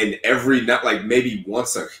catch, and not like maybe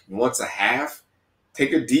once a half,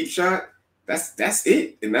 take a deep shot. That's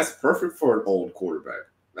it, and that's perfect for an old quarterback.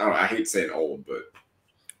 I hate saying old, but.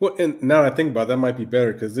 Well, and now that I think about it, that might be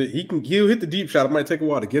better because he'll hit the deep shot. It might take a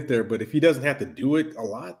while to get there, but if he doesn't have to do it a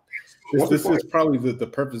lot, this is probably the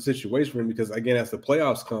perfect situation for him because, again, as the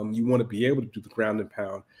playoffs come, you want to be able to do the ground and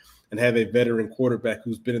pound and have a veteran quarterback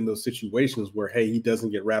who's been in those situations where, hey, he doesn't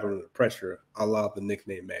get rattled under pressure, a la the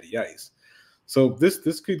nickname Matty Ice. So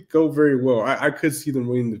this could go very well. I could see them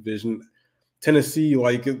winning the division. Tennessee,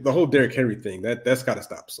 like the whole Derrick Henry thing, that's got to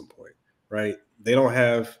stop at some point, right? They don't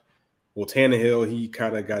have – well, Tannehill, he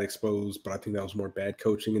kind of got exposed, but I think that was more bad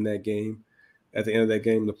coaching in that game, at the end of that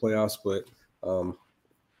game in the playoffs. But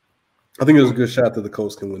I think it was a good shot that the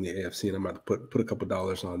Colts can win the AFC, and I'm about to put a couple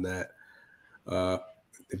dollars on that.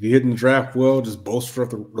 If you hit in the draft well, just bolster up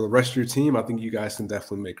the rest of your team. I think you guys can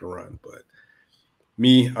definitely make a run. But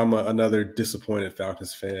me, I'm another disappointed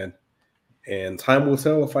Falcons fan, and time will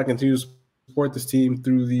tell if I continue to support this team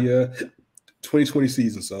through the 2020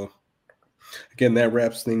 season. So. Again, that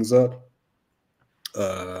wraps things up.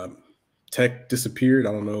 Tech disappeared.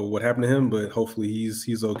 I don't know what happened to him, but hopefully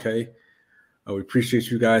he's okay. We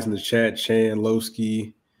appreciate you guys in the chat. Chan,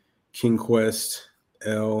 Lowski, King Quest,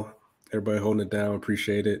 L, everybody holding it down.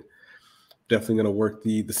 Appreciate it. Definitely going to work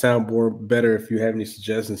the soundboard better. If you have any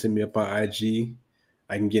suggestions, hit me up on IG.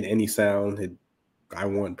 I can get any sound I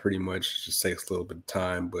want pretty much. It just takes a little bit of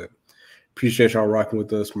time, but appreciate y'all rocking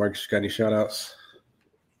with us. Marcus, you got any shout-outs?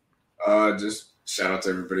 Just shout out to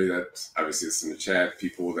everybody that obviously is in the chat,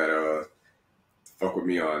 people that fuck with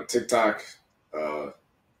me on TikTok,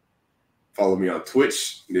 follow me on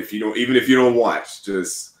Twitch. And even if you don't watch,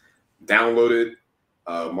 just download it,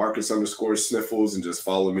 Marcus_Sniffles, and just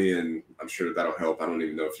follow me, and I'm sure that'll help. I don't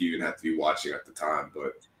even know if you even have to be watching at the time,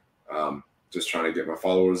 but just trying to get my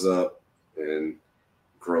followers up and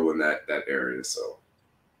grow in that area. So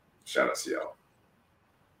shout out to y'all.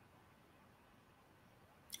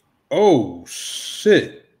 Oh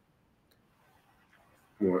shit.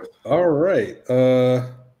 What? All right.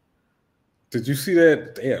 Did you see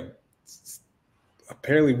that? Damn.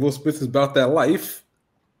 Apparently Will Smith is about that life.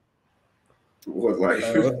 What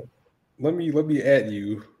life? Let me add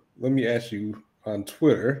you. Let me ask you on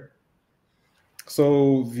Twitter.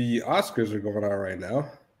 So the Oscars are going on right now.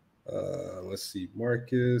 Let's see,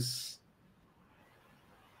 Marcus.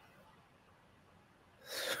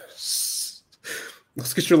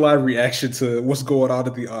 Let's get your live reaction to what's going on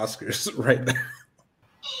at the Oscars right now.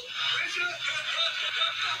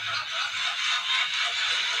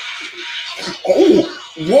 Oh,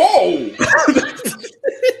 whoa!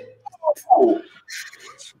 Oh.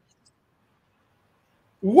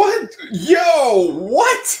 What? Yo,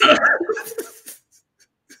 what?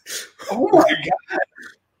 Oh my god!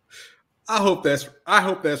 I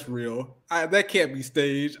hope that's real. That can't be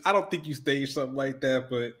staged. I don't think you staged something like that,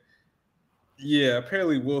 but. Yeah,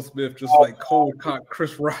 apparently Will Smith just cold cocked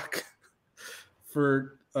Chris Rock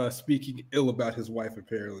for speaking ill about his wife,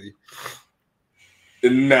 apparently.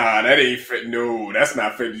 Nah, that ain't fit. No, that's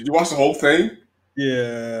not fit. Did you watch the whole thing?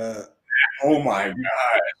 Yeah. Oh my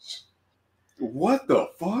gosh. What the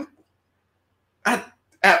fuck?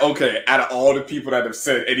 Okay, out of all the people that have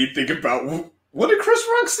said anything about what did Chris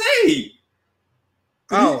Rock say?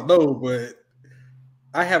 I don't know, but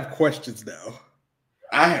I have questions now.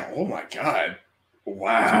 Oh my god!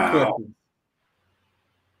 Wow.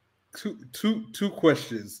 Two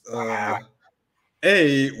questions.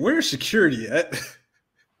 A, where's security at?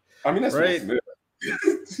 I mean, that's right.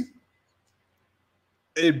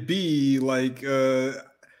 And B,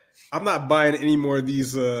 I'm not buying any more of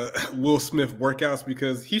these Will Smith workouts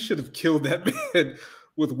because he should have killed that man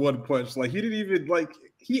with one punch. Like he didn't even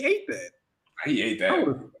he ate that. He ate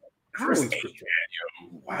that. Chris ate that,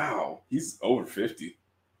 yo. Wow, he's over 50.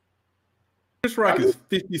 Chris Rock is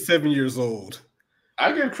 57 years old.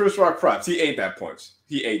 I give Chris Rock props. He ate that punch.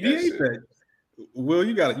 He ate that. Will,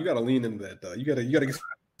 you gotta lean into that though. You gotta get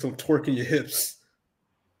some twerking your hips.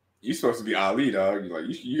 You supposed to be Ali, dog. You're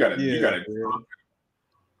like you gotta Man.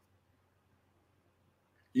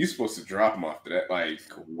 you supposed to drop him off to that. Like,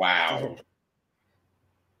 wow.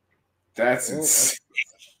 That's insane.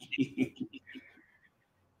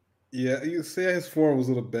 Yeah, you see his form was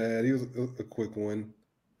a little bad. He was a quick one.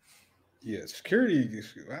 Yeah, security.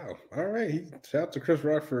 Wow. All right. Shout out to Chris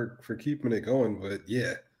Rock for keeping it going. But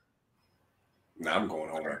yeah. Nah, I'm going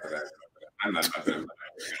home after that. I'm not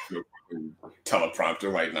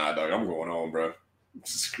teleprompter. Like, nah, dog. I'm going home, bro.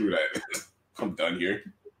 Screw that. I'm done here.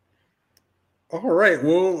 All right.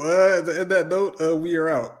 Well, on that note, we are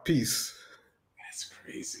out. Peace. That's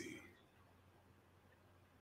crazy.